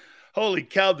mean, holy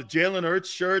cow, the Jalen Hurts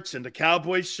shirts and the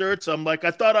Cowboys shirts. I'm like,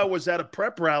 I thought I was at a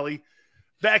prep rally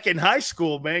back in high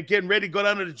school, man, getting ready to go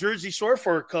down to the Jersey Shore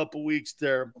for a couple weeks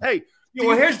there. Hey,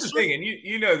 well, here's the thing, and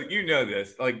you know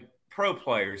this, like pro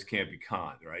players can't be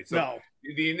conned, right? So no.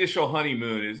 The initial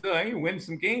honeymoon is, you win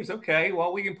some games. Okay,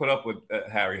 well, we can put up with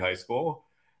Harry High School.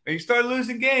 And you start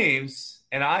losing games,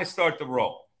 and I start to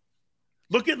roll.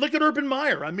 Look at Urban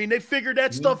Meyer. I mean, they figured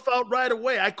that stuff out right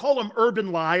away. I call him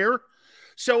Urban Liar.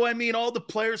 So, I mean, all the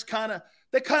players kind of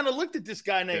looked at this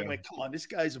guy and they went, come on, this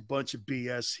guy's a bunch of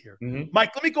BS here. Mm-hmm.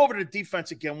 Mike, let me go over to the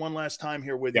defense again one last time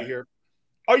here with you here.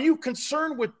 Are you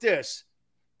concerned with this?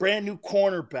 Brand new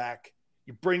cornerback.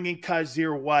 You bring in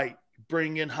Kaiser White. You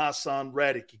bring in Hassan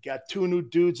Reddick. You got two new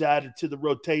dudes added to the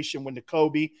rotation with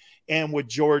Nakobe and with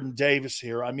Jordan Davis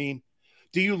here. I mean,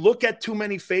 do you look at too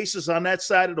many faces on that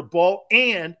side of the ball?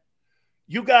 And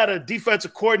you got a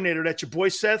defensive coordinator that your boy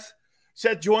Seth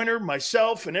Joyner,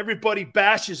 myself, and everybody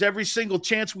bashes every single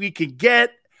chance we can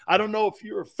get. I don't know if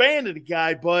you're a fan of the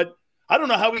guy, but I don't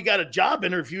know how he got a job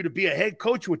interview to be a head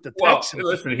coach with the Texans.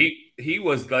 Well, listen, he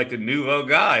was like the nouveau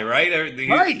guy, right?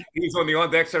 Right. He was on the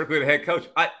on-deck circle with the head coach.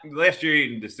 Last year, he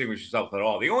didn't distinguish himself at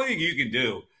all. The only thing you can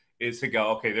do is to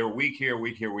go, okay, they're weak here,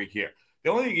 weak here, weak here.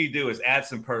 The only thing you do is add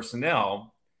some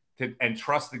personnel and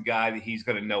trust the guy that he's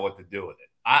going to know what to do with it.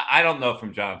 I don't know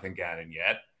from Jonathan Gannon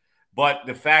yet, but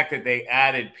the fact that they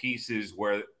added pieces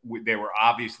where they were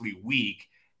obviously weak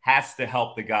has to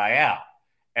help the guy out.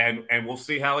 And we'll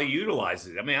see how he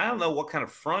utilizes it. I mean, I don't know what kind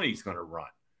of front he's going to run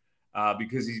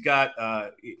because he's got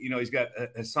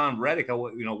Hassan Reddick.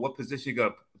 What position you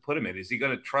going to put him in? Is he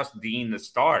going to trust Dean to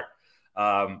start?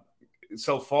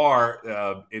 So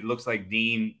far, it looks like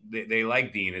Dean. They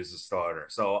like Dean as a starter.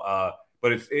 So,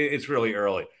 but it's really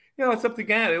early. It's up to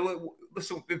Gannon.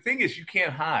 Listen, the thing is, you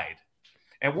can't hide,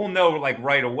 and we'll know like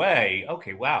right away.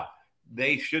 Okay, wow,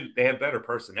 they have better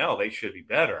personnel. They should be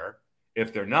better.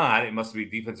 If they're not, it must be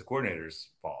defensive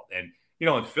coordinator's fault. And,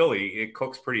 in Philly, it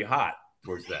cooks pretty hot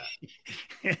towards that.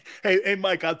 Hey,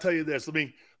 Mike, I'll tell you this. Let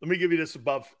me give you this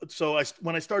about – so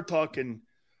when I start talking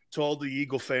to all the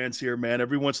Eagle fans here, man,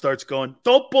 everyone starts going,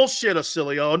 don't bullshit us,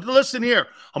 Sileo. And listen here,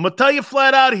 I'm going to tell you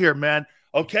flat out here, man,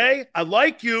 okay? I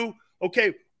like you.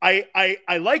 Okay,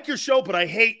 I like your show, but I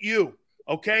hate you,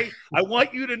 okay? I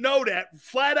want you to know that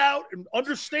flat out and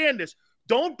understand this.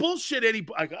 Don't bullshit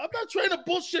anybody. I'm not trying to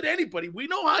bullshit anybody. We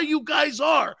know how you guys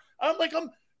are.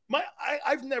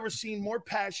 I've never seen more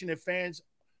passionate fans,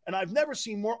 and I've never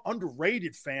seen more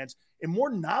underrated fans and more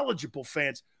knowledgeable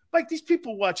fans. Like, these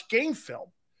people watch game film.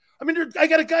 I mean, I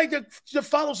got a guy that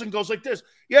follows and goes like this.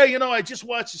 Yeah, I just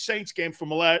watched the Saints game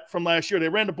from last year. They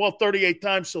ran the ball 38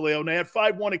 times, Sileo, and they had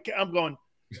 5-1. I'm going,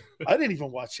 I didn't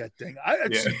even watch that thing.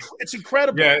 It's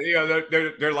incredible. Yeah,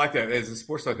 they're like that. As a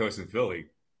sports talk host in Philly,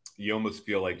 you almost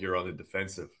feel like you're on the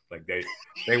defensive. Like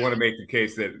they want to make the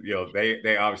case that,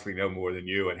 they obviously know more than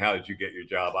you. And how did you get your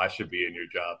job? I should be in your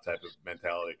job type of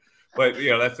mentality. But,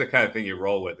 that's the kind of thing you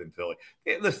roll with in Philly.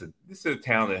 Hey, listen, this is a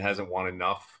town that hasn't won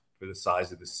enough for the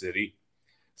size of the city.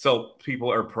 So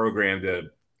people are programmed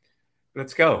to,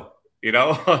 let's go. We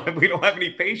don't have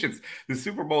any patience. The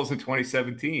Super Bowl's in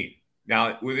 2017. Now,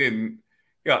 it was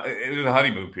a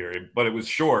honeymoon period, but it was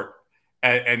short.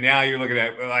 And now you're looking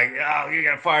at like, oh, you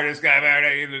got to fire this guy.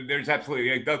 There's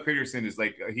absolutely Doug Peterson is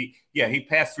like he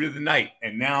passed through the night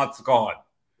and now it's gone.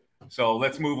 So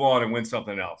let's move on and win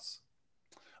something else.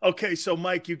 Okay, so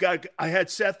Mike, I had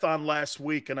Seth on last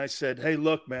week, and I said, hey,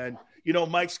 look, man,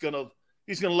 Mike's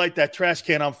he's gonna light that trash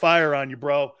can on fire on you,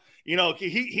 bro.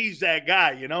 He's that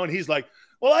guy, and he's like,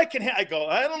 well, I go,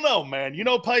 I don't know, man.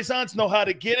 Paisans know how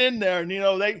to get in there,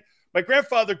 and my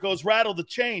grandfather goes rattle the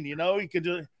chain, he could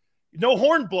do no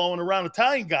horn blowing around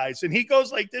Italian guys, and he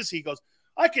goes like this. He goes,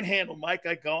 I can handle Mike.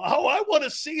 I go, oh, I want to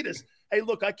see this. Hey,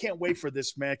 look, I can't wait for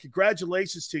this, man.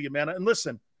 Congratulations to you, man. And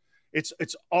listen, it's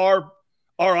our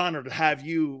honor to have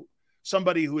you,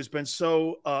 somebody who has been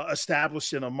so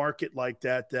established in a market like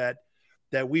that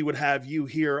we would have you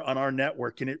here on our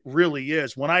network. And it really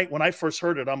is. When I first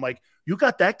heard it, I'm like, you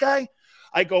got that guy?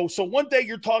 I go, so one day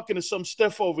you're talking to some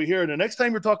stiff over here, and the next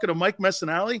time you're talking to Mike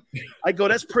Messinelli, I go,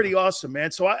 that's pretty awesome,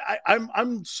 man. So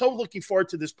I'm so looking forward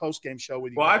to this post-game show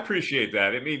with you. Well, I appreciate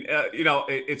that. I mean,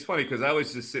 it's funny because I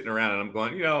was just sitting around and I'm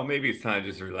going, maybe it's time to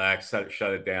just relax,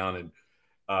 shut it down, and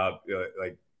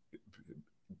like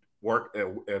work.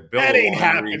 Build that ain't winery,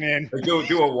 happening. Do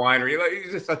a winery,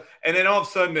 and then all of a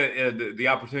sudden the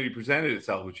opportunity presented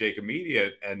itself with Jacob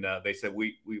Media, and they said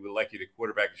we would like you to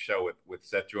quarterback the show with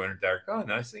Seth Joyner and Derek Gunn.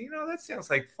 And I said, that sounds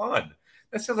like fun.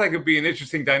 That sounds like it'd be an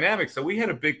interesting dynamic. So we had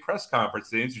a big press conference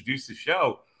to introduce the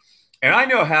show, and I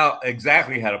know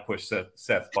exactly how to push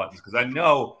Seth buttons because I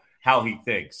know how he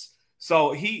thinks.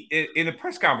 So in the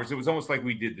press conference, it was almost like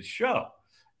we did the show.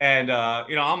 And,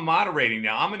 I'm moderating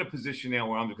now. I'm in a position now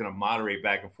where I'm just going to moderate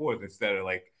back and forth instead of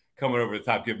like coming over the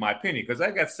top, give my opinion, because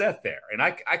I got Seth there and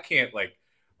I can't like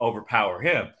overpower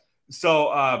him.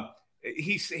 So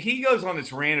he goes on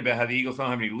this rant about how the Eagles don't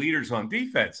have any leaders on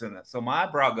defense. And so my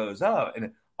eyebrow goes up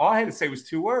and all I had to say was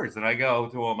 2 words. And I go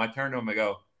to him, I turn to him, I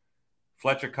go,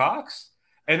 Fletcher Cox.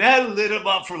 And that lit him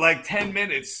up for like 10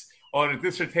 minutes on a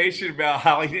dissertation about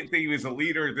how he didn't think he was a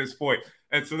leader at this point.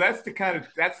 And so that's the kind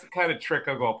of trick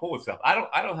I'm going to pull with stuff. I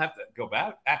don't have to go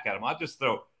back at him. I'll just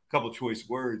throw a couple of choice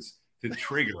words to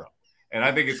trigger him. And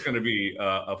I think it's going to be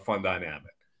a fun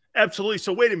dynamic. Absolutely.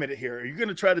 So wait a minute here. Are you going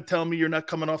to try to tell me you're not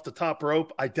coming off the top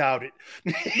rope? I doubt it.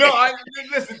 No,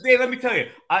 listen, Dave, let me tell you.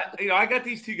 I got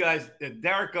these two guys.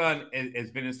 Derek Gunn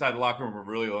has been inside the locker room for a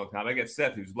really long time. I got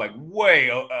Seth, who's like way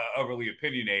overly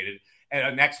opinionated, and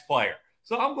a next player.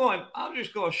 So I'm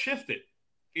just going to shift it.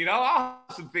 I'll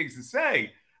have some things to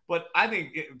say, but I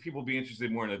think people will be interested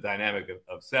more in the dynamic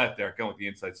of Seth, Derek Gunn with the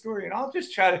inside story. And I'll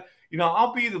just try to,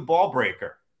 I'll be the ball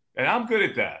breaker, and I'm good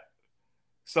at that.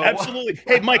 So absolutely.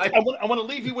 Hey, Mike, I want to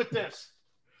leave you with this.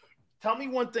 Tell me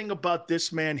one thing about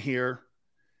this man here,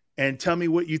 and tell me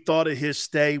what you thought of his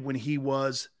stay when he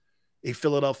was a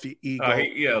Philadelphia Eagle.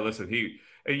 Listen,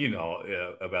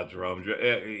 about Jerome.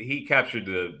 He captured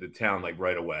the town like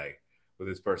right away. With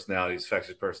his personality, his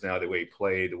infectious personality, the way he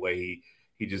played, the way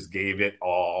he just gave it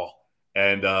all.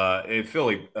 And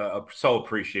Philly so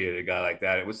appreciated a guy like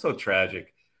that. It was so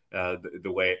tragic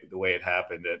the way it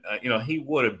happened. And, he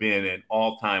would have been an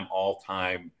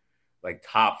all-time like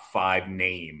top 5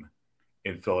 name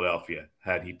in Philadelphia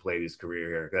had he played his career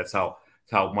here. That's how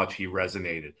much he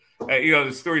resonated.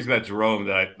 The stories about Jerome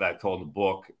that I told in the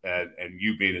book and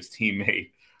you being his teammate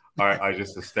are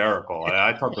just hysterical.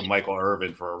 I talked to Michael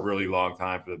Irvin for a really long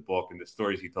time for the book, and the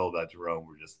stories he told about Jerome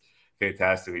were just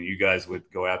fantastic. And you guys would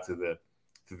go out to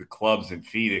the clubs in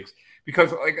Phoenix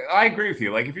because, like, I agree with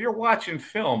you. Like, if you're watching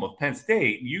film of Penn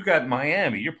State, you got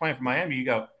Miami, you're playing for Miami, you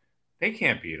go, they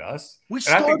can't beat us.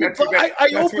 I opened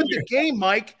the game,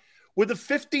 Mike, with a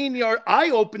 15-yard.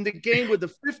 I opened the game with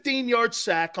a 15-yard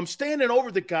sack. I'm standing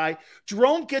over the guy.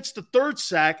 Jerome gets the 3rd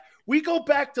sack. We go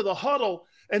back to the huddle,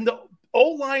 and the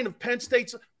O-line of Penn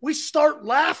State, we start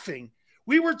laughing.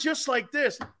 We were just like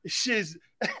this.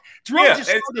 Jerome just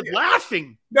started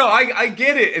laughing. No, I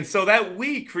get it. And so that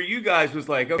week for you guys was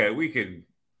like, okay, we can,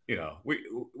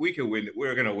 we can win.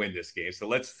 We're going to win this game. So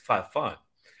let's have fun.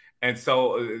 And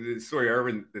so the story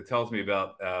Irvin that tells me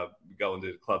about going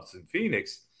to the clubs in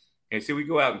Phoenix, and so we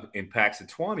go out in packs of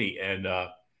 20, and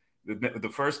the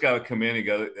first guy would come in and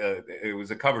go, it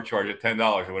was a cover charge at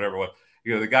 $10 or whatever it was.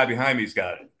 The guy behind me's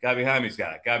got it. Guy behind me's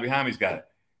got it. Guy behind me's got it.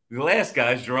 The last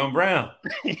guy is Jerome Brown.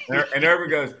 And Irvin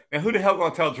goes, now who the hell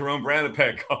going to tell Jerome Brown to pay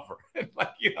a cover?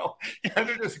 And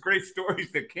they're just great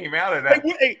stories that came out of that.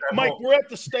 Hey, Mike, we're at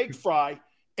the steak fry,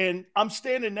 and I'm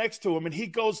standing next to him, and he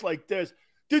goes like this.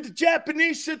 Did the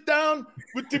Japanese sit down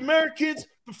with the Americans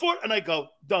before? And I go,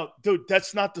 no, dude,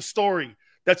 that's not the story.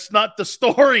 That's not the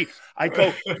story. I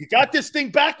go, you got this thing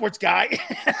backwards, guy.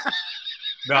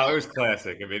 No, it was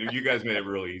classic. I mean, you guys made it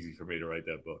really easy for me to write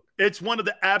that book. It's one of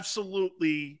the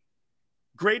absolutely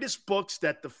greatest books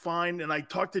that define, and I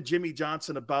talk to Jimmy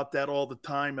Johnson about that all the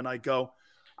time, and I go,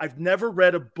 I've never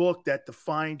read a book that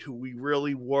defined who we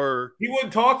really were. He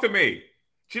wouldn't talk to me.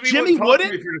 Jimmy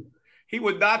wouldn't? He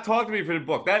would not talk to me for the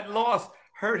book. That loss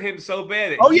hurt him so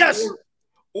bad. Oh, yes.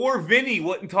 Or Vinny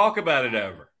wouldn't talk about it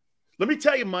ever. Let me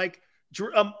tell you, Mike,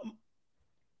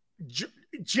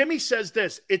 Jimmy says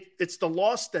this, it's the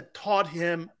loss that taught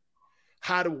him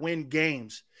how to win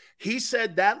games. He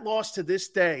said that loss to this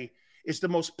day is the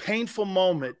most painful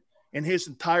moment in his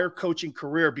entire coaching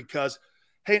career because,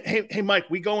 hey, Mike,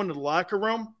 we go into the locker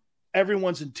room,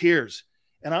 everyone's in tears.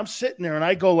 And I'm sitting there and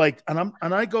I go like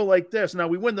this. Now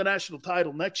we win the national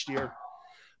title next year,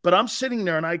 but I'm sitting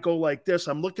there and I go like this.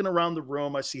 I'm looking around the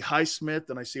room. I see Highsmith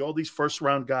and I see all these first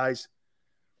round guys.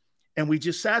 And we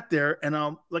just sat there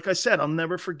and like I said, I'll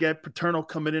never forget Paterno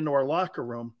coming into our locker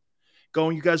room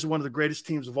going, you guys are one of the greatest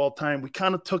teams of all time. We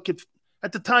kind of took it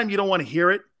at the time. You don't want to hear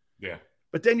it. Yeah.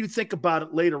 But then you think about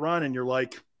it later on and you're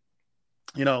like,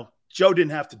 Joe didn't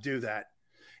have to do that.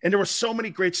 And there were so many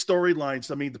great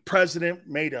storylines. I mean, the president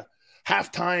made a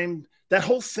halftime. That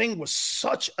whole thing was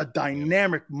such a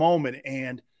dynamic moment.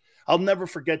 And I'll never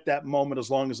forget that moment as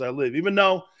long as I live. Even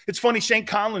though it's funny, Shane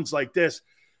Collins like this.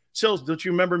 Sills, don't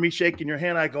you remember me shaking your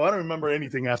hand? I go, I don't remember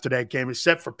anything after that game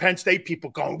except for Penn State people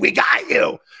going, we got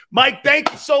you. Mike, thank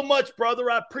you so much,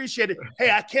 brother. I appreciate it. Hey,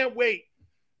 I can't wait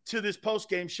to this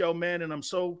post-game show, man. And I'm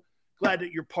so glad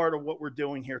that you're part of what we're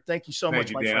doing here. Thank you so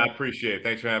much, my friend. I appreciate it.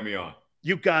 Thanks for having me on.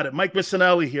 You got it. Mike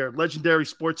Missanelli here, legendary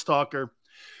sports talker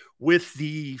with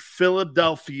the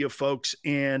Philadelphia folks.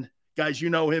 And guys, you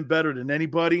know him better than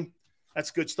anybody.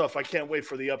 That's good stuff. I can't wait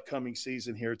for the upcoming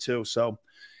season here too. So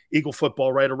Eagle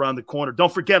football right around the corner.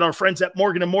 Don't forget our friends at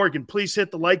Morgan & Morgan. Please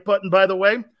hit the like button, by the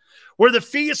way, where the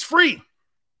fee is free.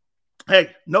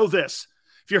 Hey, know this.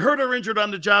 If you're hurt or injured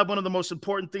on the job, one of the most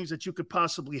important things that you could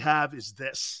possibly have is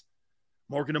this.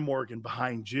 Morgan & Morgan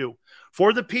behind you.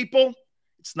 For the people,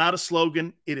 it's not a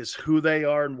slogan. It is who they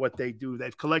are and what they do.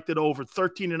 They've collected over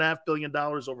 $13.5 billion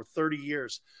over 30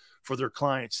 years for their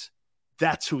clients.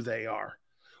 That's who they are.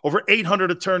 Over 800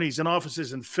 attorneys and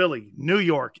offices in Philly, New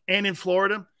York, and in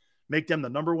Florida make them the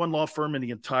number one law firm in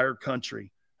the entire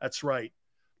country. That's right.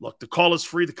 Look, the call is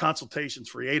free. The consultation's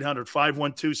free.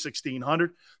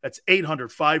 800-512-1600. That's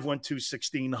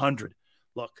 800-512-1600.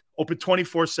 Look, open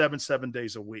 24/7, 7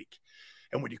 days a week.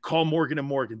 And when you call Morgan &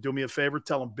 Morgan, do me a favor,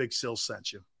 tell them Big Sil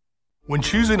sent you. When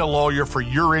choosing a lawyer for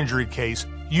your injury case,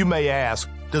 you may ask,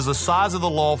 does the size of the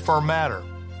law firm matter?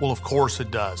 Well, of course it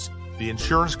does. The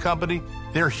insurance company,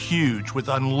 they're huge with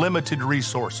unlimited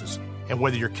resources. And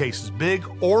whether your case is big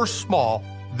or small,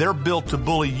 they're built to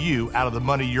bully you out of the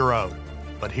money you're owed.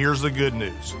 But here's the good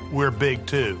news. We're big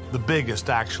too, the biggest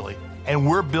actually. And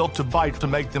we're built to fight to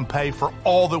make them pay for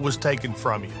all that was taken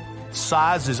from you.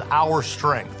 Size is our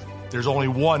strength. There's only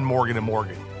one Morgan &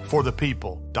 Morgan,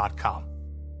 forthepeople.com.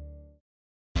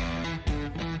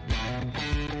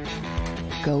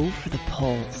 Go for the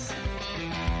pulls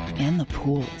and the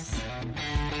pools.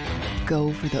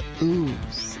 Go for the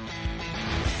oohs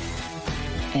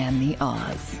and the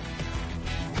ahs.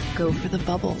 Go for the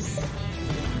bubbles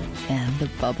and the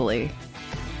bubbly.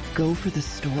 Go for the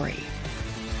story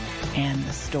and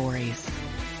the stories.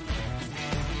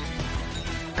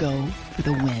 Go for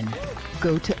the win.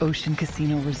 Go to Ocean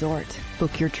Casino Resort.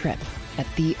 Book your trip at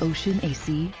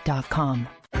theoceanac.com.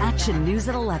 Action News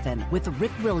at 11 with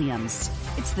Rick Williams.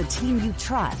 It's the team you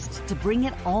trust to bring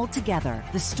it all together.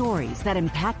 The stories that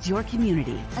impact your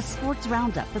community. A sports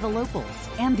roundup for the locals.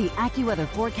 And the AccuWeather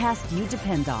forecast you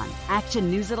depend on. Action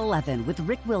News at 11 with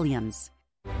Rick Williams.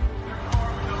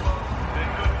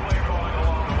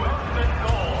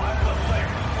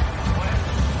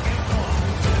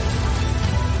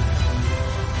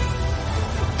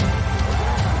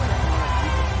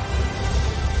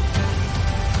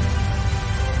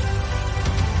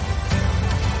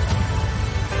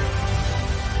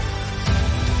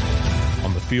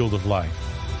 Field of life,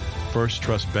 First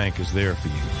Trust Bank is there for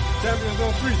you. Champions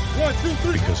on 3. 1, 2,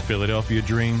 3. Because Philadelphia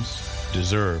dreams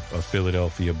deserve a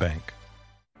Philadelphia bank.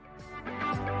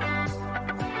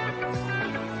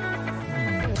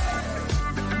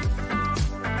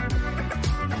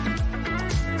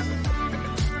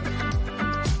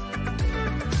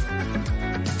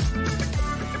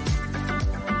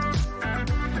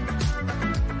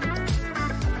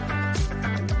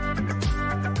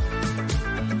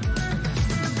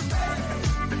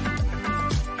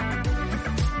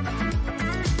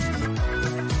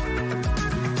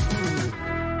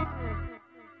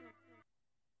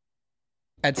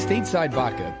 At Stateside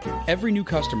Vodka, every new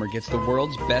customer gets the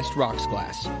world's best rocks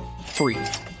glass, free.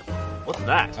 What's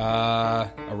that?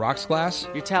 A rocks glass?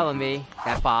 You're telling me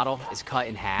that bottle is cut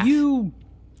in half? You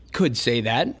could say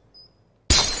that.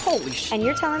 Holy shit. And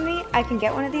you're telling me I can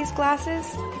get one of these glasses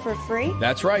for free?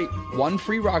 That's right. 1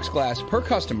 free rocks glass per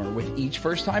customer with each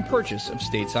first-time purchase of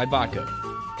Stateside Vodka.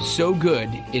 So good,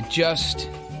 it just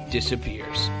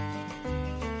disappears.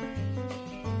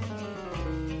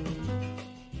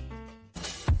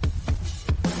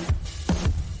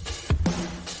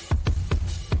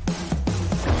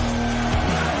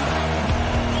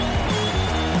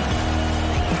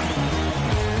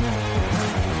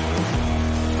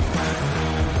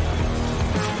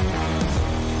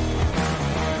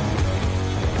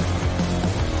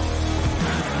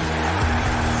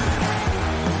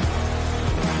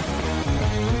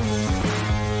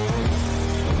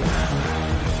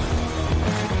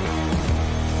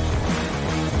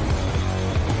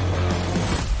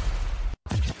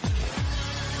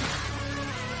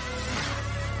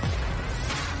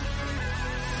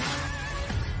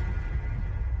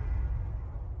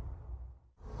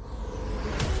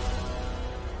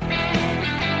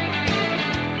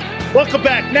 Welcome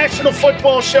back. National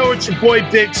Football Show. It's your boy,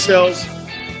 Big Sills.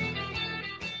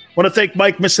 Want to thank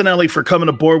Mike Missinelli for coming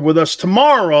aboard with us.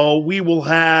 Tomorrow, we will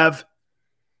have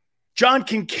John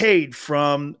Kincaid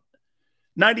from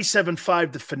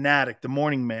 97.5 The Fanatic, the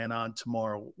morning man, on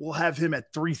tomorrow. We'll have him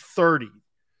at 3:30.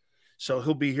 So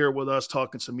he'll be here with us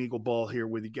talking some Eagle ball here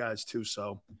with you guys, too.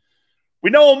 So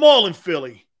we know them all in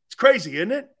Philly. It's crazy,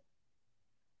 isn't it?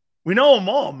 We know them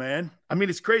all, man. I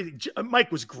mean, it's crazy.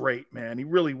 Mike was great, man. He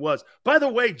really was. By the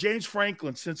way, James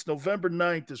Franklin, since November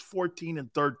 9th, is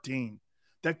 14-13.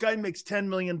 That guy makes $10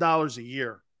 million a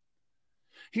year.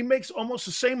 He makes almost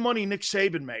the same money Nick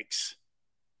Saban makes.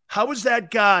 How is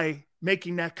that guy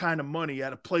making that kind of money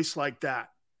at a place like that?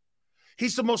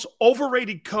 He's the most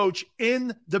overrated coach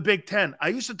in the Big Ten. I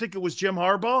used to think it was Jim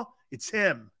Harbaugh. It's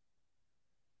him.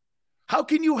 How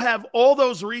can you have all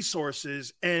those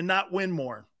resources and not win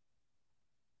more?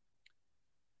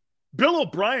 Bill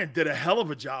O'Brien did a hell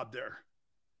of a job there.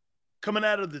 Coming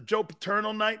out of the Joe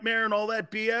Paterno nightmare and all that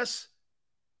BS.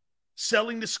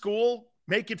 Selling the school,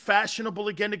 make it fashionable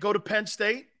again to go to Penn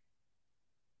State.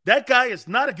 That guy is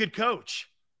not a good coach.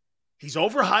 He's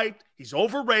overhyped. He's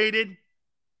overrated.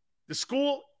 The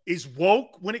school is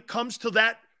woke when it comes to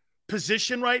that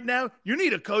position right now. You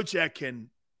need a coach that can,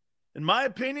 in my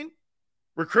opinion,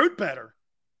 recruit better.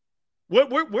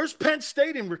 Where's Penn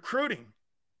State in recruiting?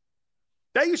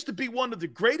 That used to be one of the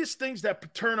greatest things that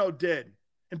Paterno did.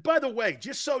 And by the way,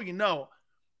 just so you know,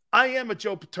 I am a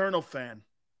Joe Paterno fan.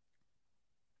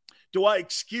 Do I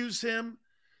excuse him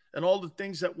and all the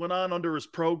things that went on under his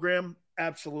program?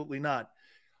 Absolutely not.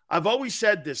 I've always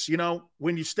said this,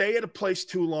 when you stay at a place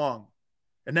too long,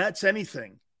 and that's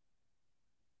anything,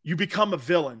 you become a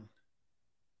villain.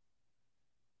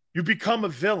 You become a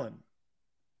villain.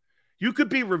 You could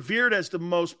be revered as the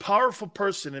most powerful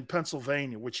person in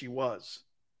Pennsylvania, which he was.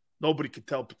 Nobody could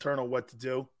tell Paterno what to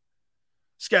do.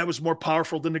 This guy was more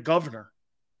powerful than the governor.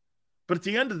 But at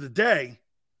the end of the day,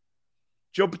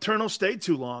 Joe Paterno stayed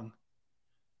too long.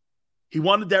 He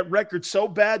wanted that record so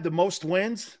bad, the most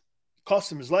wins, it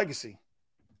cost him his legacy.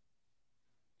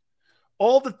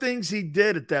 All the things he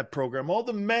did at that program, all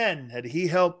the men that he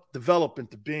helped develop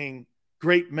into being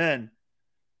great men,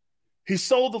 he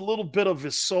sold a little bit of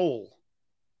his soul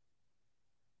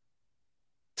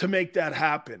to make that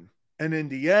happen. And in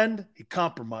the end, he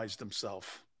compromised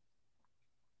himself.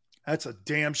 That's a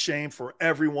damn shame for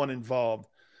everyone involved.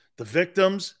 The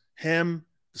victims, him,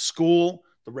 the school,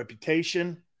 the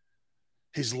reputation,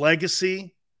 his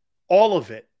legacy, all of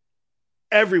it.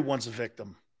 Everyone's a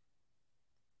victim.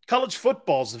 College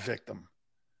football's a victim.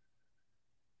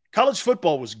 College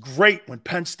football was great when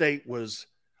Penn State was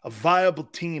a viable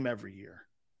team every year.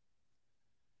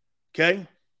 Okay?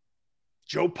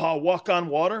 Joe Pa walk on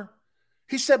water.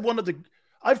 He said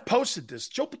I've posted this.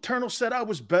 Joe Paterno said I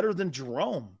was better than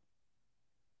Jerome.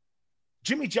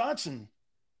 Jimmy Johnson,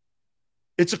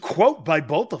 it's a quote by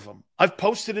both of them. I've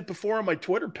posted it before on my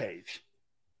Twitter page.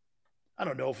 I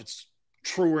don't know if it's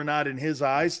true or not in his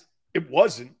eyes. It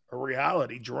wasn't a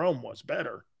reality. Jerome was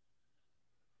better.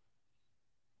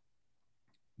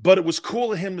 But it was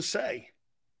cool of him to say.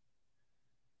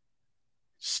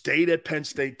 Stayed at Penn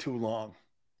State too long.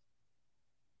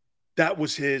 That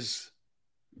was his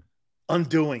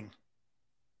undoing,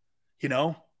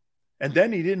 And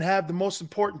then he didn't have the most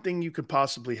important thing you could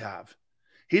possibly have.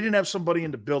 He didn't have somebody in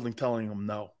the building telling him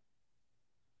no.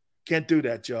 Can't do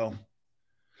that, Joe.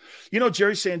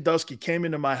 Jerry Sandusky came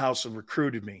into my house and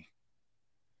recruited me.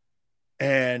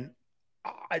 And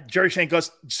Jerry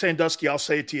Sandusky, I'll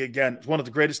say it to you again, is one of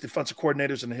the greatest defensive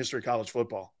coordinators in the history of college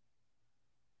football.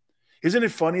 Isn't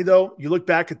it funny, though? You look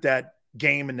back at that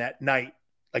game and that night,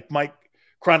 like Mike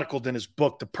chronicled in his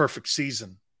book, The Perfect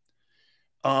Season.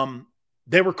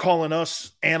 They were calling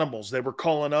us animals. They were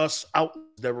calling us out.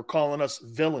 They were calling us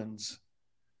villains.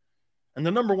 And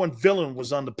the number one villain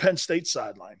was on the Penn State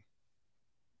sideline.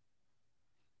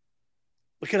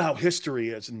 Look at how history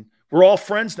is. And we're all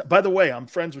friends. By the way, I'm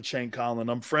friends with Shane Collin.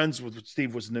 I'm friends with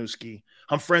Steve Wisniewski.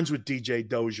 I'm friends with DJ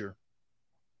Dozier.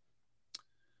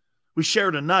 We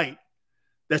shared a night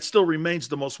that still remains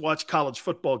the most watched college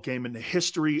football game in the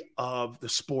history of the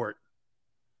sport.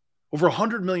 Over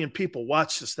 100 million people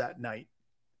watched us that night.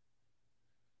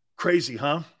 Crazy,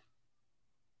 huh?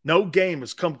 No game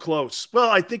has come close. Well,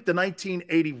 I think the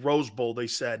 1980 Rose Bowl, they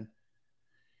said,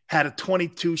 had a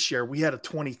 22 share. We had a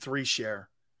 23 share.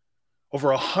 Over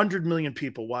 100 million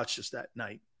people watched us that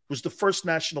night. It was the first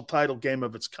national title game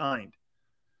of its kind.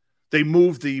 They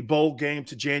moved the bowl game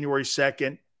to January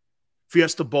 2nd.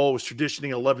 Fiesta Bowl was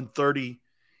traditionally 11:30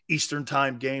 Eastern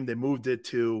time game. They moved it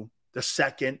to the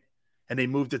 2nd, and they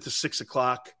moved it to 6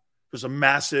 o'clock. It was a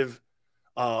massive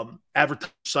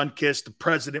advertised sun-kiss. The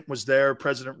president was there.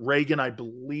 President Reagan, I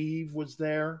believe, was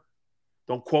there.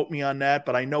 Don't quote me on that,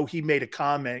 but I know he made a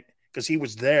comment because he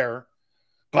was there.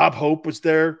 Bob Hope was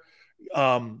there.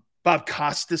 Bob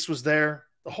Costas was there.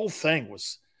 The whole thing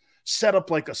was set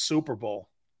up like a Super Bowl.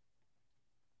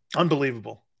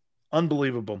 Unbelievable.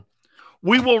 Unbelievable.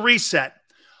 We will reset.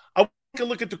 I want to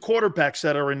look at the quarterbacks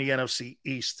that are in the NFC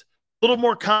East. A little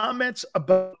more comments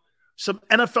about some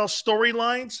NFL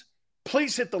storylines.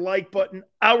 Please hit the like button.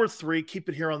 Hour 3. Keep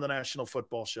it here on the National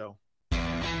Football Show.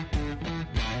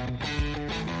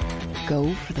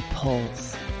 Go for the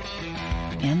pulls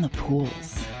and the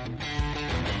pools.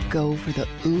 Go for the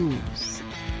oohs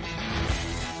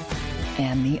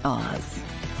and the ahs.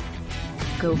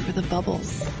 Go for the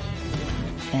bubbles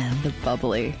and the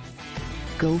bubbly.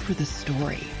 Go for the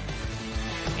story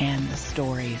and the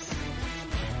stories.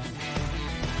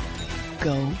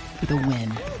 Go for the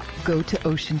win. Go to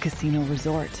Ocean Casino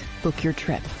Resort. Book your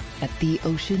trip at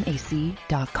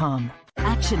theoceanac.com.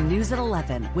 Action News at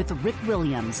 11 with Rick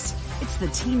Williams. It's the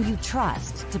team you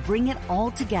trust to bring it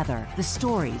all together. The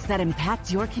stories that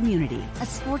impact your community. A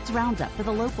sports roundup for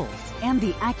the locals. And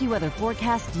the AccuWeather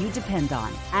forecast you depend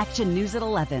on. Action News at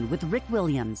 11 with Rick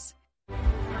Williams.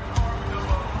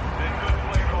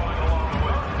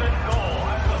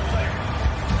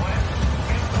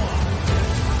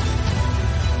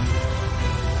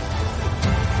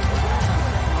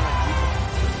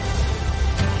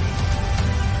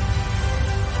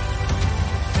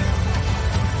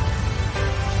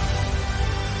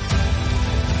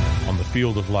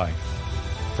 Field of life,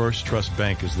 First Trust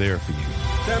Bank is there for you.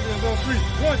 Champions on 3.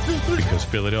 1, 2, 3. Because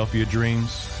Philadelphia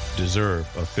dreams deserve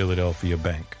a Philadelphia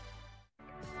bank.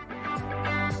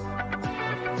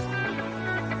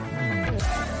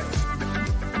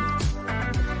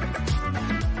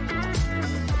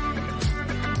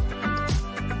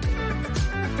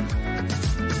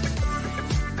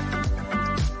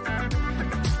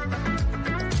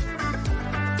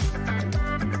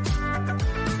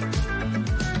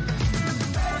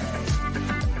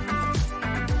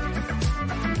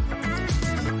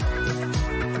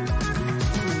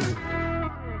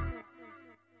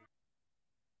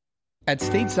 At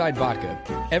Stateside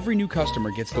Vodka, every new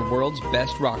customer gets the world's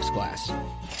best rocks glass.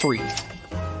 Free.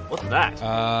 What's that?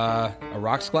 A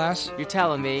rocks glass? You're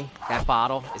telling me that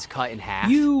bottle is cut in half?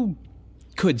 You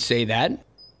could say that.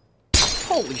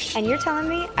 Holy shit. And you're telling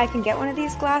me I can get one of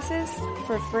these glasses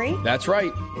for free? That's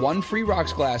right. One free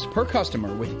rocks glass per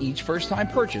customer with each first-time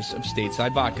purchase of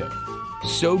Stateside Vodka.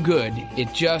 So good,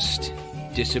 it just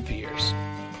disappears.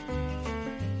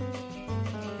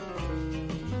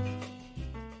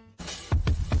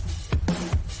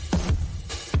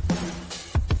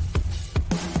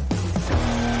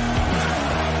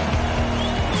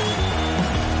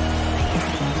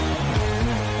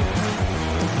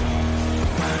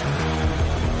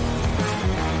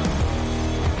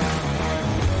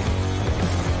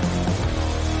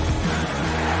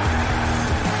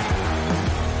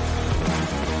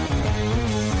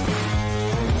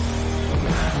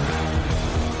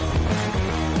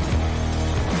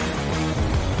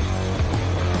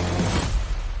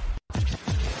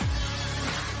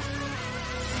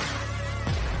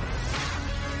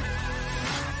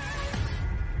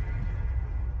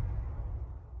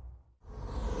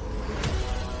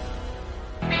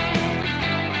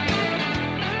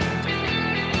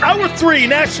 Hour 3,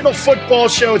 National Football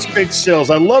Show. It's Big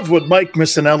Sills. I love what Mike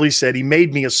Missinelli said. He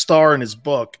made me a star in his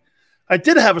book. I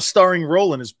did have a starring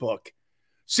role in his book.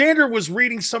 Xander was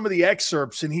reading some of the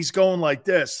excerpts, and he's going like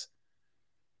this.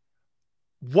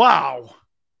 Wow.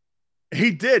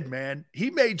 He did, man. He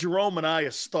made Jerome and I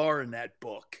a star in that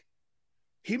book.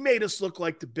 He made us look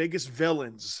like the biggest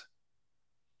villains.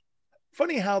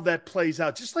 Funny how that plays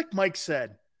out. Just like Mike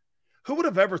said, who would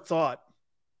have ever thought?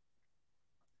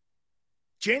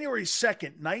 January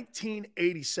 2nd,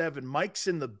 1987, Mike's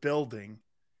in the building.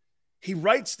 He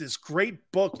writes this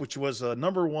great book, which was a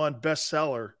 #1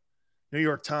 bestseller, New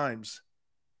York Times.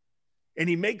 And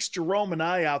he makes Jerome and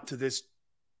I out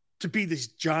to be these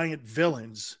giant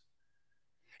villains.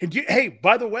 And hey,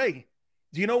 by the way,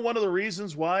 do you know one of the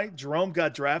reasons why Jerome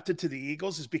got drafted to the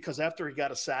Eagles is because after he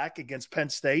got a sack against Penn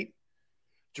State,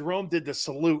 Jerome did the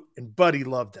salute, and Buddy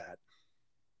loved that.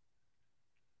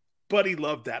 Buddy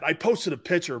loved that. I posted a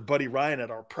picture of Buddy Ryan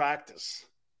at our practice.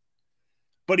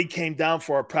 Buddy came down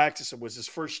for our practice. It was his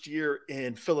first year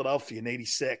in Philadelphia in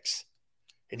 '86.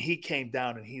 And he came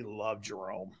down and he loved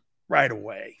Jerome right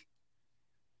away.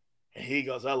 And he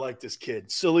goes, I like this kid.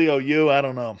 Sileo, I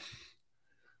don't know.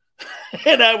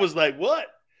 And I was like, what?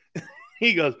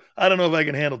 He goes, I don't know if I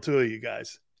can handle two of you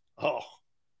guys. Oh,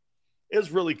 it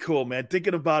was really cool, man.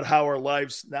 Thinking about how our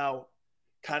lives now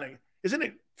isn't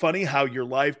it funny how your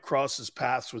life crosses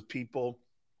paths with people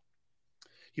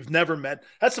you've never met?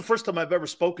 That's the first time I've ever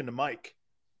spoken to Mike.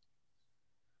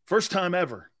 First time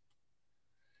ever.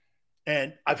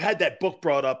 And I've had that book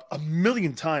brought up a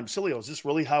million times. Sileo, is this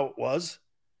really how it was?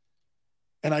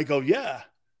 And I go, yeah,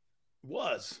 it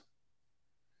was.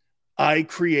 I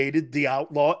created the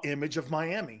outlaw image of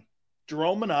Miami.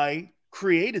 Jerome and I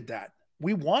created that.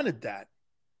 We wanted that.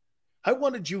 I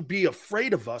wanted you to be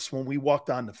afraid of us when we walked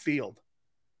on the field.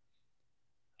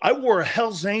 I wore a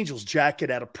Hells Angels jacket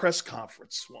at a press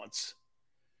conference once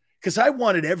because I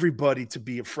wanted everybody to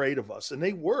be afraid of us, and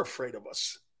they were afraid of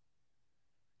us.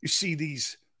 You see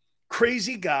these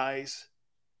crazy guys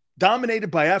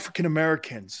dominated by African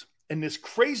Americans and this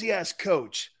crazy-ass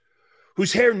coach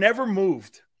whose hair never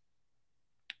moved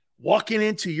walking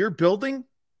into your building.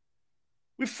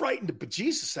 We frightened the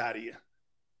bejesus out of you.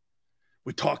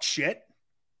 We talk shit.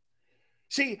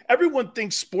 See, everyone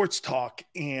thinks sports talk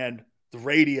and the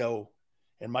radio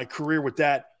and my career with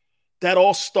that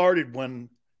all started when,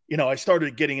 I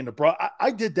started getting into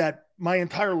I did that my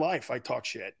entire life. I talk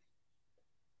shit.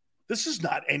 This is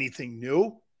not anything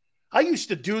new. I used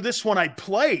to do this when I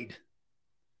played.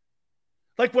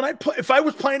 Like if I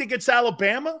was playing against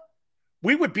Alabama,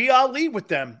 we would be Ali with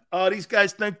them. These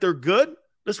guys think they're good.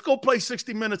 Let's go play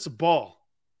 60 minutes of ball.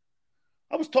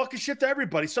 I was talking shit to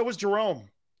everybody. So was Jerome.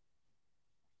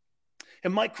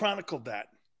 And Mike chronicled that.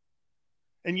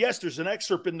 And yes, there's an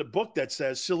excerpt in the book that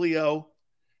says Sileo,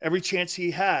 every chance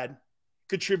he had,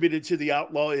 contributed to the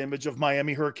outlaw image of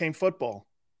Miami Hurricane football.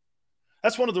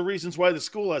 That's one of the reasons why the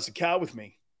school has a cow with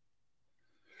me.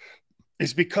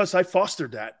 Is because I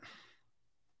fostered that.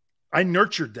 I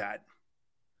nurtured that.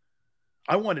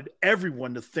 I wanted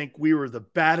everyone to think we were the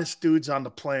baddest dudes on the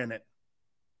planet.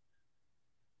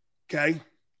 Okay?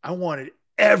 I wanted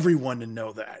everyone to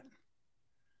know that.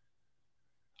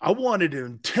 I wanted to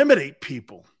intimidate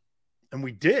people, and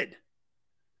we did.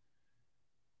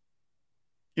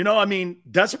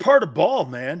 That's part of ball,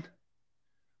 man.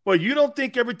 Well, you don't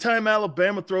think every time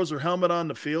Alabama throws her helmet on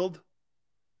the field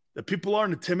that people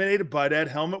aren't intimidated by that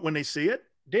helmet when they see it?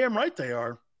 Damn right they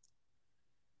are.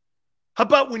 How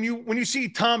about when you see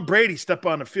Tom Brady step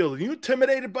on the field? Are you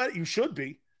intimidated by it? You should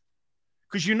be.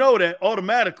 Because you know that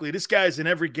automatically this guy's in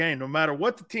every game, no matter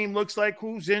what the team looks like,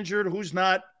 who's injured, who's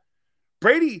not.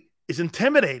 Brady is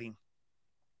intimidating.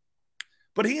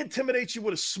 But he intimidates you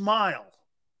with a smile.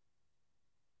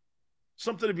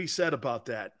 Something to be said about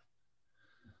that.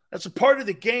 That's a part of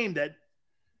the game that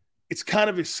it's kind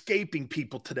of escaping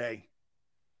people today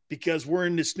because we're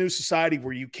in this new society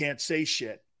where you can't say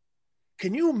shit.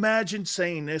 Can you imagine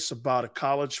saying this about a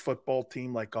college football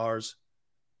team like ours?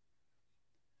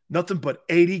 Nothing but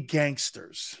 80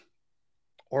 gangsters.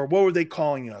 Or what were they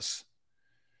calling us?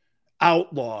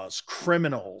 Outlaws,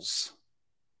 criminals.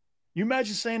 You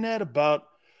imagine saying that about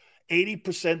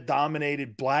 80%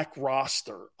 dominated black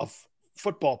roster of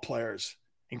football players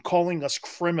and calling us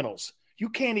criminals? You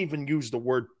can't even use the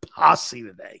word posse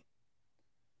today.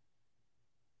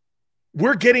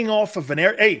 We're getting off of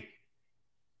Hey,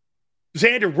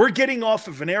 Xander, we're getting off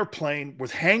of an airplane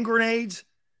with hand grenades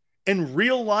and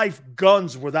real-life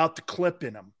guns without the clip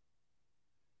in them.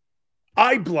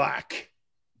 Eye black.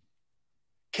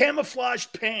 Camouflage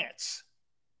pants.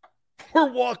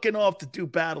 We're walking off to do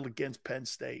battle against Penn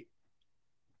State.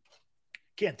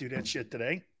 Can't do that shit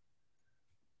today.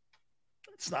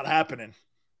 It's not happening.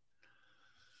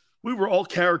 We were all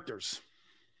characters.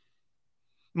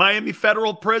 Miami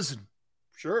Federal Prison.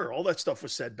 Sure, all that stuff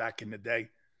was said back in the day.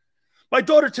 My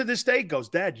daughter to this day goes,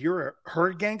 Dad, you're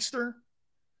her gangster?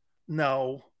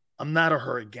 No, I'm not a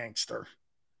her gangster.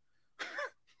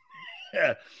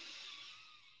 Yeah.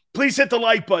 Please hit the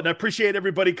like button. I appreciate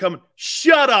everybody coming.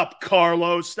 Shut up,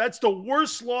 Carlos. That's the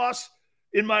worst loss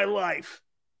in my life.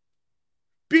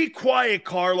 Be quiet,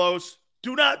 Carlos.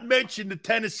 Do not mention the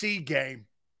Tennessee game.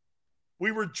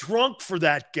 We were drunk for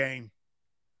that game.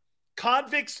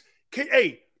 Convicts.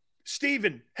 Hey,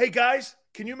 Steven. Hey, guys.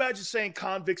 Can you imagine saying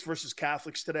convicts versus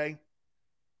Catholics today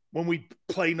when we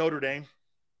play Notre Dame?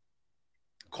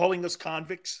 Calling us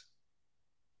convicts?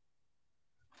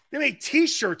 They made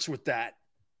T-shirts with that.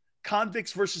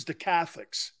 Convicts versus the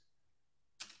Catholics.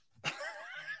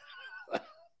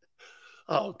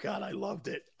 Oh, God, I loved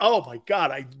it. Oh, my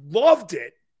God, I loved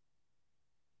it.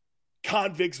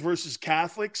 Convicts versus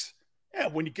Catholics. Yeah,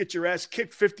 when you get your ass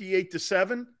kicked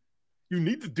 58-7, you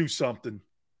need to do something.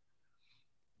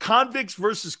 Convicts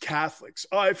versus Catholics.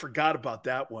 Oh, I forgot about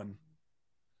that one.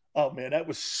 Oh, man, that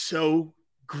was so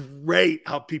great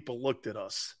how people looked at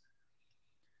us.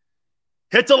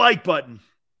 Hit the like button.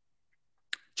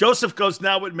 Joseph goes,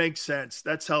 now it makes sense.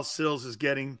 That's how Sills is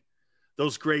getting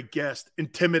those great guests.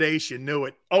 Intimidation, knew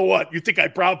it. Oh, what? You think I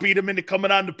browbeat him into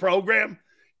coming on the program?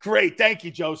 Great. Thank you,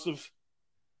 Joseph.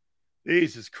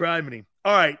 Jesus, criminy.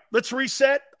 All right, let's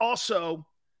reset. Also,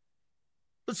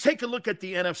 let's take a look at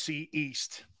the NFC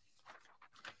East.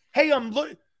 Hey,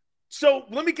 so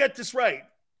let me get this right.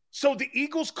 So the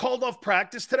Eagles called off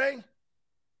practice today?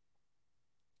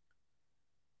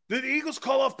 Did the Eagles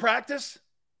call off practice?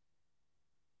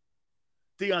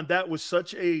 Dion, that was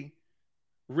such a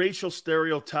racial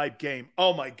stereotype game.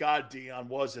 Oh, my God, Dion,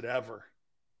 was it ever?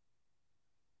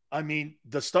 I mean,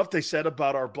 the stuff they said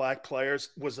about our black players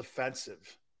was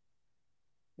offensive.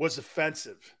 Was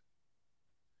offensive.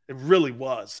 It really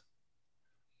was.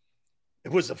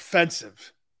 It was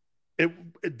offensive.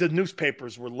 The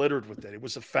newspapers were littered with it. It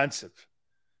was offensive.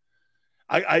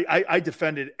 I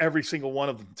defended every single one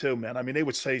of them too, man. I mean, they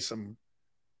would say some,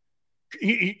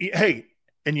 hey,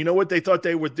 and you know what they thought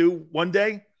they would do one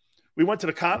day? We went to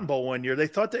the Cotton Bowl one year. They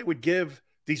thought they would give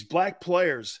these black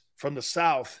players from the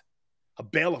South a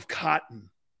bale of cotton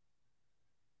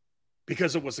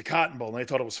because it was the Cotton Bowl, and they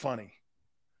thought it was funny.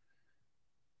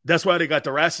 That's why they got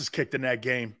their asses kicked in that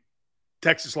game.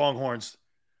 Texas Longhorns.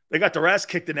 They got their ass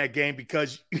kicked in that game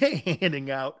because you ain't handing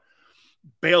out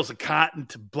bales of cotton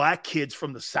to black kids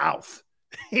from the South.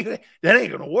 That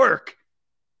ain't going to work.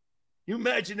 You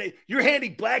imagine you're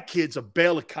handing black kids a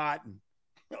bale of cotton.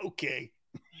 Okay.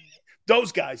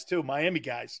 Those guys, too, Miami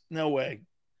guys. No way.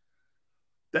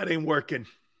 That ain't working.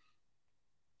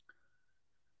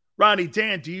 Ronnie,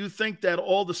 Dan, do you think that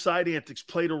all the side antics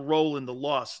played a role in the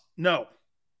loss? No.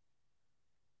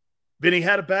 Vinny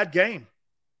had a bad game.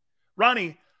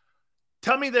 Ronnie,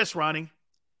 tell me this, Ronnie.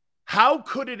 How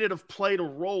could it have played a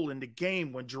role in the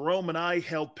game when Jerome and I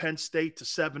held Penn State to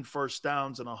 7 first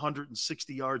downs and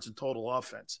 160 yards in total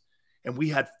offense, and we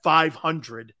had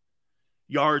 500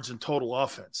 yards in total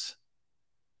offense?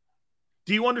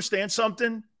 Do you understand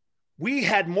something? We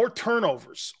had more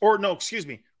turnovers.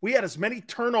 We had as many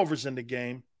turnovers in the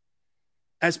game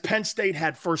as Penn State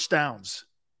had first downs.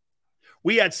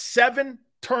 We had 7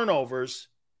 turnovers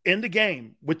in the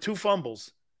game with 2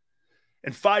 fumbles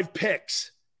and 5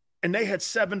 picks, and they had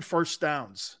 7 first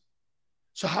downs.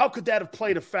 So how could that have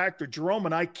played a factor? Jerome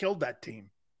and I killed that team.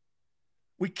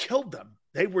 We killed them.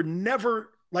 They were never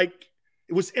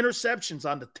it was interceptions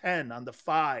on the 10, on the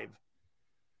 5.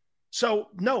 So,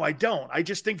 no, I don't. I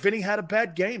just think Vinny had a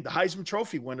bad game. The Heisman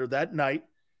Trophy winner that night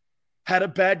had a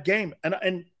bad game.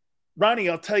 And Ronnie,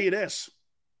 I'll tell you this.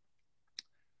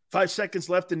 5 seconds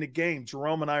left in the game.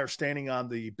 Jerome and I are standing on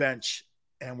the bench,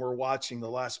 and we're watching the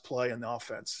last play on the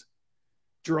offense.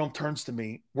 Jerome turns to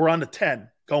me. We're on the 10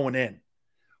 going in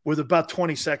with about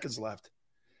 20 seconds left.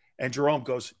 And Jerome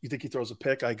goes, you think he throws a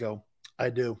pick? I go, I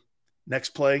do.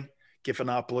 Next play,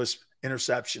 Giffinopoulos,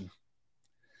 interception.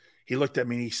 He looked at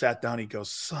me and he sat down. He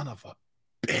goes, son of a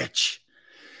bitch.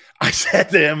 I said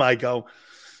to him, I go,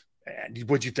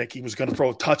 what'd you think? He was going to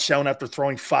throw a touchdown after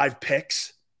throwing 5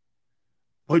 picks?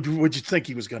 What'd you think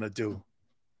he was going to do?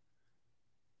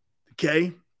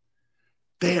 Okay.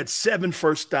 They had 7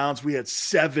 first downs. We had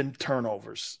 7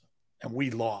 turnovers, and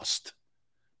we lost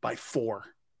by 4.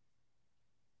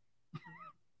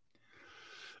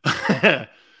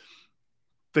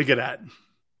 Think of that.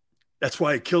 That's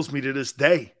why it kills me to this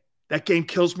day. That game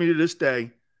kills me to this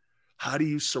day. How do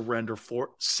you surrender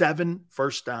 7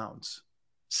 first downs?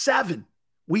 7.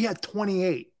 We had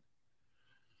 28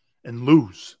 and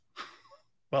lose.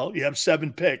 Well, you have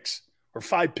 7 picks or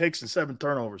 5 picks and 7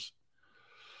 turnovers.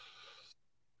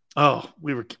 Oh,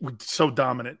 we were so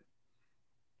dominant.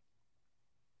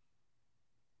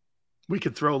 We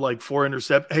could throw like 4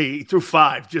 interceptions. Hey, he threw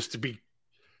 5 just to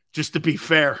be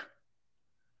fair.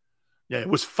 Yeah, it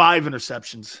was 5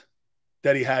 interceptions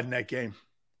that he had in that game.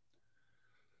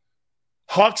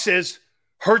 Hawk says,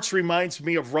 Hurts reminds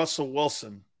me of Russell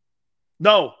Wilson.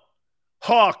 No,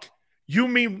 Hawk, you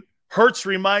mean Hurts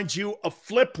reminds you of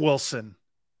Flip Wilson.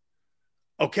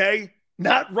 Okay?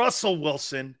 Not Russell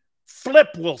Wilson, Flip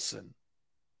Wilson.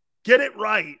 Get it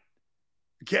right.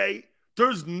 Okay?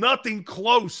 There's nothing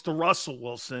close to Russell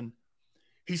Wilson.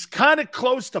 He's kind of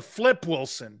close to Flip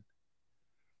Wilson.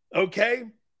 Okay?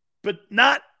 But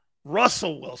not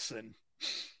Russell Wilson.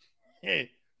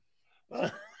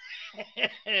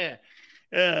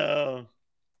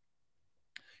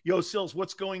 Yo, Sills,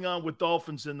 what's going on with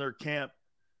Dolphins in their camp?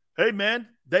 Hey, man,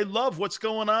 they love what's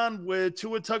going on with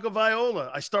Tua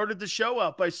Tagovailoa. I started the show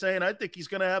out by saying I think he's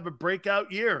going to have a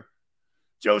breakout year.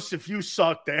 Joseph, you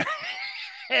suck there.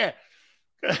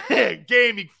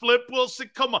 Gaming, Flip Wilson,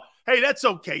 come on. Hey, that's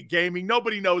okay, Gaming.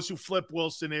 Nobody knows who Flip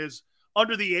Wilson is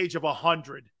under the age of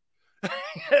 100.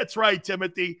 That's right,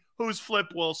 Timothy. Who's Flip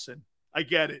Wilson? I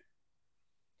get it.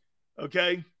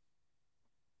 Okay.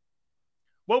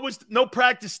 No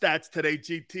practice stats today,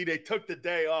 GT. They took the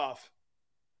day off.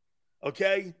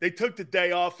 Okay? They took the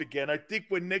day off again. I think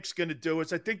what Nick's going to do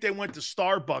is I think they went to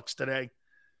Starbucks today.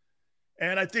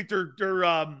 And I think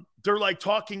they're like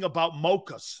talking about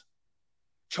mochas.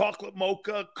 Chocolate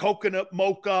mocha, coconut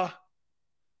mocha,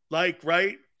 like,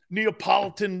 right?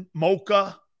 Neapolitan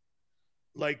mocha,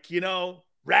 like,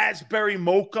 raspberry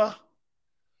mocha.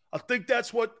 I think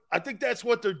that's what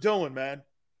they're doing, man.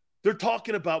 They're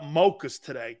talking about mochas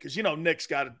today because, Nick's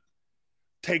got to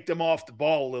take them off the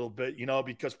ball a little bit,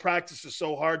 because practice is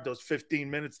so hard, those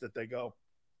 15 minutes that they go.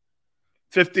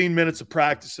 15 minutes of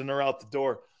practice and they're out the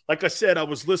door. Like I said, I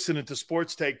was listening to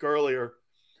Sports Take earlier,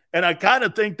 and I kind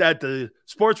of think that the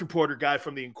sports reporter guy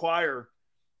from the Inquirer,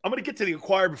 I'm going to get to the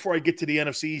Inquirer before I get to the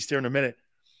NFC East here in a minute.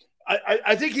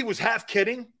 I think he was half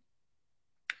kidding.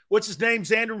 What's his name?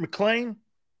 Xander McClain?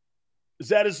 Is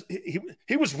that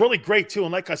he was really great too.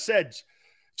 And like I said,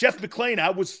 Jeff McClain,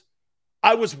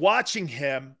 I was watching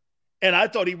him and I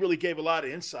thought he really gave a lot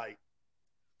of insight.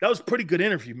 That was a pretty good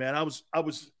interview, man. I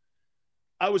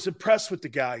was impressed with the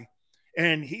guy,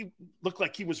 and he looked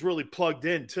like he was really plugged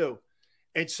in too.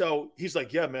 And so he's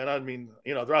like, yeah, man, I mean,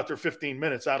 they're out there 15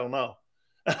 minutes. I don't know.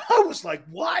 I was like,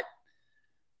 what?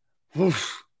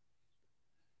 Oof.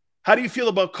 How do you feel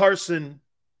about Carson?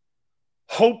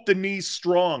 Hope the knee's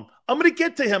strong. I'm going to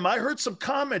get to him. I heard some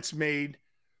comments made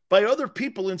by other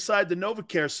people inside the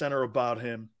NovaCare Center about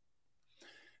him.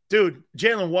 Dude,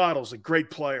 Jalen Waddle's a great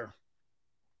player.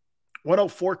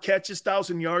 104 catches,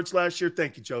 1,000 yards last year.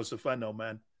 Thank you, Joseph. I know,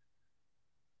 man.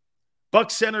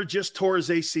 Buck Center just tore his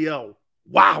ACL.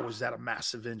 Wow, is that a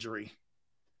massive injury?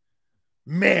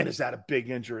 Man, is that a big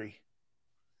injury.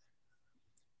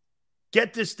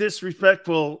 Get this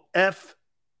disrespectful F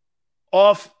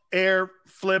off air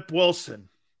Flip Wilson.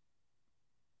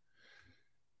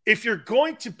 If you're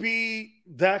going to be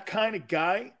that kind of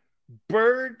guy,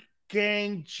 Bird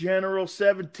Gang General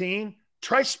 17,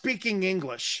 try speaking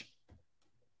English.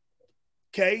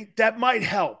 Okay? That might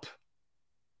help.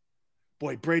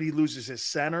 Boy, Brady loses his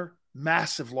center.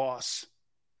 Massive loss.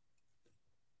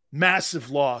 Massive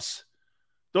loss.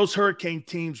 Those Hurricane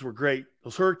teams were great.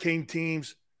 Those Hurricane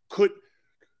teams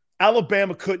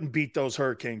Alabama couldn't beat those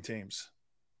Hurricane teams.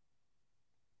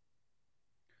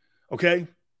 Okay?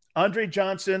 Andre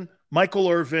Johnson, Michael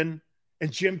Irvin,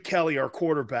 and Jim Kelly are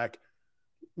quarterback.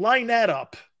 Line that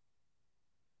up.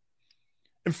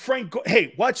 And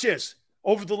hey, watch this.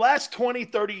 Over the last 20,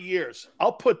 30 years,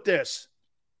 I'll put this.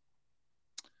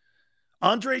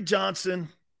 Andre Johnson,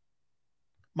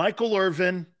 Michael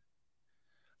Irvin,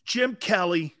 Jim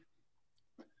Kelly,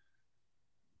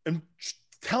 and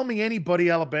tell me anybody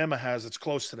Alabama has that's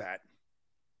close to that.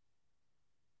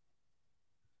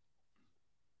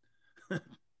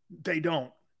 They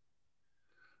don't.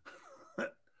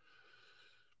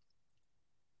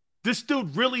 This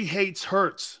dude really hates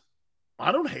Hurts.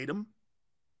 I don't hate him.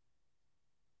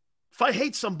 If I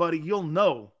hate somebody, you'll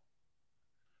know.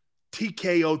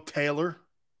 TKO Taylor.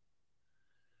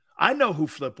 I know who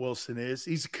Flip Wilson is.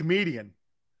 He's a comedian.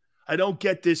 I don't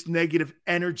get this negative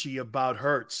energy about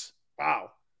Hurts.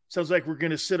 Wow. Sounds like we're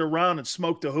going to sit around and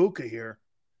smoke the hookah here.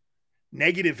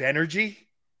 Negative energy?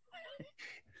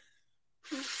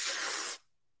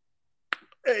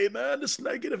 Hey, man, this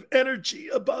negative energy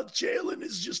about Jalen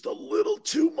is just a little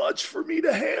too much for me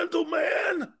to handle,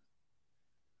 man.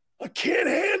 I can't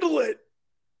handle it.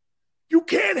 You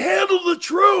can't handle the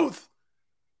truth.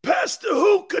 Pass the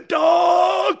hookah,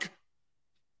 dog.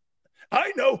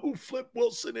 I know who Flip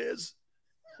Wilson is.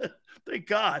 Thank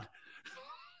God.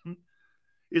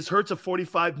 Is Hurts a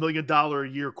 $45 million a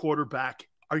year quarterback?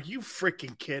 Are you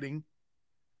freaking kidding?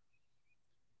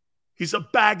 He's a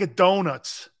bag of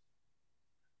donuts.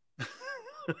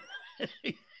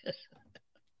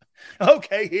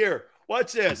 Okay, here.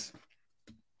 Watch this.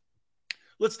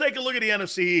 Let's take a look at the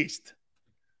NFC East.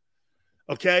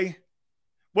 Okay?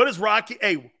 What does Rocky,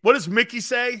 what does Mickey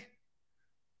say?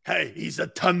 Hey, he's a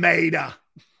tomato.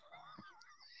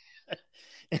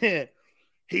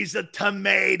 He's a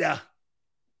tomato.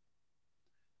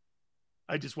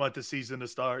 I just want the season to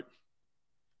start.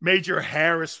 Major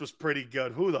Harris was pretty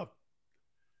good. Who the?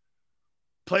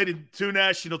 Played in 2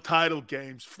 national title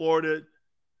games. Florida.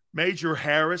 Major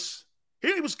Harris.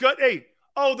 He was good. Hey,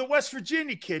 the West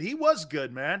Virginia kid. He was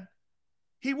good, man.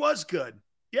 He was good.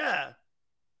 Yeah.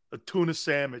 A tuna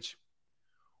sandwich.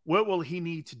 What will he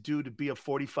need to do to be a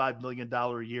 $45 million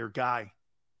a year guy?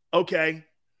 Okay.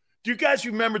 Do you guys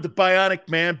remember the Bionic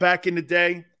Man back in the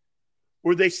day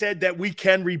where they said that we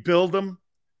can rebuild him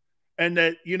and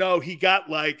that, he got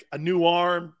like a new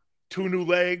arm, 2 new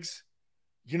legs,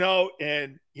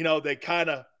 and,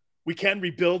 we can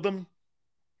rebuild him.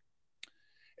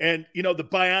 And, the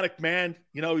Bionic Man,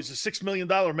 he's a $6 million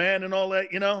man and all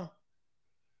that,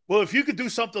 Well, if you could do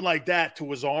something like that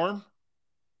to his arm,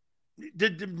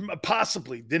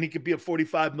 possibly, then he could be a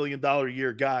 $45 million a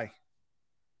year guy.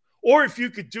 Or if you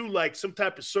could do like some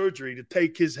type of surgery to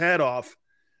take his head off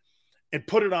and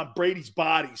put it on Brady's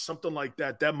body, something like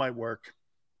that, that might work.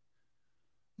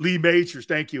 Lee Majors,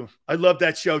 thank you. I love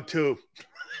that show too.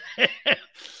 The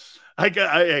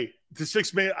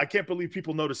 $6 million. I can't believe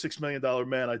people know the $6 million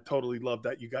man. I totally love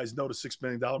that. You guys know the $6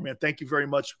 million man. Thank you very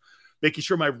much. Making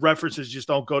sure my references just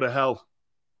don't go to hell.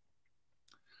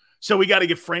 So we got to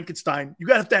get Frankenstein. You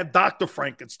got to have Dr.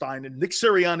 Frankenstein, and Nick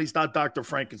Sirianni's not Dr.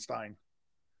 Frankenstein.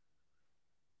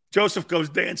 Joseph goes,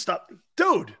 Dan, stop.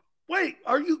 Dude, wait,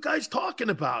 are you guys talking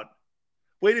about?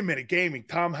 Wait a minute, gaming.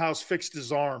 Tom House fixed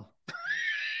his arm.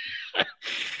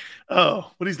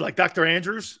 Oh, what he's like, Dr.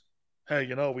 Andrews?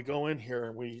 Hey, we go in here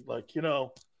and we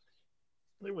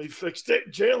we fixed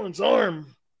it. Jalen's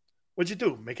arm. What'd you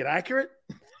do? Make it accurate?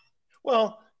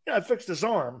 Well, I fixed his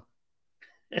arm.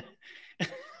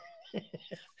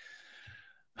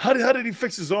 How did he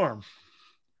fix his arm?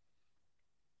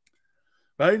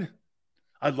 Right?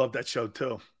 I love that show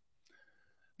too.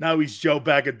 Now he's Joe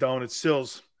Bag of Donuts.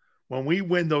 Sills, when we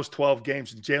win those 12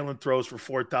 games and Jalen throws for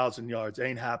 4,000 yards,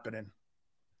 ain't happening.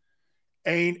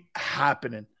 Ain't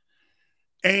happening.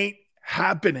 Ain't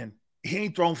happening. He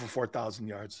ain't throwing for 4,000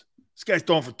 yards. This guy's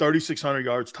throwing for 3,600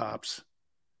 yards tops.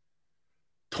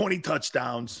 20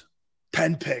 touchdowns,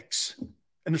 10 picks,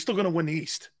 and they're still going to win the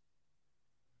East.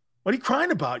 What are you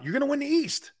crying about? You're going to win the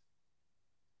East.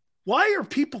 Why are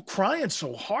people crying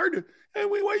so hard? Hey,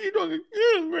 why are you talking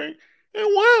shit, man? And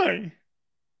why?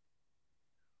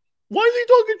 Why are you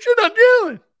talking shit on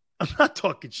Jalen? I'm not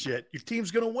talking shit. Your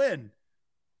team's going to win.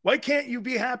 Why can't you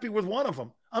be happy with one of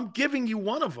them? I'm giving you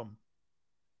one of them.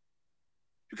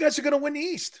 You guys are going to win the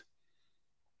East.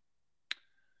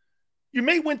 You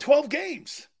may win 12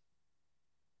 games.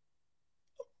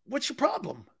 What's your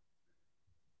problem?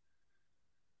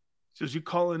 Says you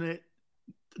calling it?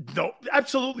 No,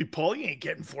 absolutely, Paul. You ain't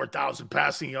getting 4,000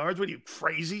 passing yards. What are you,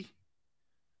 crazy?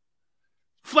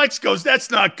 Flex goes,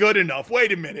 that's not good enough.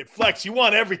 Wait a minute, Flex, you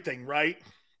want everything, right?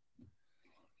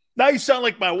 Now you sound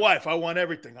like my wife. I want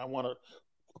everything. I want a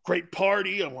great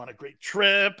party. I want a great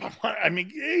trip.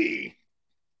 Hey.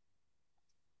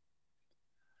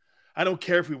 I don't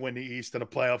care if we win the East in a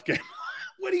playoff game.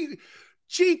 What do you –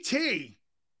 GT.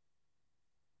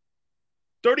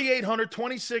 3,800,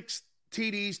 26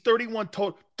 TDs, 31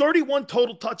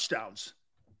 total touchdowns.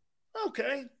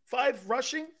 Okay, 5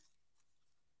 rushing.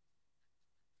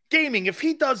 Gaming, if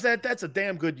he does that, that's a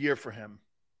damn good year for him.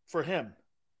 For him.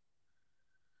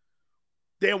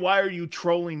 Dan, why are you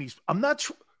trolling these?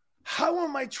 How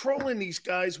am I trolling these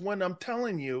guys when I'm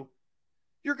telling you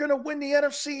you're going to win the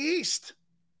NFC East?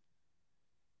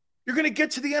 You're going to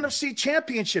get to the NFC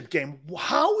Championship game.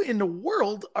 How in the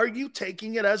world are you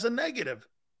taking it as a negative?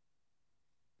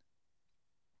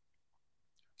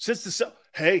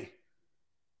 Hey,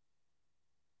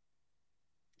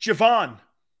 Javon,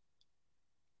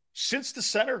 since the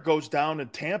center goes down in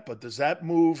Tampa, does that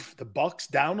move the Bucs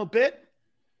down a bit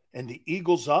and the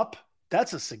Eagles up?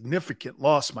 That's a significant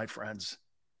loss, my friends.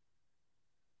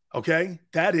 Okay?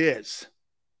 That's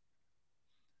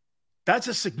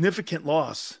a significant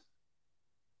loss.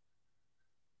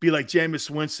 Be like Jameis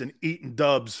Winston eating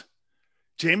dubs.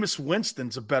 Jameis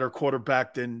Winston's a better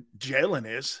quarterback than Jalen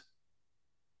is.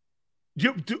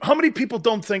 How many people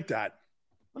don't think that?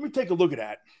 Let me take a look at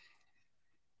that.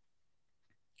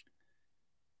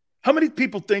 How many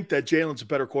people think that Jalen's a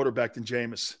better quarterback than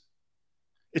Jameis?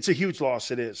 It's a huge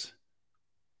loss. It is.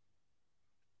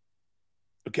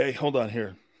 Okay, hold on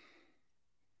here.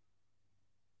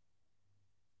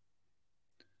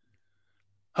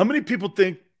 How many people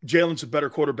think Jalen's a better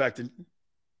quarterback than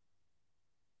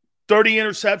 30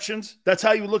 interceptions? That's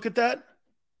how you look at that?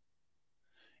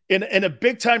 In a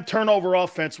big-time turnover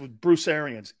offense with Bruce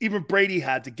Arians, even Brady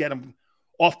had to get him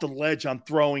off the ledge on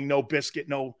throwing, no biscuit,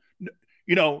 no,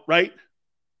 right?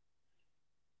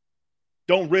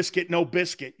 Don't risk it, no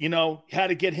biscuit. Had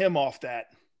to get him off that.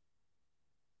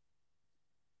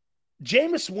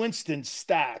 Jameis Winston's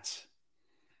stats.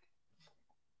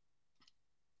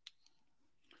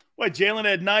 Wait, Jalen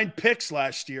had 9 picks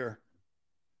last year,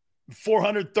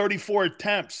 434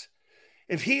 attempts.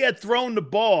 If he had thrown the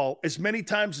ball as many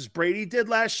times as Brady did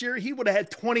last year, he would have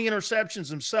had 20 interceptions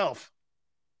himself.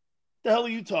 The hell are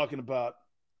you talking about?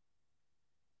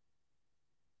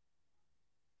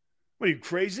 What, are you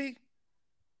crazy?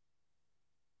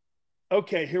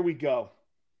 Okay, here we go.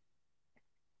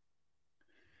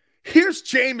 Here's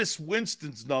Jameis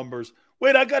Winston's numbers.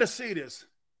 Wait, I got to see this.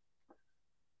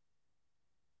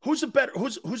 Who's a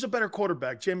better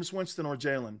quarterback, Jameis Winston or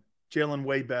Jalen? Jalen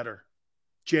way better.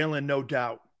 Jalen, no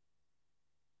doubt.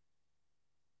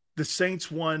 The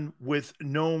Saints won with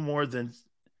no more than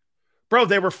Bro,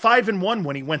 they were 5-1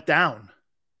 when he went down.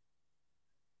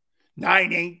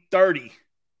 9-8-30.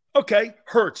 Okay,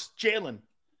 Hurts, Jalen.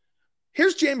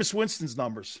 Here's Jameis Winston's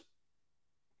numbers.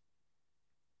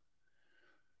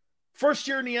 First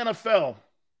year in the NFL,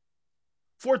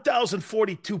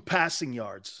 4,042 passing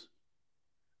yards.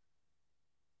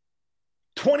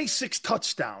 26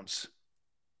 touchdowns.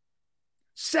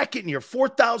 Second year,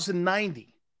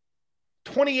 4,090.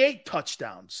 28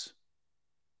 touchdowns.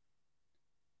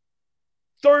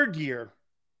 Third year,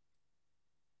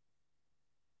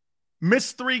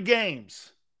 missed 3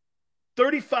 games.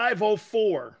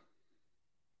 3,504.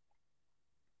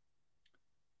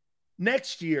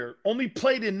 Next year, only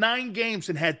played in 9 games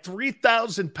and had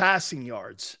 3,000 passing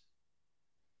yards.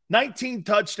 19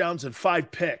 touchdowns and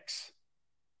 5 picks.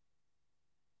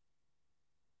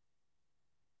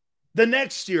 The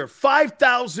next year,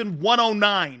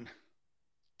 5,109.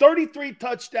 33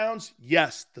 touchdowns.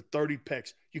 Yes, the 30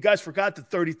 picks. You guys forgot the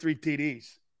 33 TDs.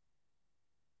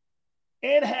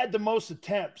 And had the most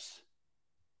attempts.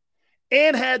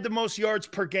 And had the most yards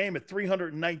per game at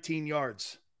 319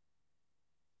 yards.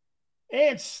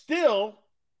 And still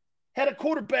had a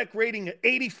quarterback rating of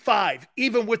 85,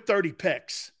 even with 30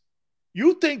 picks.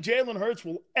 You think Jalen Hurts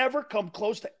will ever come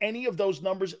close to any of those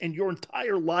numbers in your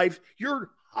entire life? You're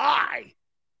high.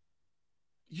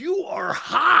 You are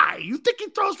high. You think he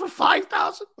throws for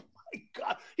 5,000? Oh, my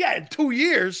God. Yeah, in 2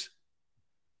 years.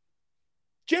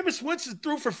 Jameis Winston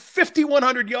threw for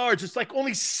 5,100 yards. It's like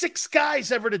only 6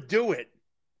 guys ever to do it.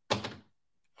 Come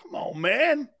on,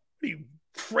 man. Are you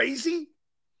crazy?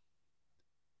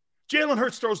 Jalen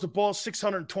Hurts throws the ball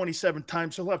 627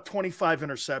 times. He'll have 25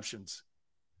 interceptions.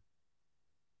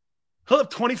 He'll have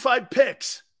 25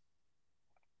 picks.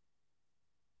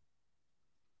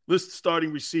 List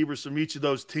starting receivers from each of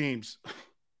those teams.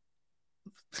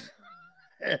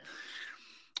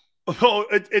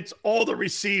 It's all the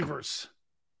receivers.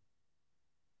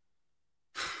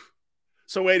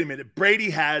 So wait a minute.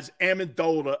 Brady has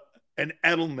Amendola and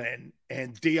Edelman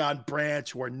and Deion Branch,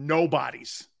 who are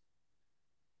nobodies.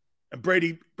 And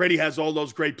Brady has all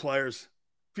those great players.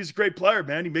 If he's a great player,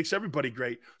 man, he makes everybody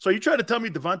great. So are you trying to tell me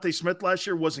Devontae Smith last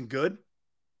year wasn't good?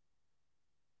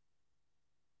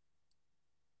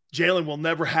 Jalen will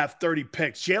never have 30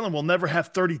 picks. Jalen will never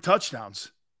have 30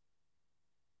 touchdowns.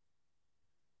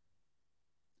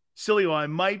 Sileo, I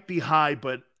might be high,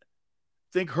 but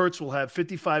think Hurts will have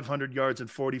 5,500 yards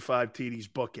and 45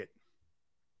 TDs. Book it.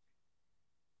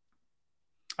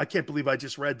 I can't believe I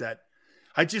just read that.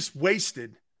 I just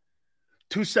wasted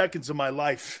 2 seconds of my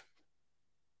life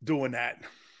doing that.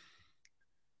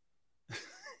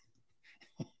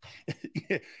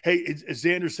 Hey,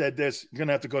 Xander said this. You're going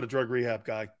to have to go to drug rehab,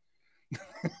 guy.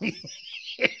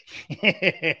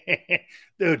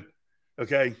 Dude,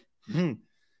 okay?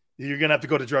 You're going to have to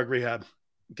go to drug rehab,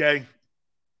 okay?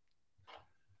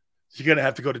 You're going to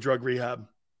have to go to drug rehab.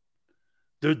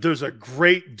 There's a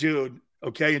great dude,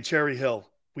 okay, in Cherry Hill.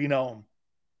 We know him.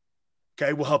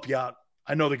 Okay, we'll help you out.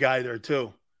 I know the guy there,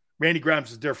 too. Randy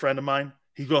Grimes is a dear friend of mine.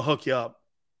 He's going to hook you up.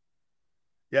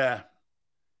 Yeah.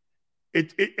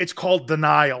 It's called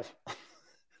Denial.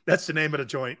 That's the name of the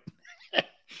joint.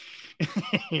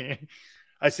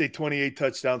 I say 28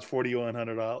 touchdowns,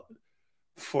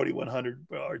 4,100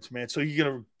 yards, man. So you're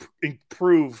going to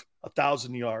improve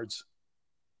 1,000 yards.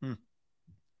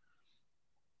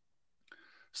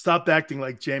 Stop acting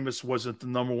like Jameis wasn't the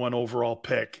number 1 overall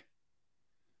pick.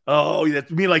 Oh, you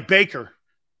mean like Baker?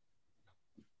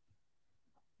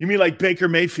 You mean like Baker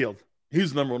Mayfield? He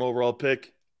was the number 1 overall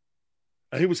pick.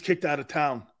 And he was kicked out of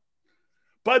town.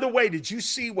 By the way, did you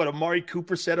see what Amari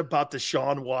Cooper said about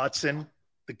Deshaun Watson,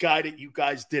 the guy that you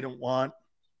guys didn't want?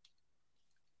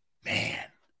 Man,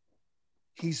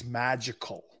 he's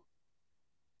magical.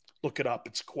 Look it up.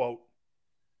 It's a quote.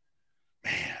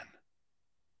 Man,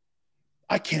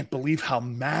 I can't believe how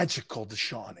magical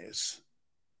Deshaun is.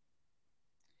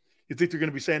 You think they're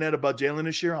going to be saying that about Jalen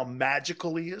this year, how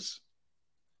magical he is?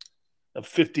 Of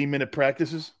 15-minute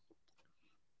practices?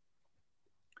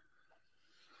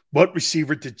 What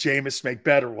receiver did Jameis make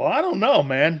better? Well, I don't know,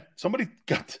 man. Somebody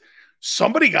got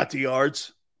the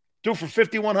yards. Threw for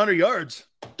 5,100 yards,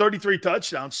 33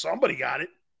 touchdowns. Somebody got it.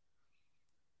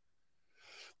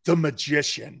 The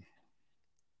magician.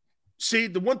 See,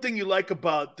 the one thing you like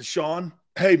about Deshaun,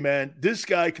 hey, man, this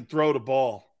guy can throw the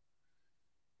ball.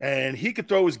 And he could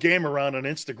throw his game around on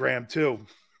Instagram, too.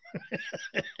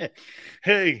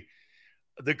 Hey,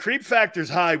 the creep factor's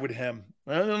high with him.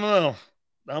 I don't know.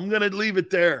 I'm going to leave it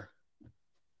there.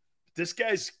 This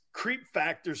guy's creep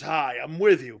factor's high. I'm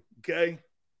with you, okay?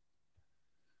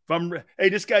 Hey,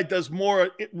 this guy does more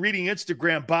reading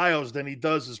Instagram bios than he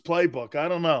does his playbook. I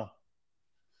don't know.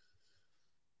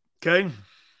 Okay?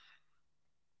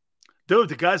 Dude,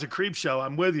 the guy's a creep show.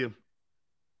 I'm with you.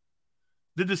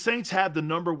 Did the Saints have the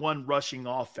number 1 rushing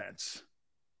offense?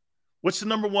 What's the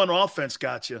number 1 offense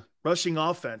got you? Rushing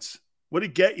offense. What did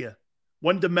it get you?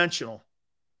 One-dimensional.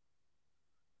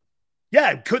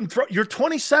 Yeah, couldn't throw. You're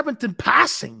 27th in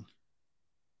passing.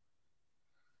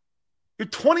 You're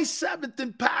 27th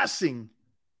in passing.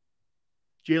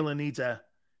 Jalen needs a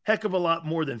heck of a lot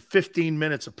more than 15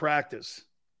 minutes of practice.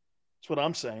 That's what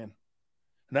I'm saying. And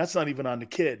that's not even on the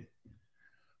kid.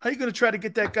 How are you going to try to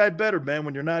get that guy better, man,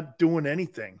 when you're not doing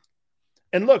anything?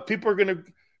 And look, people are going to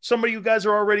 – some of you guys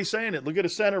are already saying it. Look at a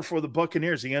center for the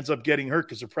Buccaneers. He ends up getting hurt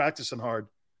because they're practicing hard.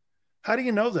 How do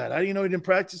you know that? How do you know he didn't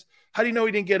practice? How do you know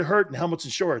he didn't get hurt in helmets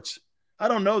and shorts? I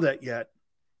don't know that yet.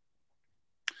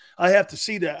 I have to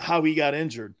see that how he got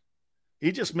injured.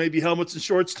 He just may be helmets and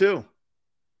shorts too.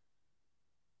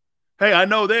 Hey, I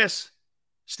know this.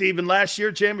 Steven, last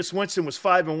year, Jameis Winston was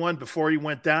 5-1 before he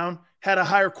went down, had a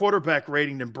higher quarterback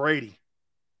rating than Brady.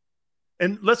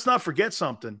 And let's not forget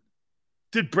something.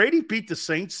 Did Brady beat the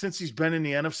Saints since he's been in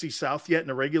the NFC South yet in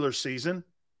the regular season?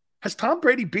 Has Tom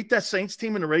Brady beat that Saints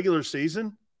team in the regular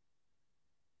season?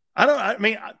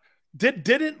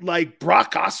 Didn't like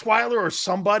Brock Osweiler or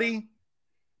somebody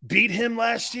beat him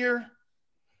last year?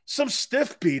 Some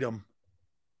stiff beat him.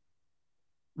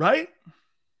 Right?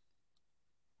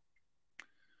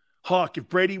 Hawk, if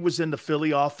Brady was in the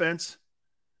Philly offense,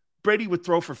 Brady would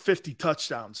throw for 50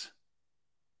 touchdowns.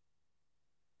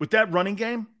 With that running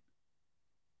game,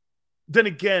 then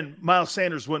again, Miles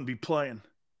Sanders wouldn't be playing.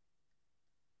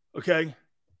 Okay?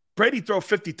 Brady throw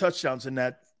 50 touchdowns in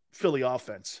that Philly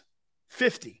offense.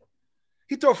 50.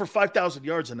 He'd throw for 5,000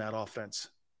 yards in that offense.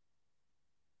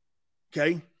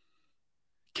 Okay?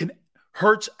 Can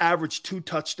Hurts average 2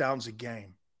 touchdowns a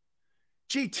game?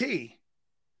 GT,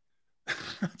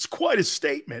 that's quite a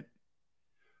statement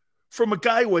from a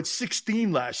guy who had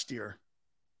 16 last year.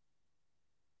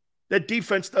 That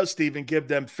defense does, Steven, give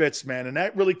them fits, man. And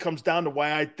that really comes down to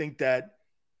why I think that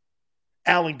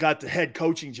Allen got the head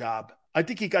coaching job. I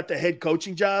think he got the head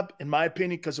coaching job, in my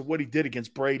opinion, because of what he did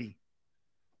against Brady.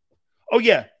 Oh,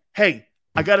 yeah. Hey,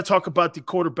 I got to talk about the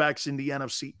quarterbacks in the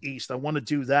NFC East. I want to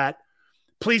do that.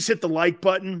 Please hit the like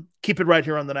button. Keep it right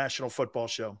here on the National Football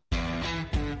Show.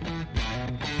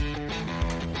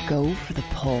 Go for the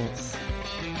pulls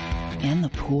and the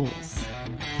pools.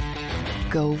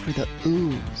 Go for the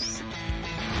oohs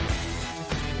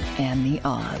and the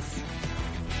ahs.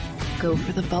 Go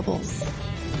for the bubbles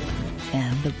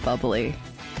and the bubbly.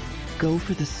 Go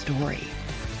for the story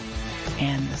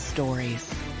and the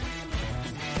stories.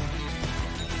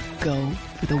 Go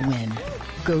for the win.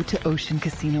 Go to Ocean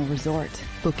Casino Resort.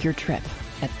 Book your trip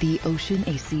at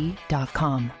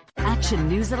theoceanac.com. Action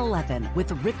News at 11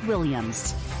 with Rick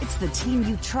Williams. It's the team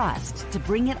you trust to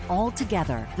bring it all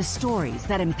together. The stories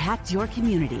that impact your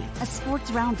community. A sports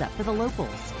roundup for the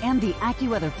locals. And the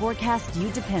AccuWeather forecast you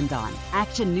depend on.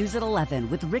 Action News at 11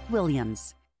 with Rick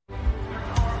Williams.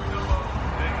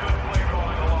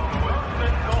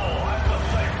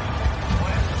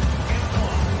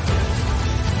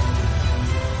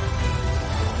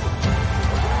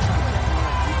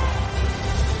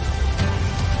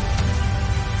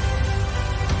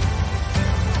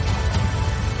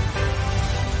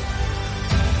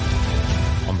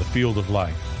 Field of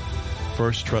life,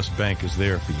 First Trust Bank is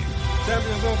there for you.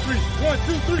 Champions on three. 1,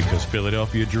 2, 3. Because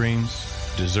Philadelphia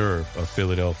dreams deserve a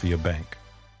Philadelphia bank.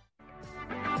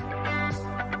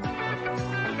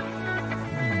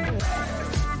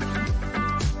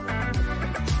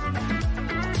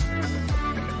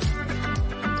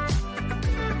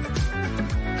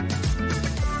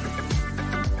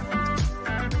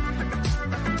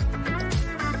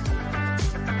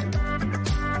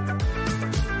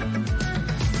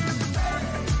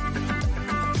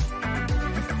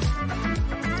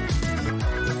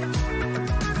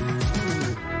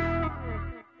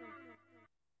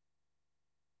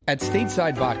 At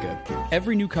Stateside Vodka,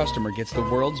 every new customer gets the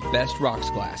world's best rocks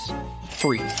glass.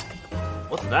 Free.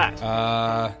 What's that?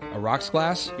 A rocks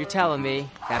glass? You're telling me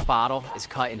that bottle is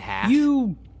cut in half?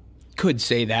 You could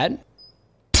say that.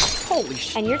 Holy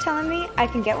shit. And you're telling me I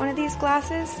can get one of these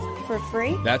glasses for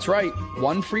free? That's right.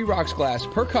 One free rocks glass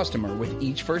per customer with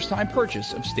each first-time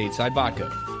purchase of Stateside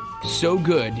Vodka. So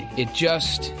good, it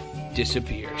just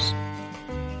disappears.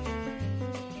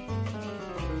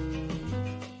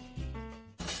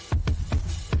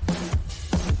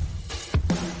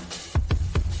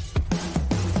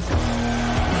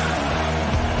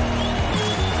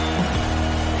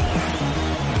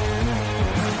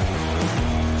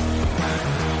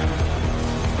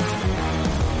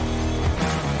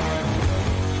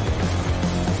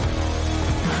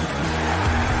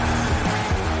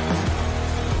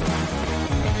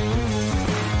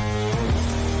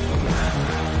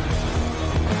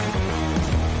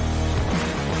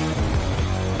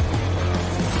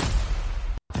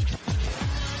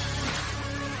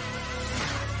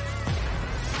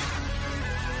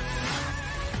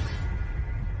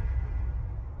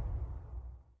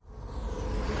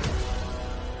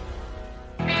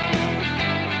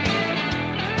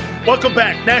 Welcome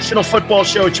back. National Football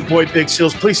Show. It's your boy, Big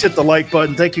Seals. Please hit the like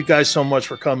button. Thank you guys so much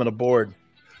for coming aboard.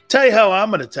 Tell you how I'm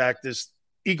going to attack this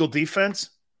Eagle defense.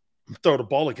 I'm throw the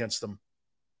ball against them.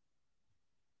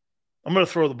 I'm going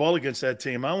to throw the ball against that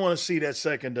team. I want to see that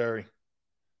secondary.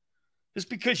 Just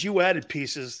because you added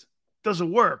pieces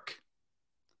doesn't work.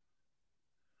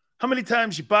 How many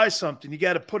times you buy something, you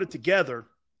got to put it together,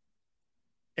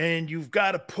 and you've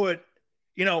got to put,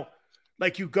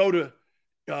 like you go to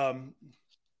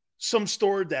some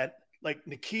store that, like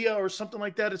Nikia or something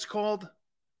like that it's called,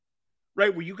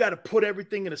 right, where you got to put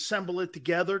everything and assemble it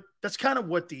together. That's kind of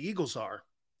what the Eagles are.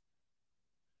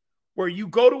 Where you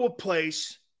go to a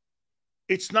place,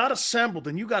 it's not assembled,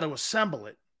 and you got to assemble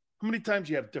it. How many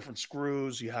times you have different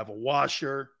screws, you have a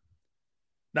washer,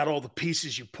 not all the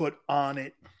pieces you put on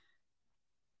it.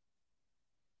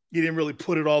 You didn't really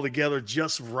put it all together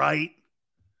just right.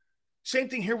 Same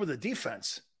thing here with the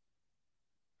defense.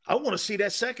 I want to see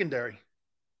that secondary.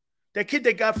 That kid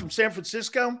they got from San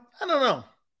Francisco, I don't know.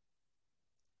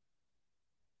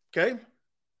 Okay?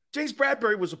 James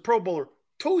Bradbury was a Pro Bowler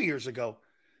 2 years ago.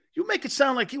 You make it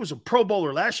sound like he was a Pro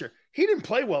Bowler last year. He didn't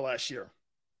play well last year.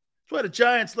 That's why the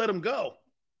Giants let him go.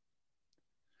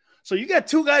 So you got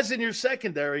two guys in your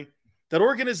secondary that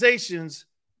organizations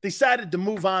decided to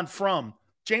move on from.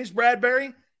 James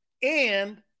Bradbury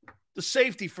and the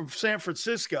safety from San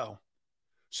Francisco.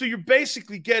 So you're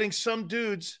basically getting some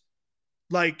dudes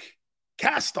like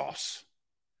cast-offs.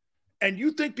 And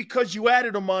you think because you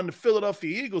added them on the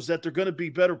Philadelphia Eagles that they're going to be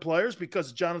better players because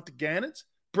of Jonathan Gannon's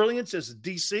brilliance as a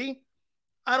DC?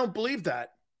 I don't believe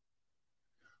that.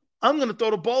 I'm going to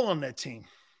throw the ball on that team.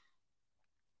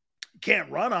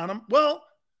 Can't run on them. Well,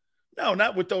 no,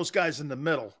 not with those guys in the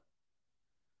middle.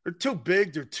 They're too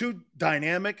big. They're too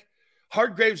dynamic.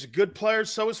 Hargrave's a good player.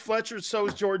 So is Fletcher. So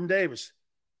is Jordan Davis.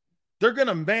 They're going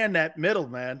to man that middle,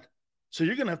 man. So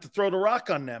you're going to have to throw the rock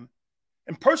on them.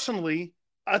 And personally,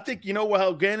 I think you know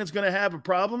how Gannon's going to have a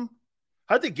problem?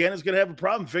 I think Gannon's going to have a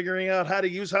problem figuring out how to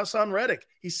use Hassan Reddick.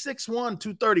 He's 6'1",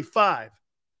 235.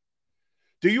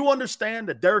 Do you understand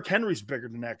that Derrick Henry's bigger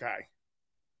than that guy?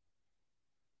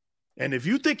 And if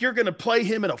you think you're going to play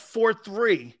him in a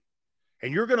 4-3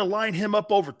 and you're going to line him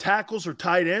up over tackles or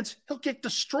tight ends, he'll get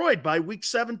destroyed by week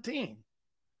 17.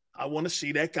 I want to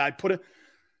see that guy put it.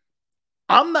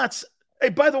 I'm not – hey,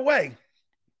 by the way,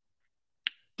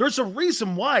 there's a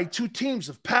reason why two teams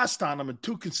have passed on him in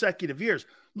 2 consecutive years.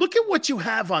 Look at what you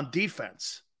have on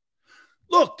defense.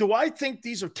 Look, do I think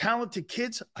these are talented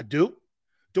kids? I do.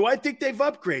 Do I think they've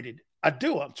upgraded? I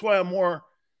do. That's why I'm more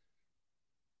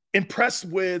impressed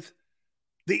with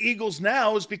the Eagles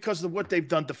now is because of what they've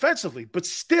done defensively. But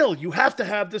still, you have to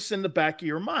have this in the back of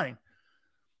your mind.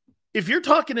 If you're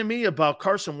talking to me about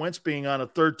Carson Wentz being on a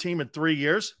third team in 3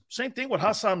 years, same thing with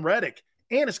Hassan Reddick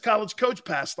and his college coach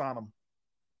passed on him.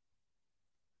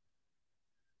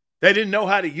 They didn't know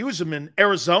how to use him in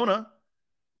Arizona.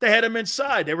 They had him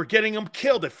inside. They were getting him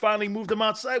killed. They finally moved him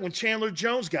outside when Chandler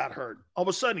Jones got hurt. All of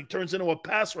a sudden, he turns into a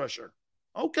pass rusher.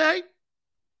 Okay.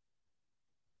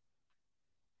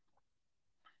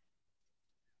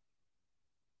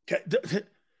 Okay.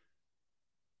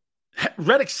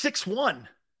 Reddick 6'1".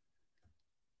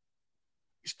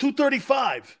 He's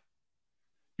 235.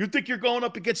 You think you're going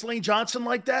up against Lane Johnson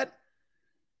like that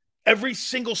every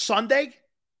single Sunday?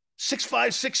 6'5",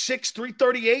 6'6",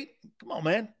 338? Come on,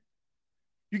 man.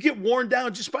 You get worn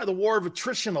down just by the war of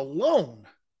attrition alone.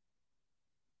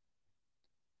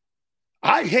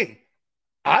 I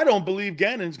don't believe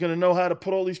Gannon's going to know how to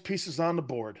put all these pieces on the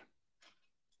board.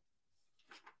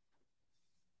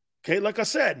 Okay, like I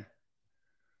said,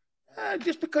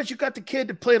 just because you got the kid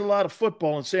that played a lot of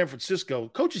football in San Francisco,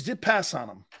 coaches did pass on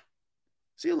him.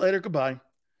 See you later. Goodbye.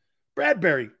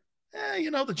 Bradbury,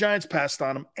 the Giants passed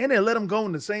on him, and they let him go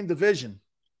in the same division.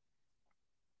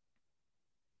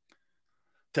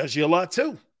 Tells you a lot,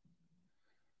 too.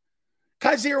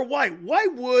 Kaiser White, why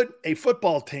would a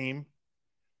football team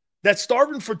that's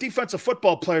starving for defensive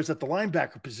football players at the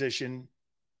linebacker position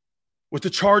with the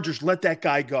Chargers let that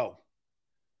guy go?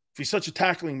 If he's such a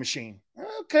tackling machine.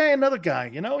 Okay, another guy.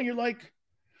 You're like,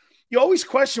 you always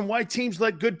question why teams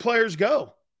let good players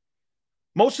go.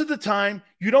 Most of the time,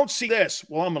 you don't see this.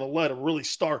 Well, I'm going to let a really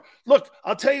star. Look,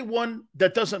 I'll tell you one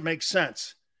that doesn't make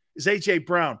sense is A.J.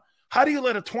 Brown. How do you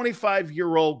let a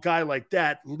 25-year-old guy like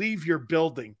that leave your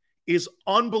building? Is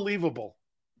unbelievable.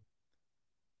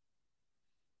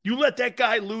 You let that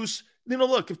guy loose.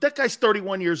 Look, if that guy's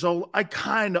 31 years old, I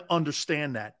kind of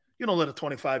understand that. You don't let a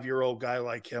 25-year-old guy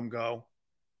like him go.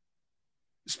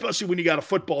 Especially when you got a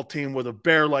football team with a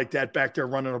bear like that back there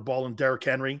running a ball in Derrick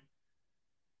Henry.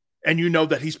 And you know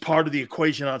that he's part of the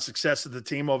equation on success of the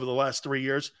team over the last 3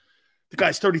 years. The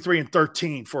guy's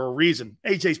 33-13 for a reason.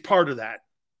 AJ's part of that.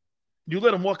 You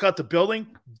let him walk out the building,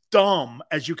 dumb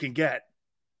as you can get.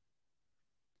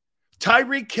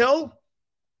 Tyreek Hill,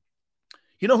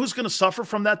 you know who's going to suffer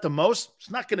from that the most? It's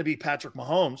not going to be Patrick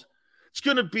Mahomes. It's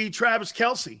going to be Travis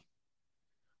Kelce.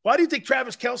 Why do you think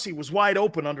Travis Kelce was wide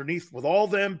open underneath with all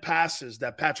them passes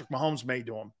that Patrick Mahomes made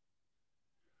to him?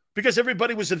 Because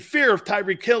everybody was in fear of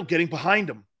Tyreek Hill getting behind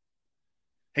him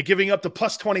and giving up the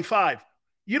plus 25.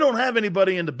 You don't have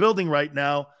anybody in the building right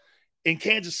now in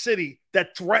Kansas City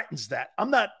that threatens that.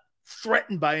 I'm not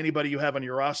threatened by anybody you have on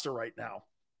your roster right now.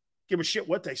 Give a shit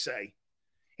what they say.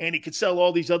 And he can sell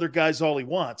all these other guys all he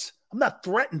wants. I'm not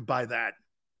threatened by that.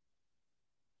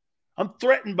 I'm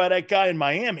threatened by that guy in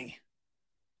Miami.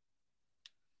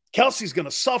 Kelsey's going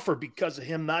to suffer because of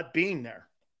him not being there.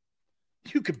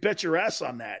 You could bet your ass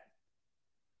on that.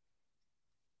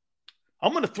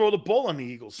 I'm going to throw the ball on the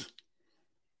Eagles.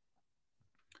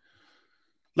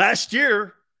 Last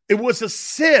year, it was a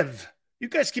sieve. You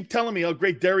guys keep telling me how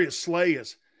great Darius Slay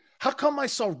is. How come I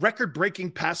saw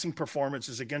record-breaking passing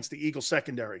performances against the Eagles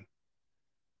secondary?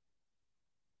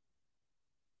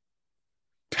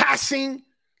 Passing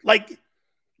like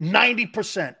 90%,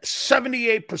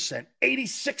 78%,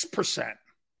 86%.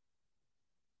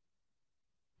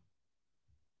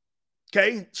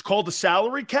 Okay, it's called the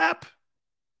salary cap.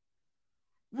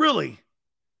 Really?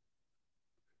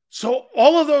 So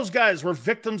all of those guys were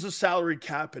victims of salary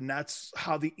cap, and that's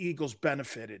how the Eagles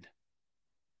benefited.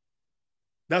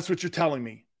 That's what you're telling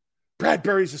me.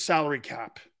 Bradbury's a salary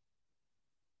cap.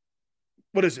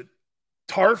 What is it?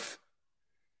 Tarf?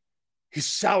 He's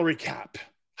salary cap.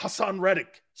 Hassan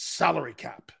Reddick, salary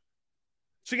cap.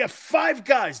 So you got 5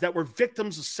 guys that were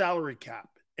victims of salary cap,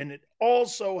 and it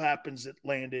also happens it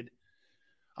landed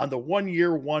on the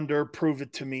one-year wonder, prove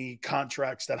it to me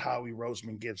contracts that Howie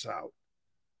Roseman gives out.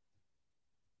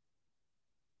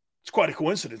 It's quite a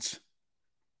coincidence.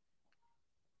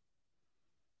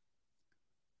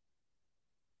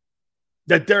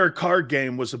 That Derek Carr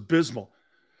game was abysmal.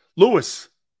 Lewis,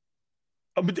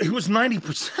 he was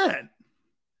 90%.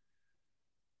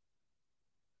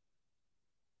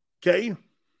 Okay?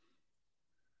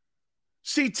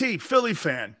 CT, Philly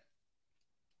fan.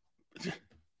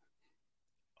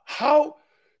 How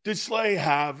did Slay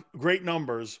have great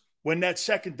numbers when that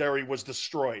secondary was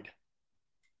destroyed?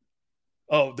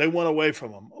 Oh, they went away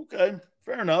from him. Okay,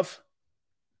 fair enough.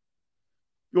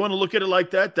 You want to look at it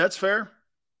like that? That's fair.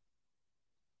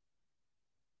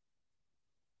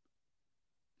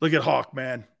 Look at Hawk,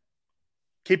 man.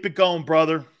 Keep it going,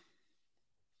 brother.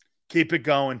 Keep it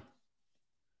going.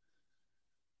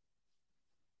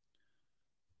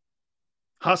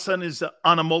 Hassan is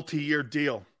on a multi-year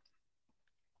deal.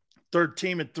 3rd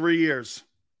team in 3 years.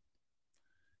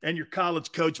 And your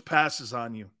college coach passes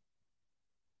on you.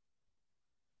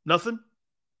 Nothing?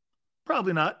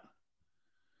 Probably not.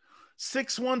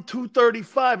 6'1",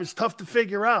 235 is tough to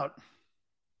figure out.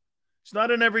 He's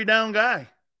not an every down guy.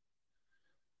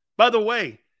 By the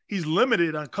way, he's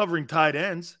limited on covering tight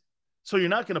ends. So you're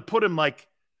not going to put him like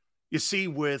you see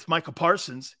with Micah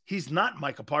Parsons. He's not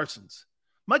Micah Parsons.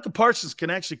 Micah Parsons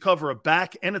can actually cover a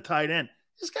back and a tight end.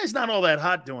 This guy's not all that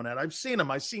hot doing that. I've seen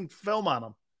him. I've seen film on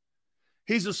him.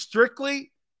 He's a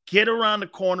strictly get around the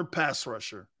corner pass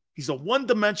rusher. He's a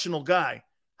one-dimensional guy.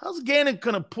 How's Gannon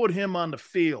going to put him on the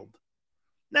field?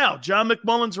 Now, John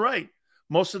McMullen's right.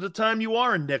 Most of the time you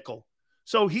are a nickel.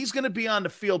 So he's going to be on the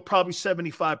field probably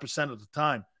 75% of the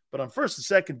time. But on first and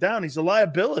second down, he's a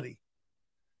liability.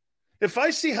 If I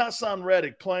see Hassan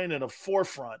Reddick playing in a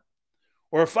forefront,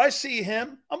 or if I see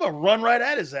him, I'm going to run right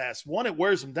at his ass. One, it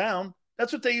wears him down.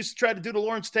 That's what they used to try to do to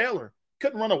Lawrence Taylor.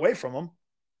 Couldn't run away from him.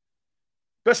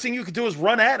 Best thing you could do is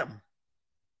run at him.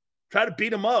 Try to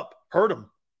beat him up, hurt him.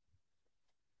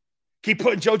 Keep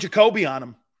putting Joe Jacoby on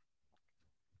him.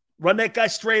 Run that guy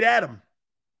straight at him.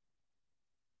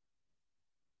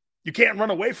 You can't run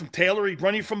away from Taylor. He'd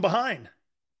run you from behind.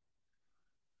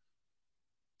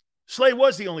 Slay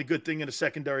was the only good thing in the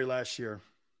secondary last year.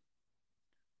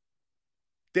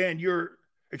 Dan, you're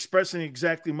expressing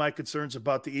exactly my concerns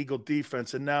about the Eagle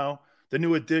defense, and now the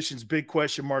new additions, big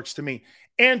question marks to me.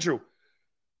 Andrew,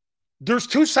 there's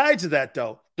two sides of that,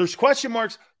 though. There's question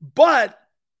marks, but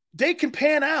they can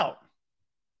pan out.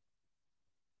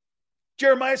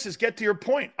 Jeremiah says, get to your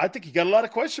point. I think you got a lot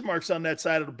of question marks on that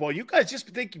side of the ball. You guys just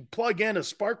think you plug in a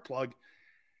spark plug,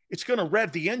 it's going to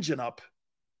rev the engine up.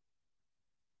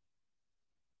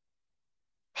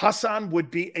 Hassan would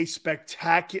be a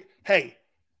spectacular. Hey,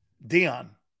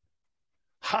 Dion,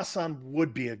 Hassan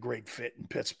would be a great fit in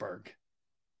Pittsburgh.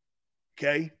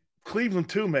 Okay? Cleveland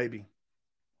too, maybe.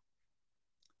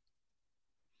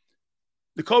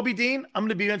 Nakobe Dean, I'm going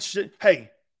to be interested.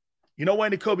 Hey, you know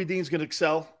when Nakobe Dean's going to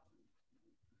excel?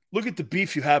 Look at the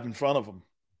beef you have in front of him.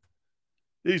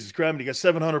 Jesus Christ, you got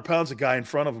 700 pounds of guy in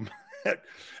front of him.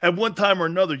 At one time or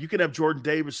another, you can have Jordan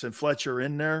Davis and Fletcher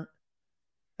in there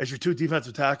as your two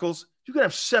defensive tackles. You could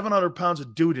have 700 pounds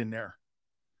of dude in there.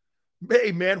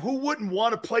 Hey, man, who wouldn't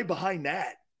want to play behind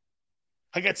that?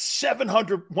 I got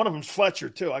 700. One of them's Fletcher,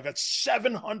 too. I got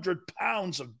 700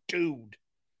 pounds of dude.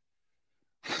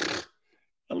 I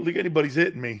don't think anybody's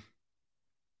hitting me.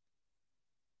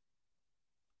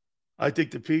 I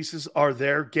think the pieces are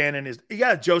there. Gannon is.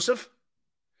 Yeah, Joseph.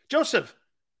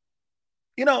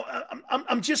 You know,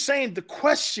 I'm just saying the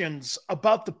questions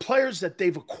about the players that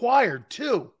they've acquired,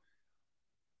 too,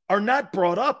 are not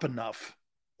brought up enough.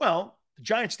 Well, the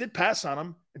Giants did pass on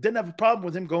him. It didn't have a problem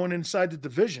with him going inside the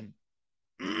division.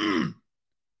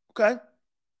 Okay.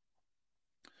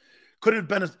 Could it have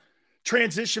been a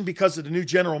transition because of the new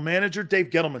general manager? Dave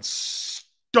Gettleman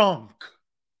stunk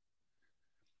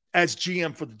as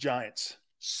GM for the Giants.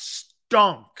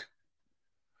 Stunk.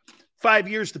 5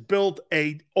 years to build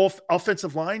a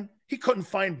offensive line. He couldn't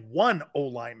find one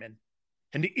O-lineman.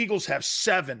 And the Eagles have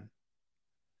 7.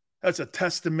 That's a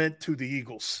testament to the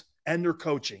Eagles and their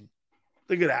coaching.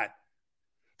 Look at that.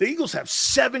 The Eagles have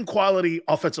 7 quality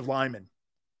offensive linemen.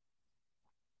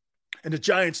 And the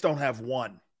Giants don't have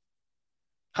 1.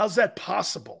 How's that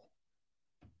possible?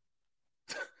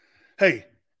 Hey,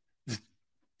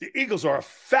 the Eagles are a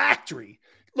factory.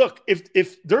 Look,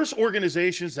 if there's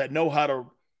organizations that know how to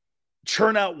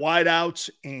churn out wideouts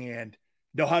and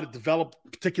know how to develop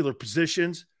particular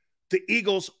positions, the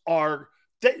Eagles are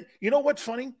 – you know what's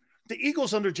funny? The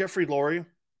Eagles under Jeffrey Lurie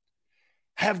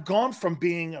have gone from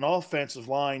being an offensive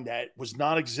line that was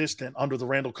non-existent under the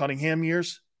Randall Cunningham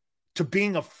years to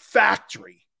being a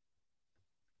factory.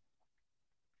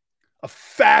 A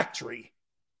factory.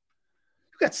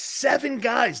 You got 7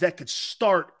 guys that could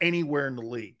start anywhere in the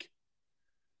league.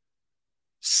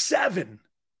 7.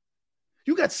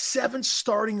 You got 7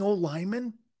 starting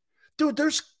O-linemen. Dude,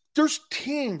 there's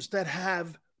teams that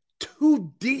have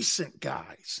 2 decent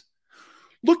guys.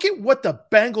 Look at what the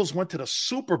Bengals went to the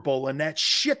Super Bowl and that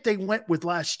shit they went with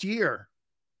last year.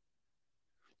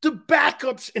 The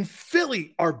backups in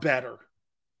Philly are better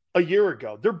a year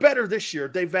ago. They're better this year.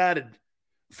 They've added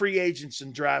free agents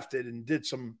and drafted and did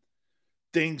some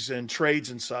things and trades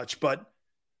and such. But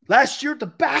last year, the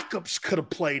backups could have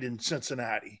played in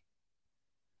Cincinnati.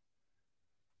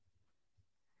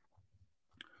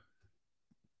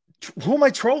 Who am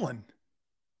I trolling?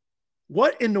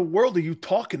 What in the world are you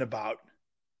talking about?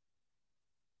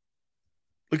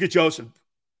 Look at Joseph.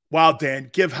 Wow, Dan,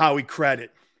 give Howie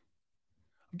credit.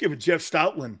 I'm giving Jeff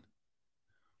Stoutland.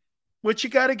 What you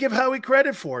got to give Howie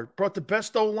credit for? Brought the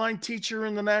best O-line teacher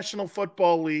in the National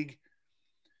Football League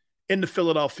into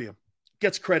Philadelphia.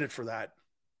 Gets credit for that.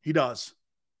 He does.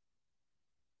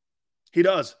 He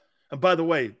does. And by the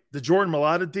way, the Jordan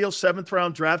Mailata deal,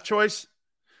 7th-round draft choice,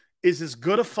 is as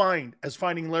good a find as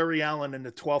finding Larry Allen in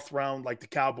the 12th round like the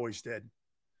Cowboys did.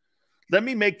 Let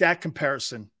me make that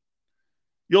comparison.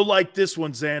 You'll like this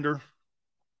one, Xander.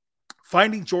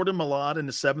 Finding Jordan Mailata in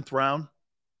the 7th round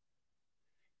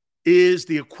is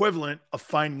the equivalent of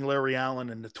finding Larry Allen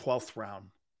in the 12th round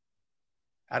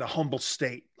at a humble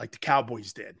state like the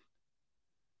Cowboys did.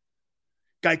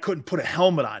 Guy couldn't put a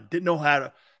helmet on, didn't know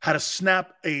how to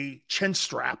snap a chin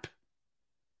strap.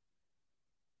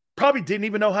 Probably didn't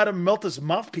even know how to melt his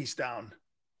mouthpiece down.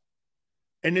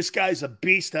 And this guy's a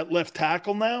beast at left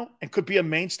tackle now and could be a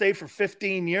mainstay for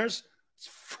 15 years. It's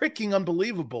freaking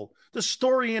unbelievable. The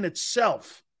story in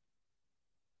itself.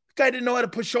 The guy didn't know how to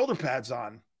put shoulder pads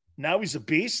on. Now he's a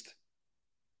beast.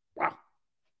 Wow.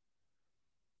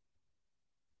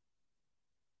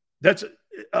 That's,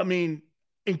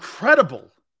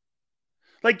 incredible.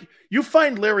 Like, you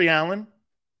find Larry Allen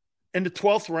in the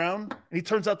 12th round, and he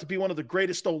turns out to be one of the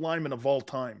greatest O-linemen of all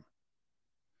time.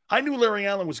 I knew Larry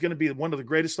Allen was going to be one of the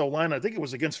greatest O-linemen. I think it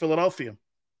was against Philadelphia.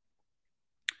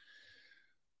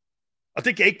 I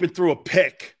think Aikman threw a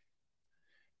pick,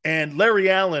 and Larry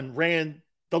Allen ran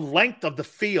the length of the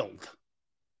field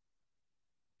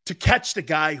to catch the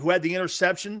guy who had the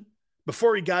interception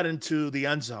before he got into the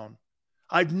end zone.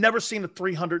 I've never seen a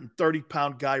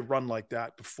 330-pound guy run like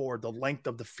that before, the length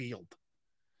of the field.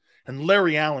 And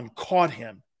Larry Allen caught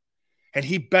him, and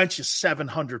he benches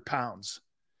 700 pounds.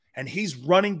 And he's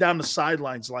running down the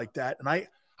sidelines like that. And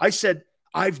I said,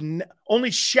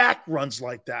 only Shaq runs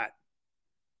like that.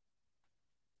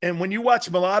 And when you watch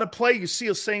Mailata play, you see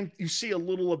a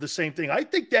little of the same thing. I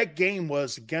think that game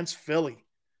was against Philly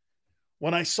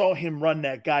when I saw him run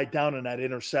that guy down in that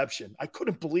interception. I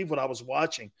couldn't believe what I was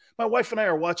watching. My wife and I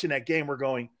are watching that game. We're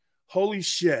going, holy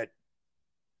shit.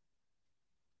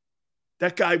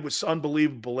 That guy was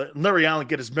unbelievable. And Larry Allen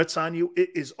get his mitts on you, it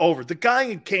is over. The guy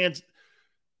in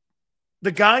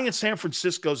San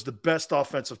Francisco is the best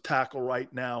offensive tackle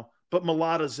right now, but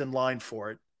Mailata's in line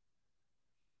for it.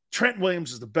 Trent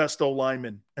Williams is the best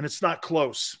O-lineman, and it's not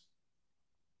close.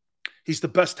 He's the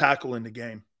best tackle in the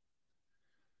game.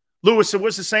 Lewis, it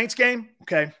was the Saints game?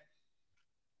 Okay.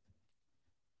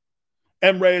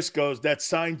 M. Reyes goes, that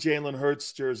signed Jalen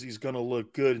Hurts jersey is going to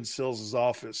look good in Sills'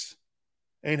 office.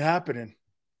 Ain't happening.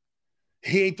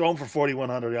 He ain't thrown for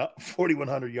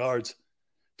 4,100 yards,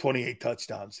 28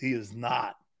 touchdowns. He is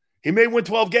not. He may win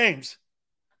 12 games,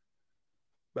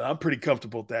 but I'm pretty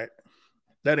comfortable with that.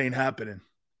 That ain't happening.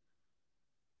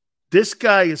 This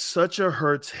guy is such a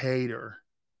Hurts hater.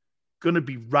 Going to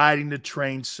be riding the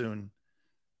train soon.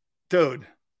 Dude,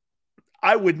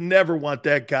 I would never want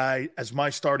that guy as my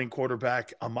starting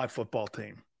quarterback on my football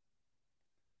team.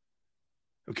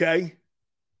 Okay?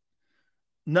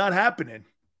 Not happening.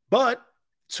 But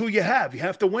it's who you have. You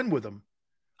have to win with him.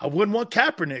 I wouldn't want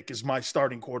Kaepernick as my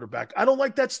starting quarterback. I don't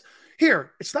like that.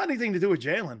 Here, it's not anything to do with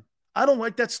Jalen. I don't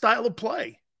like that style of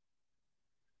play.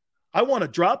 I want a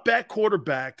drop-back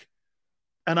quarterback,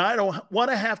 and I don't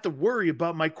want to have to worry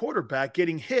about my quarterback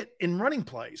getting hit in running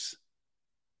plays.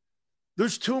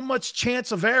 There's too much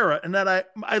chance of error and that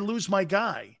I lose my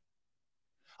guy.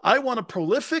 I want a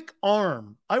prolific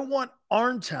arm. I want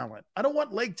arm talent. I don't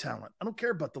want leg talent. I don't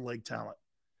care about the leg talent.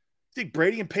 Think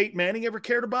Brady and Peyton Manning ever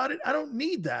cared about it? I don't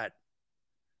need that.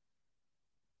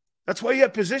 That's why you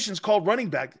have positions called running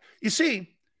back. You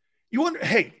see,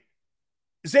 hey,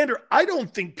 Xander, I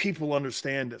don't think people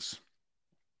understand this.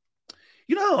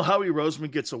 You know how Howie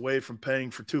Roseman gets away from paying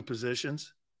for two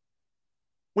positions?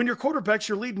 When your quarterback's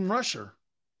your leading rusher,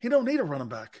 he don't need a running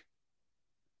back.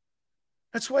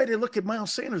 That's why they look at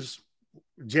Miles Sanders.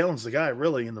 Jalen's the guy,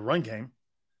 really, in the run game.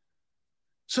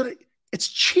 So it's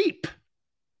cheap.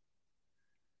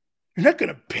 You're not going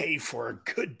to pay for a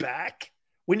good back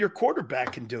when your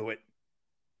quarterback can do it.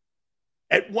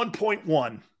 At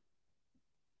 1.1.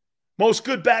 Most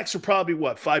good backs are probably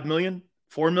what, 5 million,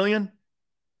 4 million?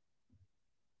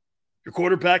 Your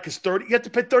quarterback is 30. You have to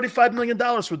pay $35 million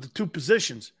for the two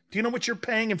positions. Do you know what you're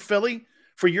paying in Philly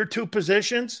for your two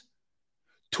positions?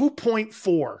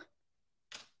 2.4.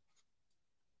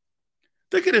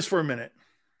 Think of this for a minute.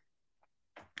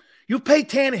 You pay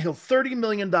Tannehill $30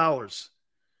 million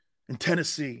in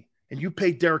Tennessee, and you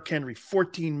pay Derrick Henry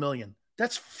 $14 million.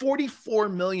 That's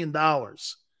 $44 million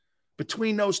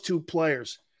between those two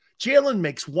players. Jalen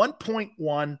makes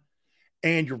 1.1,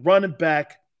 and you're running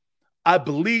back. I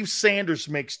believe Sanders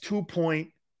makes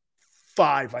 2.5,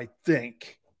 I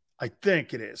think. I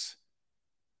think it is.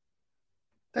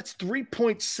 That's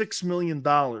 $3.6 million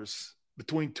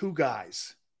between two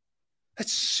guys.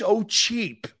 That's so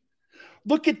cheap.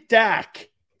 Look at Dak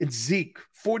and Zeke,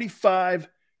 45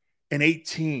 and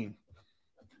 18.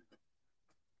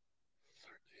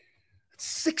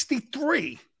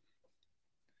 63.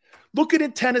 Look at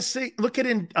in Tennessee. Look at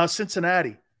in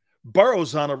Cincinnati.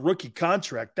 Burrow's on a rookie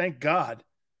contract. Thank God.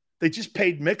 They just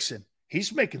paid Mixon.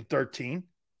 He's making 13.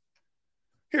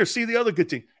 Here, see the other good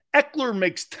team. Eckler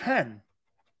makes 10.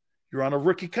 You're on a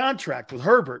rookie contract with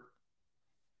Herbert.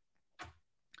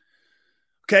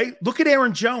 Okay, look at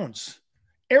Aaron Jones.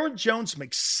 Aaron Jones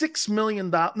makes $6 million.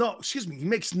 No, excuse me. He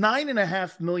makes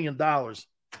 $9.5 million.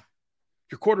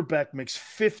 Your quarterback makes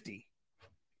 50.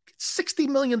 $60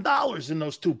 million in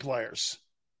those two players.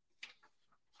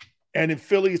 And in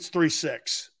Philly, it's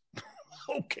 3-6.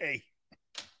 Okay.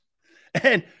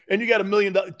 And you got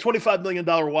 $25 million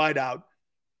wideout.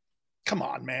 Come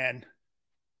on, man.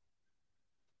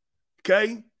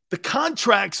 Okay? The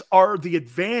contracts are the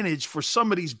advantage for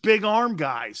some of these big arm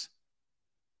guys.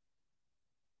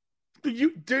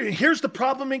 Here's the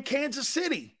problem in Kansas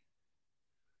City.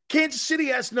 Kansas City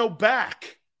has no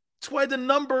back. That's why the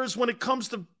numbers when it comes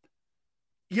to,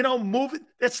 moving,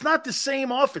 it's not the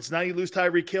same offense. Now you lose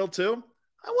Tyreek Hill too.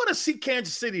 I want to see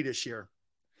Kansas City this year.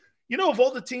 Of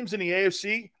all the teams in the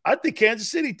AFC, I think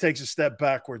Kansas City takes a step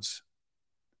backwards.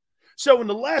 So in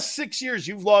the last 6 years,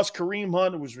 you've lost Kareem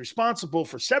Hunt, who was responsible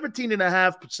for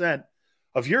 17.5%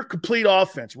 of your complete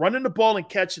offense, running the ball and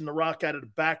catching the rock out of the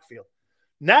backfield.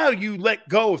 Now you let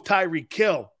go of Tyreek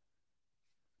Hill.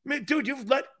 I mean, dude, you've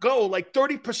let go like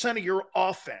 30% of your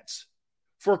offense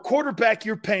for a quarterback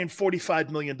you're paying $45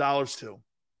 million to.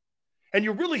 And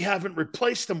you really haven't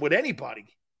replaced him with anybody.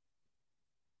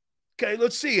 Okay,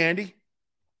 let's see, Andy.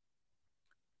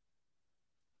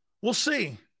 We'll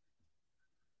see.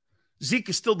 Zeke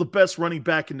is still the best running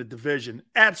back in the division.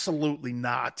 Absolutely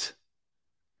not.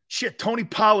 Shit, Tony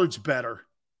Pollard's better.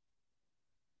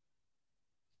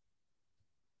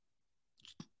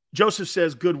 Joseph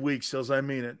says, good week, Sills. I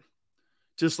mean it.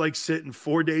 Just like sitting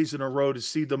 4 days in a row to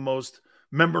see the most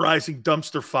memorizing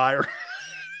dumpster fire.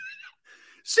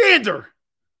 Sander,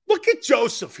 look at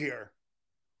Joseph here.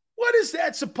 What is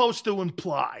that supposed to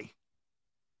imply?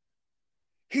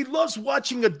 He loves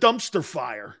watching a dumpster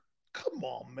fire. Come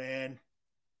on, man.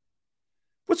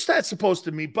 What's that supposed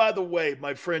to mean? By the way,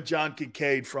 my friend John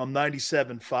Kincaid from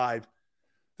 97.5,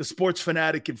 the sports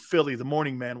fanatic in Philly, the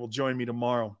morning man, will join me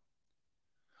tomorrow.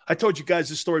 I told you guys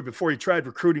this story before. He tried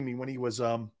recruiting me when he was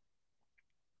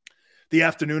the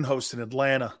afternoon host in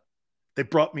Atlanta. They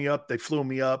brought me up. They flew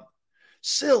me up.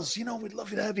 Sills, we'd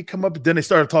love to have you come up. But then they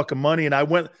started talking money, and I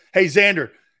went, hey, Xander.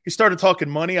 He started talking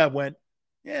money. I went,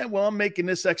 yeah, well, I'm making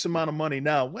this X amount of money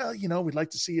now. Well, we'd like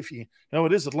to see if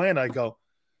it is Atlanta. I go,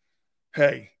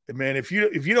 hey, man, if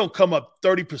you don't come up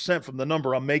 30% from the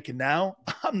number I'm making now,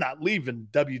 I'm not leaving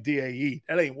WDAE.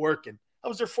 That ain't working. I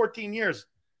was there 14 years.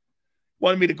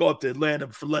 Wanted me to go up to Atlanta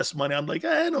for less money. I'm like,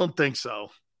 I don't think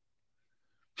so.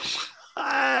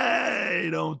 I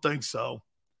don't think so.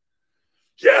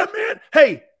 Yeah, man.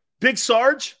 Hey, Big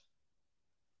Sarge,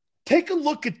 take a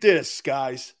look at this,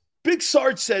 guys. Big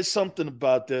Sarge says something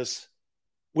about this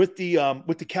with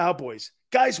the Cowboys.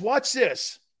 Guys, watch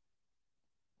this.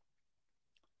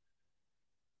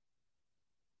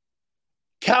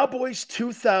 Cowboys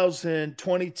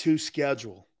 2022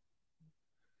 schedule.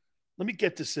 Let me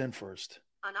get this in first.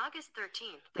 On August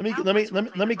 13th, let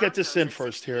me get this in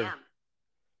first here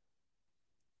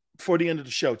before the end of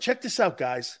the show. Check this out,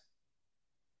 guys.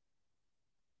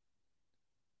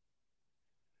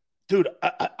 Dude,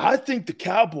 I think the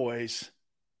Cowboys,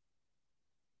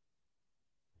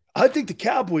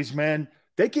 man,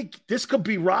 this could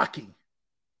be rocky.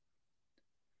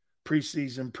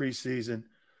 Preseason.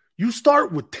 You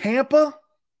start with Tampa,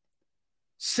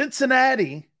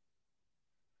 Cincinnati.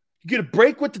 You get a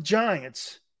break with the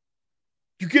Giants.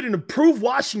 You get an improved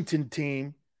Washington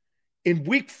team in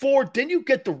week 4. Then you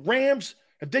get the Rams,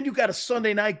 and then you got a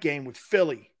Sunday night game with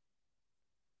Philly.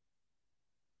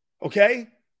 Okay?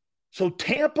 So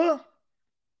Tampa,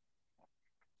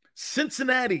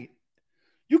 Cincinnati,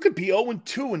 you could be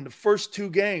 0-2 in the first 2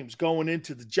 games going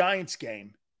into the Giants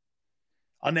game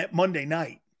on that Monday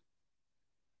night.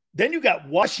 Then you got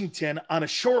Washington on a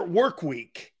short work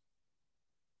week.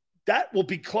 That will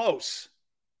be close.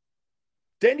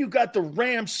 Then you got the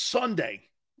Rams Sunday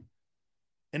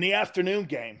in the afternoon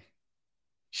game.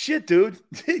 Shit, dude,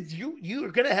 you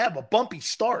are going to have a bumpy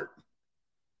start.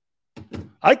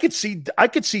 I could see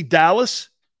Dallas.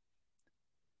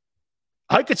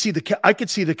 I could see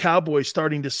the Cowboys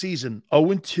starting the season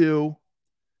 0-2,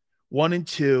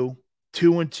 1-2,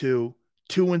 2-2,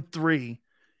 2-3.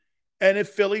 And if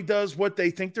Philly does what they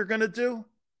think they're going to do,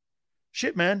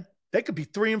 shit, man, they could be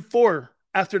 3-4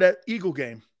 after that Eagle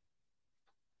game.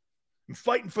 and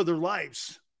fighting for their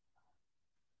lives.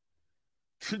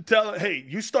 Hey,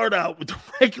 you start out with the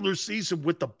regular season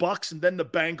with the Bucks and then the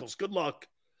Bengals. Good luck.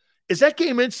 Is that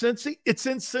game in Cincy? It's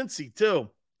in Cincy, too.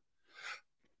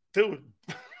 Dude.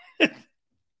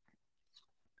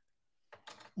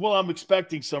 Well, I'm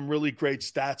expecting some really great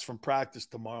stats from practice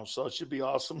tomorrow, so it should be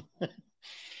awesome.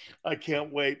 I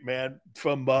can't wait, man.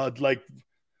 From like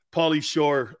Pauly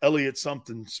Shore, Elliot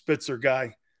something, Spitzer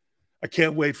guy. I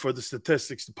can't wait for the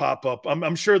statistics to pop up.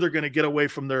 I'm sure they're going to get away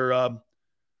from their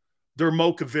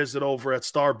Mocha visit over at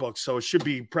Starbucks, so it should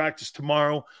be practice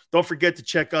tomorrow. Don't forget to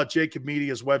check out Jacob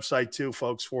Media's website too,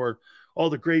 folks, for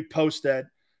all the great posts that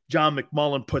John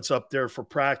McMullen puts up there for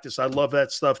practice. I love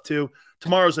that stuff too.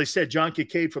 Tomorrow, as I said, John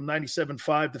Kincaid from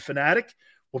 97.5 The Fanatic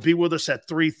will be with us at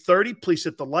 3:30. Please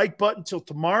hit the like button till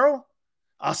tomorrow.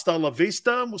 Hasta la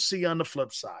vista, and we'll see you on the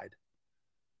flip side.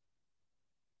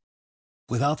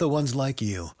 Without the ones like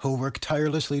you, who work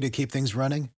tirelessly to keep things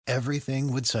running,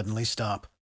 everything would suddenly stop.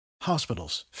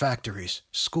 Hospitals, factories,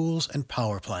 schools, and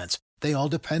power plants, they all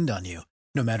depend on you.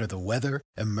 No matter the weather,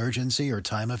 emergency, or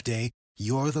time of day,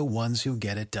 you're the ones who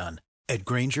get it done. At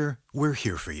Grainger, we're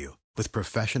here for you with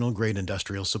professional-grade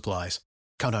industrial supplies.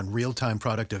 Count on real-time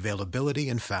product availability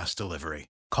and fast delivery.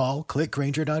 Call, click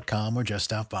Grainger.com, or just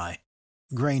stop by.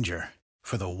 Grainger,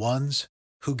 for the ones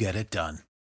who get it done.